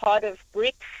 We're part of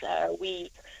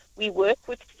BRICS. We work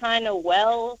with China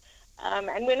well,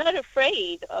 and we're not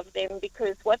afraid of them,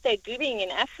 because what they're doing in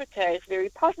Africa is very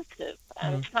positive.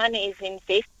 China is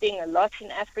investing a lot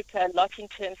in Africa, a lot in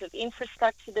terms of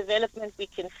infrastructure development. We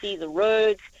can see the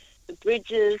roads, the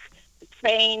bridges, the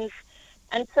trains.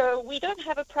 And so we don't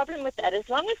have a problem with that. As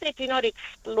long as they do not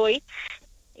exploit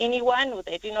anyone or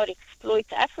they do not exploit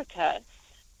Africa,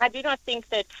 I do not think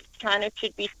that China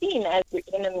should be seen as the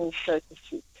enemy, so to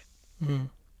speak.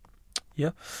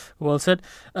 Yeah, well said.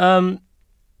 And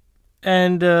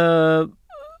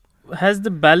has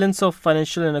the balance of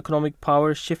financial and economic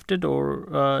power shifted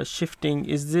or shifting?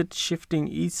 Is it shifting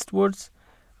eastwards?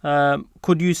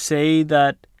 Could you say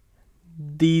that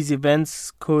these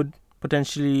events could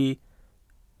potentially,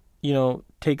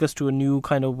 take us to a new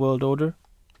kind of world order?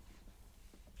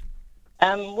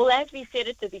 Well, as we said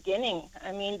at the beginning,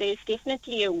 I mean, there's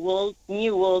definitely a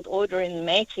new world order in the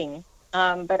making,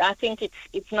 but I think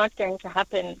it's not going to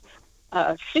happen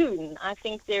soon. I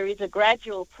think there is a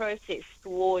gradual process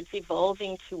towards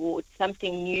evolving towards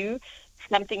something new,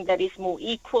 something that is more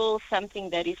equal,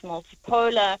 something that is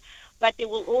multipolar, but there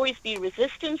will always be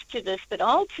resistance to this,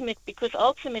 because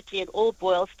ultimately it all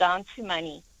boils down to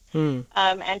money.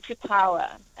 And to power.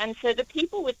 And so the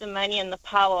people with the money and the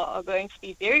power are going to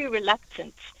be very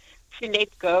reluctant to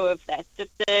let go of that.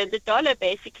 The dollar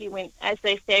basically, as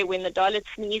they say, when the dollar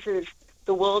sneezes,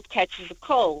 the world catches a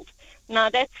cold. Now,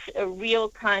 that's a real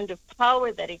kind of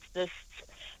power that exists.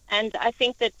 And I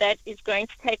think that is going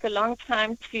to take a long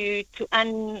time to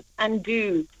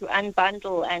undo, to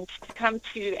unbundle, and to come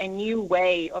to a new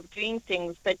way of doing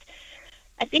things. But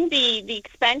I think the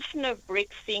expansion of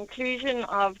BRICS, the inclusion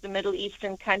of the Middle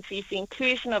Eastern countries, the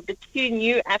inclusion of the two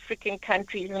new African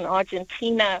countries in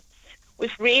Argentina was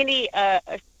really a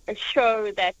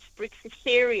show that BRICS is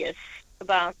serious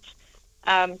about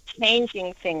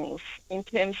changing things in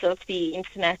terms of the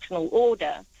international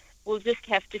order. We'll just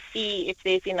have to see if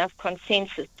there's enough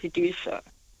consensus to do so.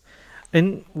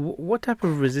 And what type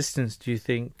of resistance do you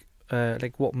think,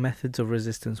 what methods of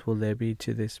resistance will there be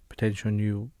to this potential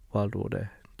new world order?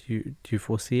 Do you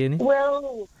foresee any?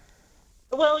 Well,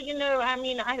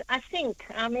 I think,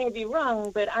 I may be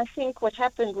wrong, but I think what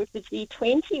happened with the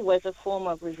G20 was a form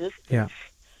of resistance. Yeah.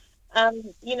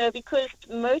 Because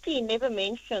Modi never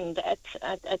mentioned at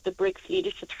the BRICS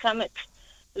Leadership Summit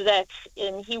that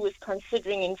he was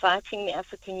considering inviting the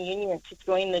African Union to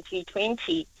join the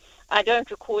G20. I don't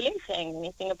recall him saying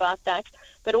anything about that,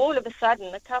 but all of a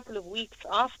sudden, a couple of weeks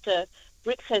after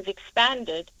BRICS has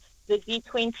expanded, the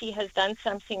G20 has done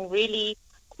something really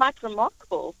quite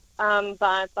remarkable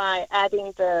by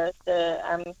adding the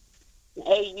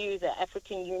AU, the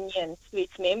African Union, to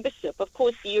its membership. Of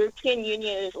course, the European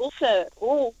Union is also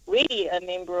already a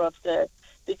member of the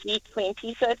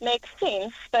G20, so it makes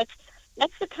sense. But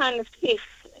that's the kind of test,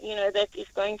 that is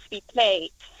going to be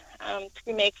played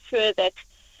to make sure that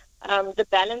the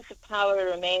balance of power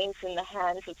remains in the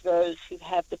hands of those who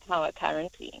have the power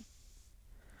currently.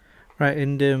 Right,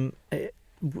 and do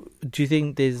you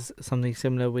think there's something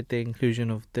similar with the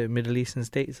inclusion of the Middle Eastern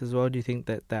states as well? Do you think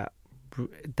that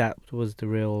was the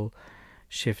real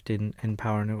shift in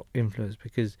power and influence?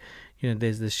 Because,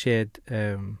 there's the shared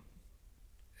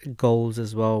goals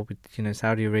as well with,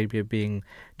 Saudi Arabia being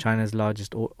China's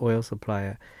largest oil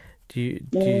supplier. Do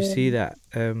you see that,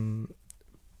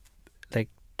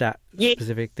 that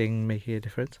specific thing making a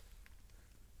difference?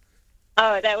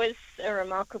 Oh, that was a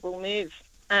remarkable move.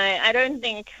 I don't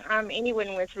think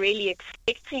anyone was really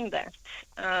expecting that.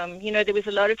 There was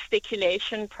a lot of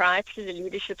speculation prior to the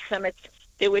Leadership Summit.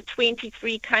 There were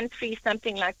 23 countries,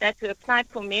 something like that, who applied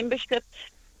for membership.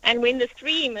 And when the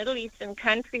three Middle Eastern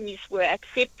countries were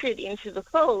accepted into the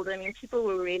fold, people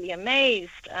were really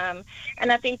amazed.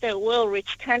 And I think they're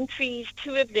well-rich countries.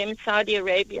 Two of them, Saudi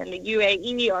Arabia and the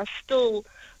UAE, are still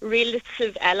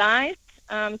relative allies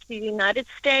to the United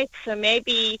States. So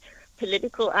maybe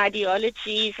political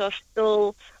ideologies are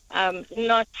still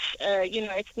not,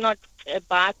 it's not a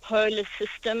bipolar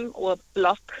system or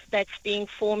bloc that's being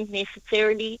formed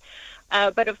necessarily.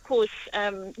 But of course,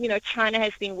 China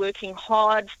has been working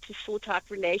hard to sort out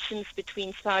relations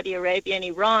between Saudi Arabia and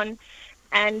Iran,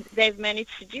 and they've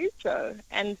managed to do so.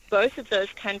 And both of those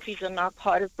countries are now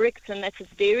part of BRICS, and that's a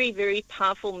very, very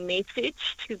powerful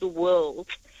message to the world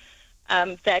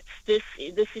that this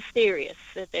is serious,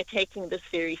 that they're taking this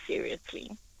very seriously.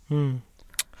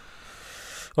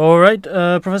 All right,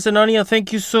 Professor Narnia,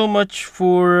 thank you so much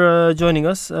for joining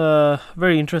us.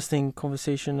 Very interesting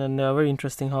conversation, and very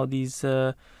interesting how these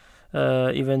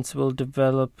events will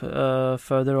develop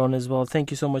further on as well.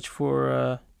 Thank you so much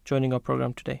for joining our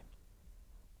program today.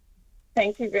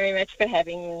 Thank you very much for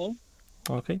having me.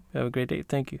 Okay, have a great day.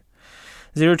 Thank you.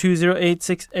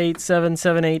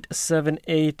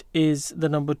 020868777878 is the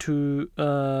number to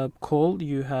call.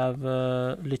 You have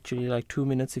literally like 2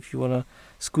 minutes. If you want to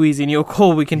squeeze in your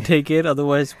call, we can take it.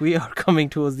 Otherwise, we are coming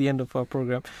towards the end of our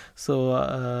program.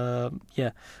 So,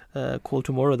 call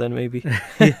tomorrow then maybe.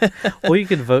 Or you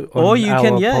can vote on or you our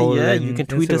can, poll you can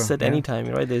tweet Instagram, us at any time,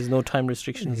 right? There's no time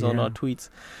restrictions on our tweets.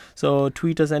 So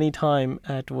tweet us anytime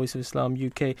at Voice of Islam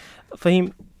UK.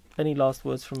 Faheen, any last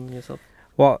words from yourself?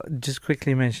 Well, just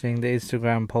quickly mentioning the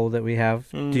Instagram poll that we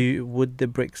have. Would the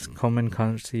BRICS common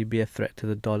currency be a threat to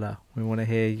the dollar? We want to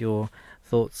hear your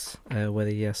thoughts, whether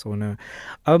yes or no.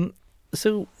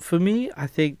 So for me, I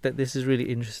think that this is really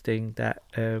interesting that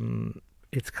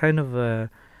it's kind of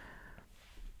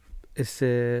it's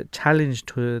a challenge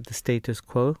to the status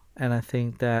quo. And I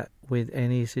think that with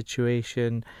any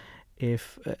situation,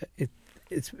 if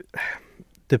it's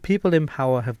the people in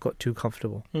power have got too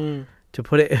comfortable, to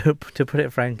put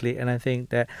it frankly, and I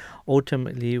think that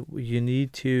ultimately you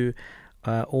need to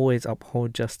always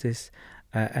uphold justice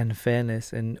and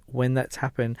fairness. And when that's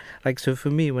happened, like, so for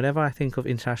me, whenever I think of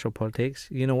international politics,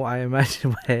 you know what I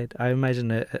imagine in my head? I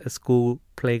imagine a school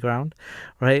playground,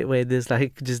 right, where there's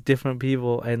like just different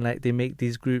people and like they make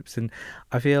these groups, and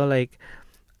I feel like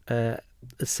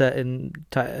certain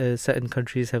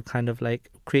countries have kind of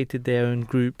like created their own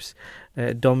groups,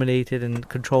 dominated and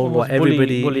controlled almost what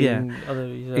everybody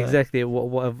exactly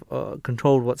what have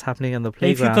controlled what's happening on the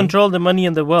playground. If you control the money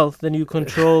and the wealth, then you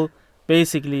control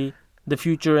basically the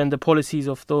future and the policies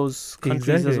of those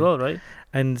countries as well, right?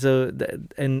 And so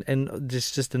and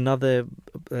just another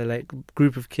like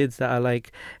group of kids that are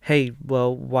like, hey,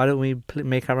 well, why don't we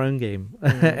make our own game?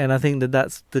 And I think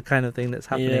that's the kind of thing that's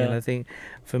happening. And I think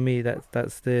for me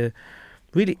that's the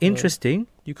really interesting.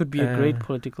 You could be a great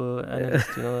political analyst,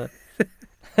 you know.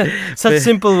 Such a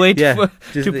simple way to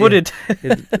put it.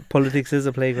 Politics is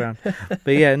a playground.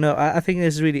 But yeah, no, I think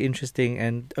it's really interesting,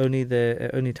 and only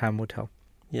time will tell.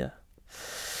 Yeah.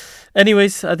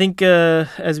 Anyways, I think,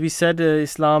 as we said,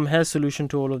 Islam has solution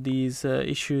to all of these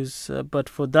issues, but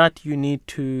for that you need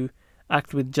to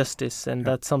act with justice, and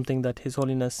that's something that His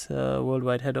Holiness,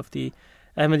 worldwide head of the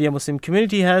Ahmadiyya Muslim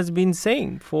community, has been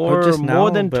saying for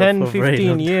more than 10,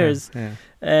 15 years,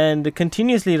 and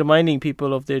continuously reminding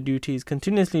people of their duties,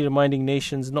 continuously reminding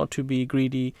nations not to be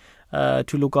greedy,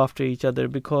 to look after each other,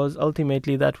 because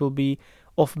ultimately that will be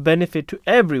of benefit to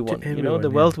everyone. You know, the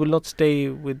wealth will not stay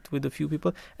with a few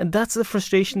people, and that's the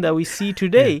frustration that we see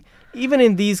today. Even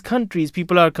in these countries,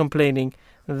 people are complaining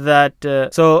that.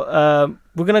 So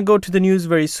we're gonna go to the news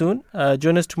very soon.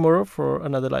 Join us tomorrow for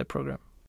another live program.